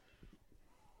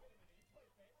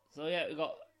 So yeah, we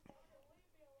got...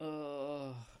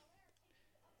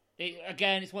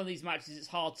 Again, it's one of these matches it's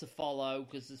hard to follow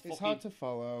because there's It's hard to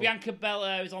follow. Bianca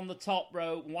Belair is on the top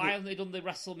rope. Why haven't they done the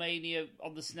WrestleMania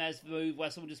on the SNES move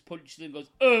where someone just punches her and goes,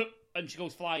 and she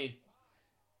goes flying?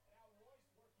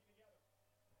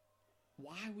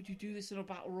 Why would you do this in a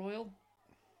battle royal?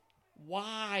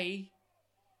 Why?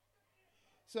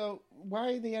 So,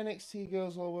 why are the NXT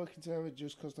girls all working together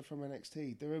just because they're from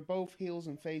NXT? There are both heels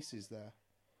and faces there.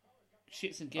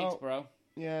 Shits and gigs, bro.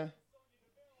 Yeah.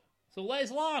 So where's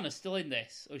Lana still in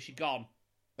this? Or is she gone?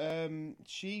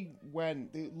 She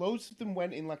went... Loads of them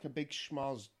went in like a big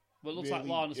schmoz. Well, it looks like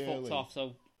really Lana's early. fucked off,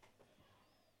 so...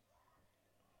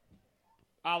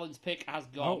 Alan's pick has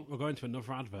gone. Oh, we're going to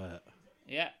another advert.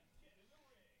 Yeah.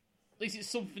 At least it's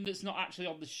something that's not actually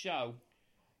on the show.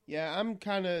 Yeah, I'm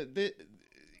kind of...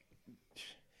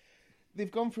 They've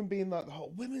gone from being like the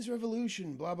whole women's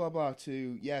revolution, blah, blah, blah,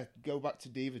 to, yeah, go back to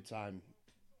diva time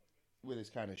with this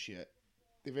kind of shit.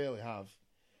 They really have.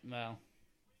 Well.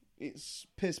 It's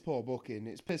piss poor booking.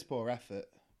 It's piss poor effort.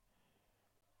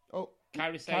 Oh,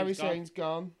 Kairi Sane's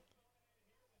gone.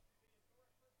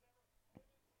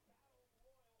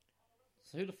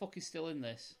 So who the fuck is still in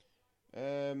this?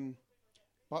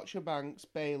 Botcher Banks,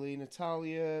 Bailey,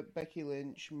 Natalia, Becky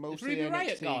Lynch, most of the Ruby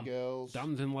Riott NXT gone? girls.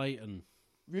 Dan's in Leighton.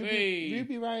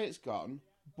 Ruby Riot's gone,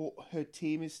 but her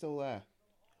team is still there.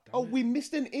 We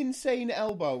missed an insane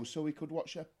elbow, so we could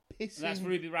watch a pissing... And that's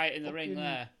Ruby Riott in the ring fucking-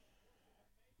 there.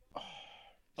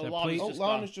 Oh, So Lana's please- just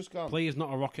Lana's gone. just gone. Please,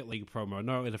 not a Rocket League promo.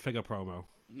 No, it's a figure promo.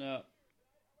 No.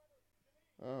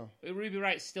 Oh. Ruby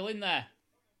Wright's still in there.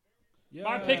 Yay.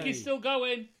 My pick is still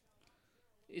going.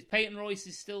 Is Peyton Royce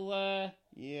is still there.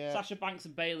 Yeah. Sasha Banks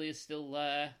and Bailey is still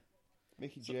there.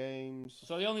 Mickey James.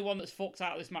 So the only one that's fucked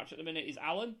out of this match at the minute is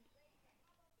Alan.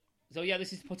 So yeah,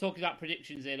 this is talking about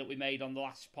predictions here that we made on the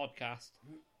last podcast.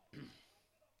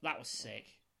 That was sick.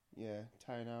 Yeah.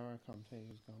 Tayanara Conte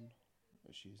is gone.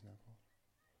 But she's now gone.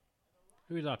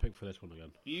 Who did I pick for this one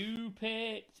again? You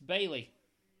picked Bailey,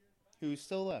 Who's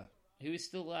still there? who is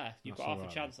still there. You've That's got half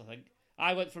alright. a chance, I think.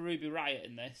 I went for Ruby Riott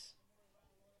in this.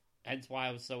 Hence why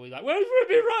I was so like, where's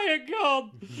Ruby Riott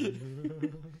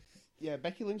gone? Yeah,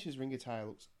 Becky Lynch's ring attire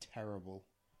looks terrible.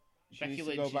 She Becky needs to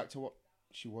Lynch go back to what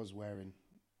she was wearing.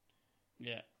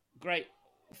 Yeah. Great.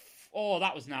 Oh,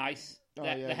 that was nice. Oh, the,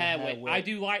 yeah, the the hair hair whip. whip. I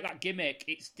do like that gimmick.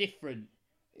 It's different.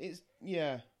 It's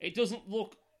yeah. It doesn't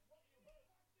look...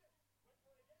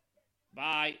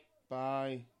 Bye.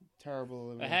 Bye. Terrible.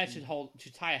 Her elimination. hair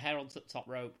should tie her hair onto the top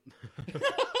rope.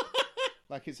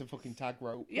 Like it's a fucking tag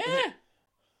rope. Yeah.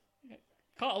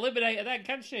 Can't eliminate her then,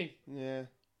 can she? Yeah.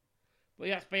 But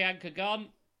yeah, that's Bianca gone.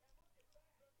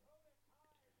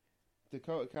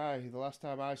 Dakota Kai, the last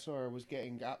time I saw her, was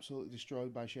getting absolutely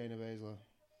destroyed by Shayna Baszler.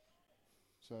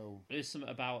 So, There's something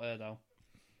about her, though.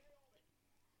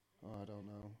 I don't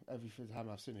know. Every time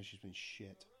I've seen her, she's been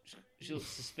shit. She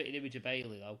looks the spitting image of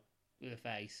Bailey, though, with her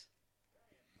face.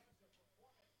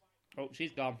 Oh,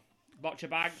 she's gone. Botcha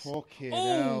bags. Fucking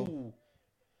hell. Oh!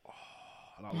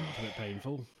 That looked a bit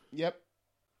painful. Yep.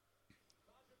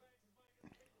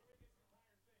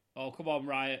 Oh, come on,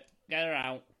 Riot. Get her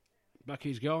out.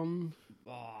 Becky's gone.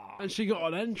 Oh. And she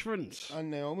got an entrance. And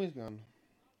Naomi's gone.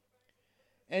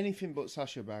 Anything but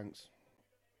Sasha Banks.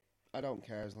 I don't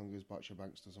care as long as Botcha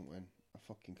Banks doesn't win. I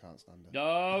fucking can't stand her.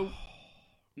 No.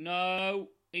 No.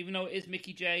 Even though it is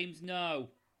Mickey James, no.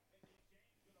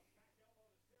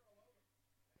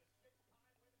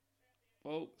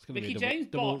 Oh, It's gonna Mickey be James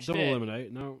double botched double it.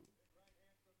 eliminate. No.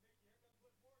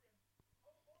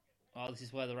 Oh, this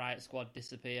is where the Riot Squad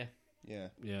disappear. Yeah.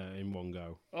 Yeah, in one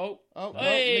go. Oh, Oh, no,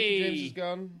 Hey! Mickey James is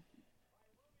gone.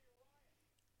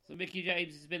 so Mickey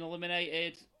James has been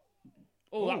eliminated.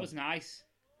 Oh, that Oh. was nice.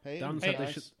 Peyton,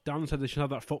 Dan said they should have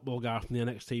that football guy from the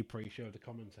NXT pre-show to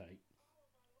commentate.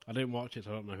 I didn't watch it,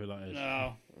 so I don't know who that is.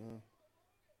 No.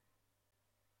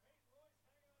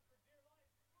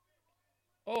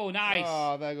 Oh, nice.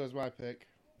 Oh, there goes my pick.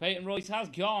 Peyton Royce has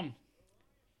gone.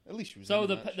 At least she was So in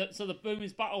the the, match. so the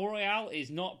Women's Battle Royale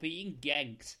is not being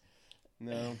ganked.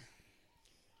 No.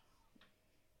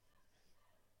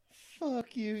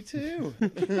 Fuck you too.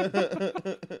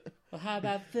 Well, how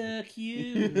about fuck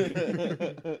you?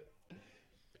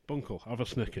 Bunkle, have a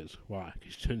Snickers. Why?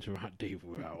 Because you turned to a rat diva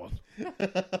without one.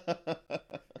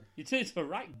 You turned to a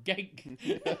right gank.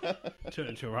 Turned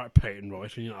into a rat Peyton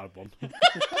Royce when you not had one.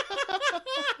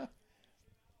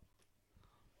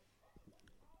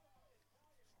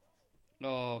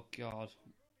 Oh, God.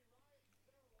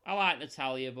 I like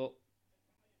Natalia, but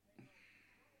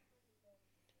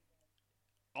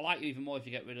I like you even more if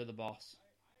you get rid of the boss.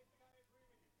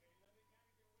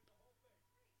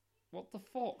 What the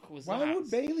fuck was that? Why would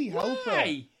Bailey help her?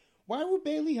 Why? Why would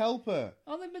Bailey help her?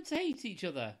 Oh, they meant to hate each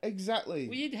other. Exactly.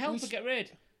 We need help to get rid.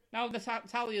 Now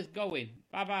Natalia's going.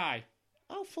 Bye-bye.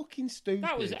 How fucking stupid.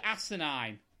 That was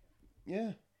asinine.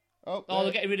 Yeah. Oh, Oh,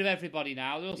 they're getting rid of everybody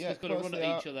now. They're also Yeah, just going to of course run they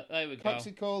at are. each other. There we go.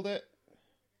 Coxie called it.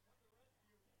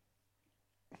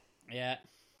 Yeah.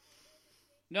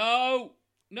 No!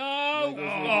 No! There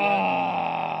goes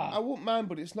Oh! I wouldn't mind,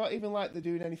 but it's not even like they're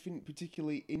doing anything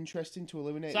particularly interesting to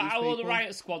eliminate So these out of all the people.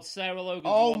 Riot Squad, Sarah Logan's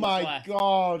Oh the one that's my left.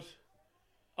 god.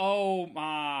 Oh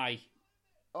my.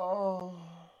 Oh.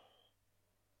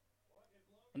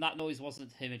 And that noise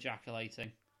wasn't him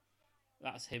ejaculating.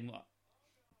 That's him.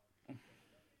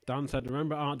 Dan said,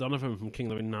 remember Art Donovan from King of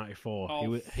the Ring 94?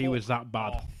 Oh, he was fuck that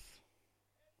bad. off.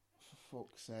 For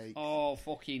fuck's sake. Oh,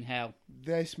 fucking hell.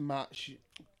 This match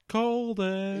Called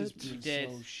has it. been did.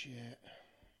 so shit.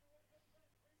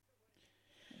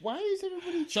 Why is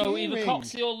everybody So cheering? either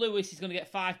Coxie or Lewis is going to get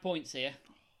 5 points here.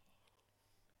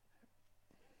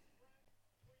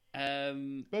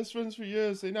 Best friends for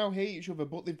years. They now hate each other,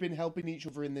 but they've been helping each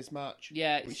other in this match.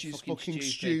 Yeah, it's which is fucking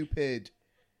stupid.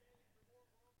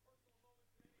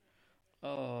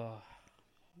 Oh.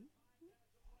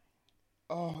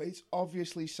 Oh, it's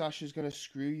obviously Sasha's going to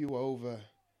screw you over.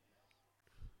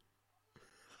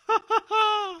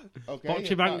 Okay.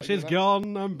 Botchy Banks is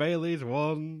gone and Bailey's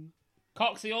won.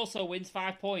 Coxie also wins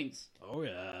 5 points. Oh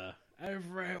yeah.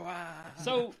 Everywhere.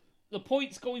 So the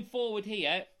points going forward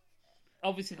here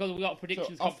obviously because we've got a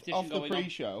predictions So off competition the going on.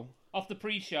 pre-show. Off the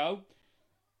pre-show,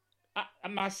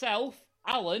 and myself,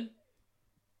 Alan,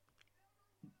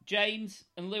 James,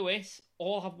 and Lewis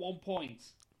all have 1 point.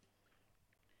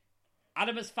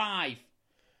 Adam has 5.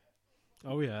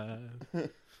 Oh, yeah.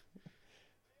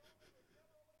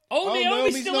 Oh, no,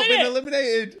 Naomi's he's still not in been it.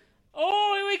 eliminated.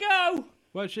 Oh, here we go.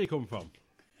 Where'd she come from?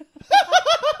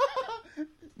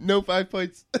 No 5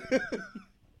 points.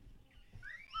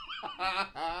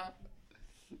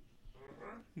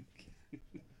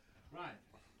 Right.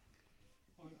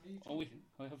 Oh, we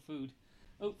have food.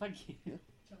 Oh, thank you. Tell him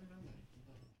how many.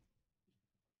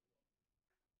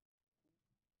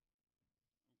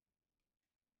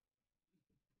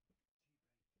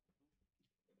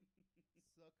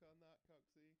 Suck on that,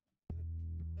 Coxie.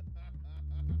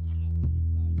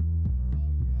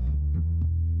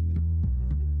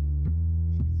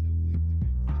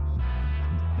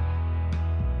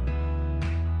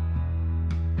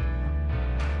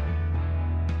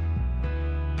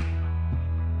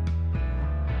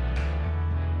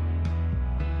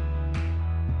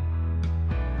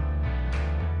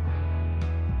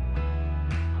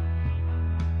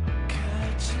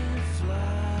 Catching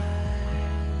flies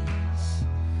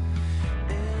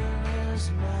in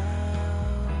his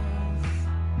mouth,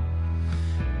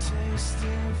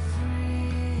 tasting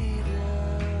freedom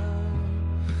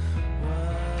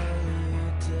while he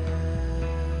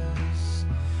does,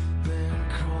 then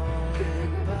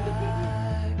crawling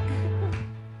back.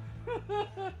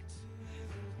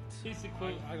 Here's the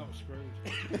quote. I got screwed.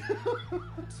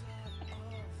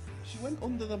 She went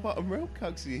under the bottom rope,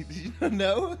 Coxie. Did you not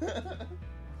know?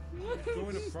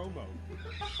 Doing a promo.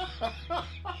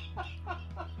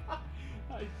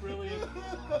 That is brilliant.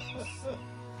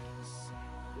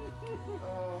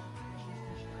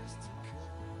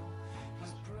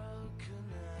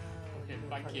 Okay,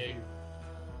 thank you.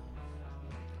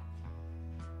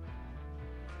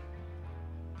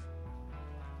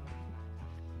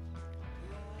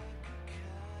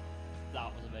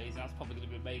 That was amazing. That's probably going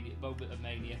to be a moment of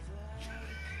mania.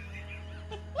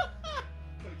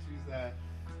 Coxie's there.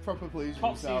 Proper pleased with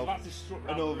Coxie's himself. about to strut And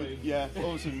round all the the, room. yeah, all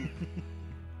of a sudden.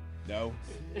 No.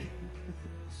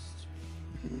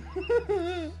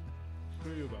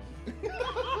 Screw you about.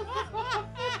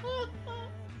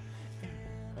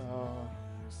 Oh.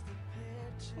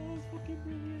 Oh, it's fucking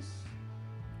brilliant.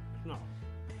 No.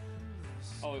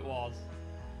 Oh, it was.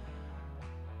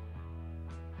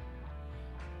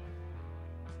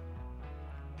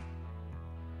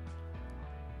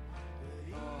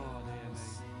 Oh, dear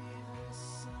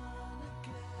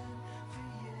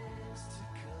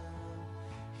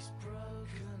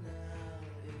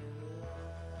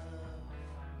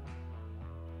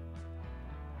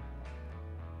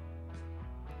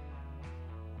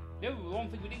No, one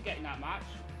thing we didn't get in that match,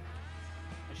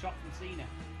 a shot from Cena.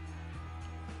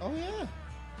 Oh, yeah.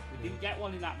 We didn't get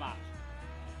one in that match.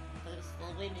 But it was for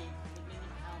women. The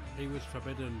women helmet. He was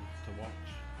forbidden to watch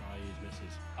by his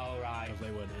missus Oh, right. because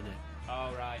they weren't in it.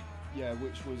 Oh, right. Yeah,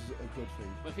 which was a good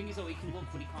thing. But the thing is, though, he can look,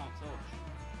 but he can't touch.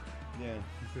 Yeah.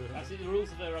 That's the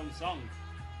rules of their own song.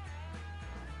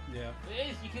 Yeah.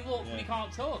 It is, you can look, but he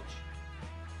can't touch.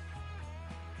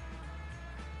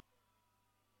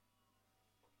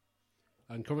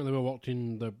 And currently we're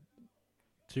watching the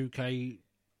 2K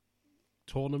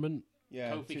tournament.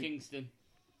 Yeah. Kofi Kingston.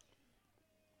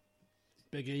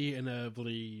 Big E in a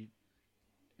bloody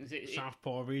Is it?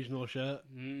 Southpaw regional shirt.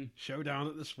 Mm. Showdown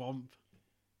at the swamp.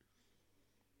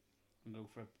 I'm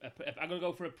gonna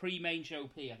go for a pre-main show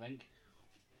P, I think.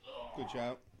 Good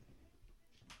shout.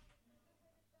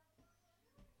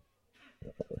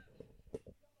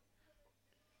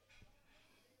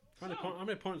 How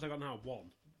many points I got now? 1.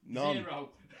 None. 0.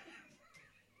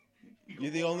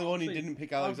 You're the only one who didn't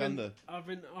pick Alexander. I've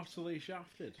been utterly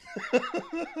shafted.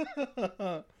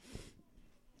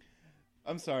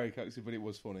 I'm sorry, Coxie, but it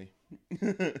was funny.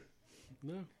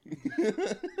 No.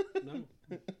 No.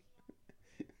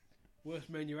 Worst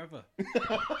menu ever.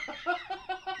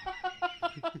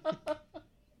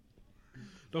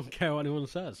 Don't care what anyone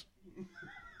says.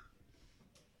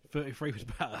 33 was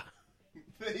better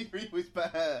 33 was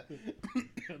better.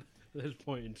 at this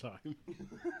point in time.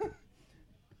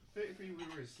 33 we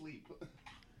were asleep.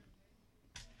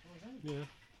 Yeah.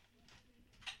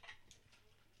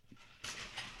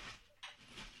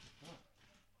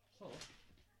 So,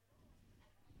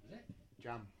 is it?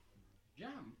 Jam.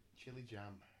 Jam? Chili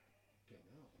jam. Okay,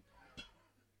 now.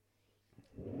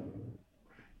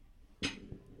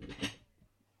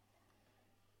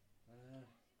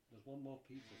 There's one more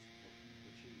pizza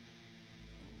for cheese.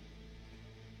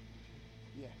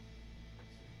 Yeah.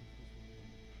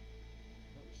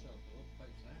 Not yourself, though.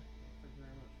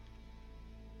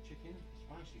 chicken,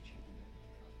 spicy chicken.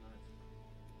 That's nice.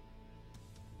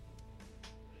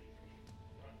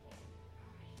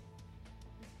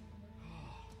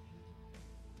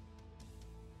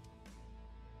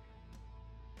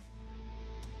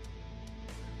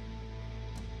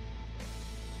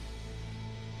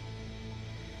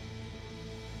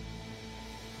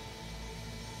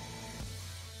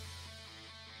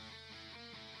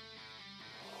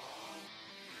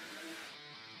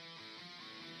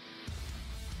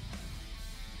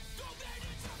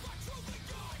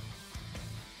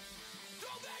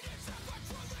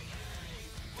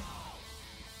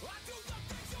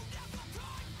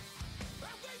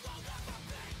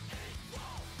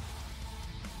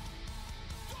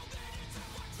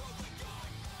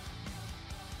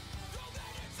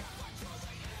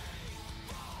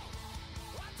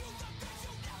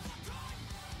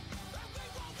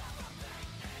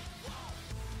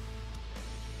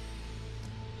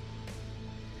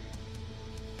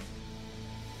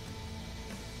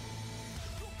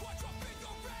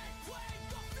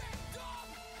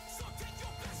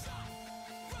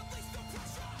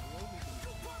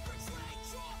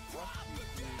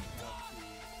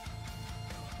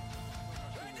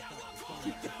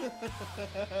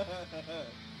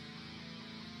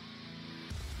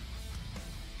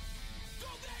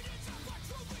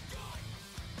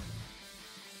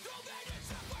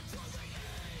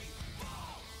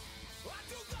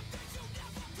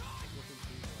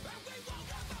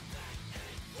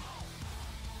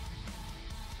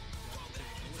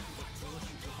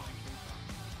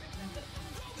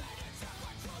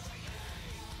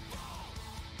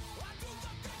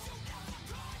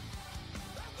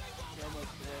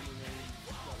 Almost the one we made,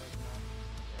 got like that.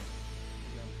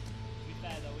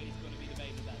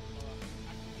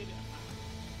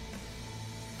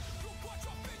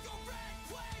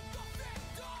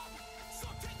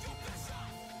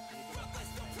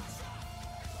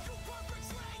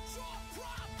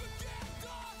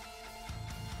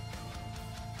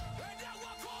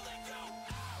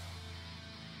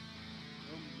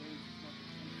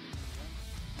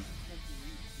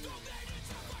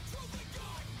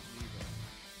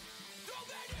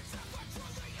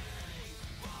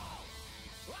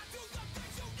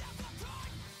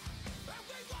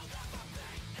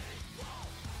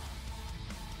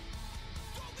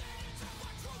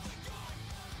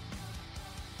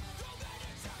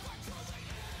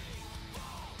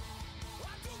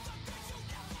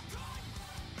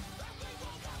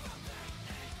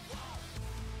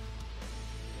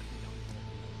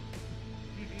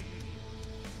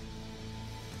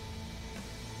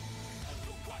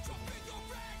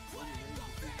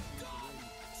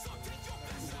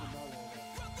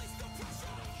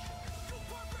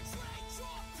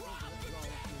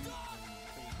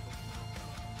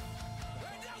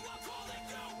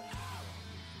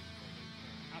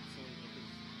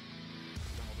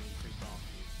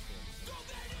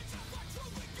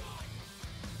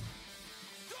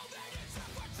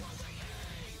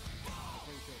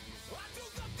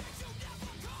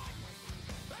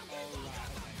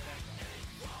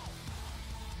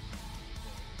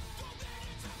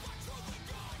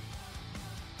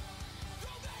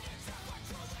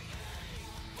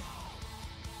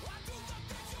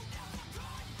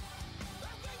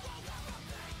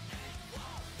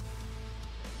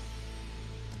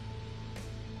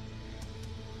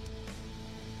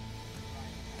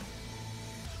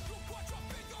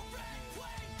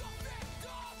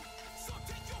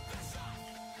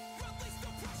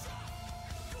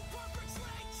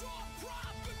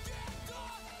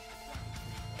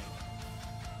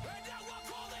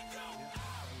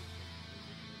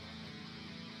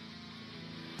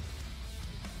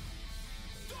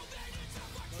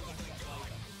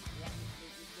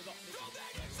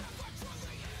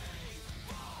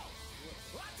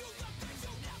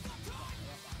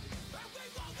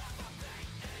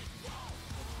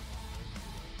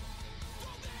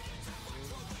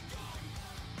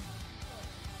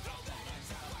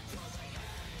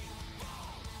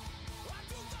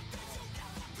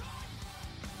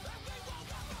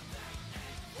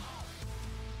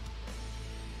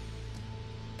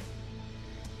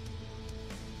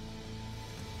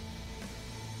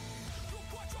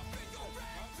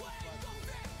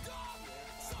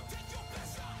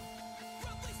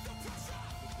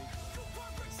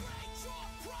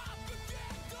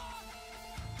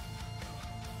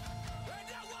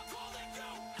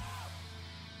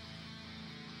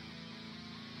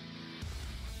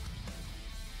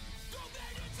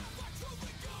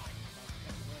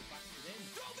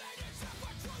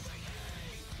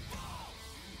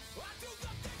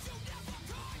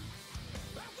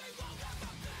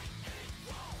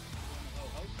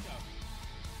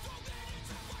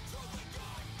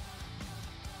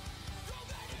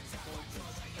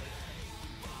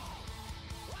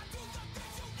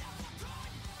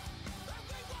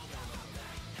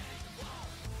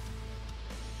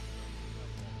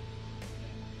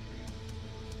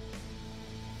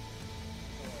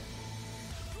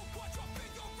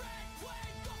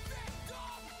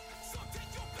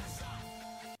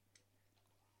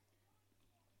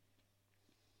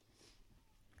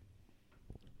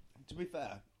 To be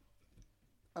fair,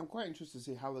 I'm quite interested to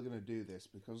see how they're going to do this,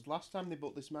 because last time they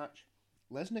booked this match,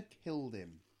 Lesnar killed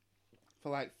him for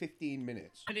like 15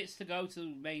 minutes. Minutes to go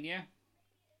to Mania.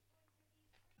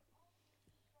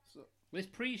 So, This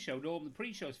pre-show, the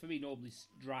pre-shows for me normally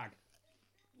drag.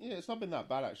 yeah, it's not been that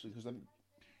bad actually, because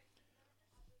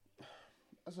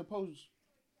I suppose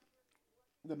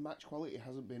the match quality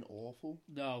hasn't been awful.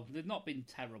 No, they've not been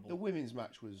terrible. The women's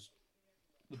match was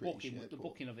The pretty booking, shit, the but-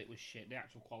 booking of it was shit. The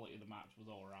actual quality of the match was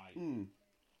all right. Mm.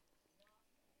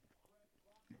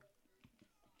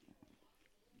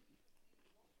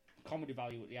 Comedy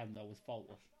value at the end though was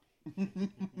faultless.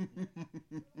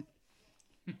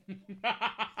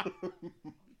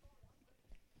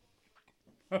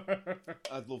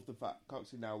 I'd love the fact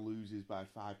Coxie now loses by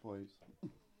 5 points.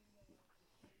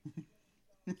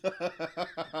 Can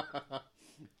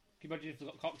you imagine if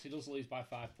Coxie does lose by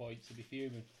 5 points, he'd be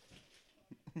fuming.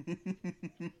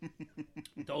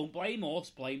 Don't blame us,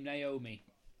 blame Naomi.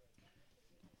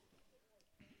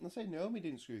 I say Naomi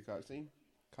didn't screw Coxie.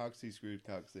 Coxie screwed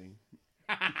Coxie.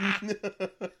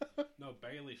 No,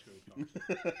 Bailey screwed Cox.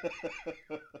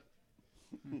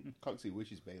 Coxie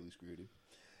wishes Bailey screwed him.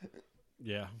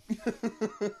 Yeah.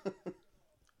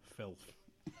 Filth.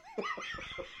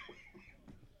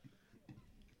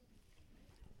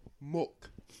 Muck.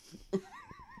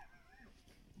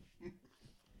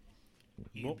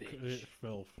 You Muck bitch. is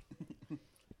filth.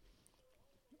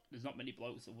 There's not many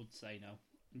blokes that would say no.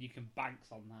 And you can banks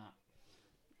on that.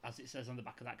 As it says on the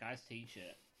back of that guy's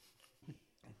t-shirt.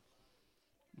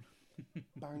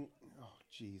 Bang. Oh,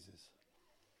 Jesus.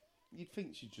 You'd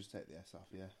think she'd just take the S off,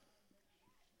 yeah.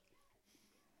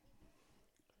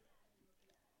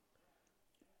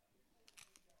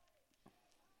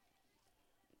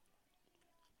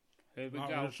 Here we Right,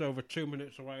 go. we're just over 2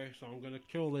 minutes away, so I'm going to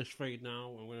kill this feed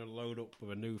now. I'm going to load up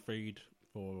with a new feed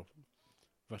for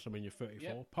WrestleMania 34,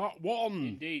 Yep. Part 1.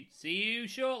 Indeed. See you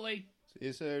shortly. See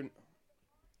you soon.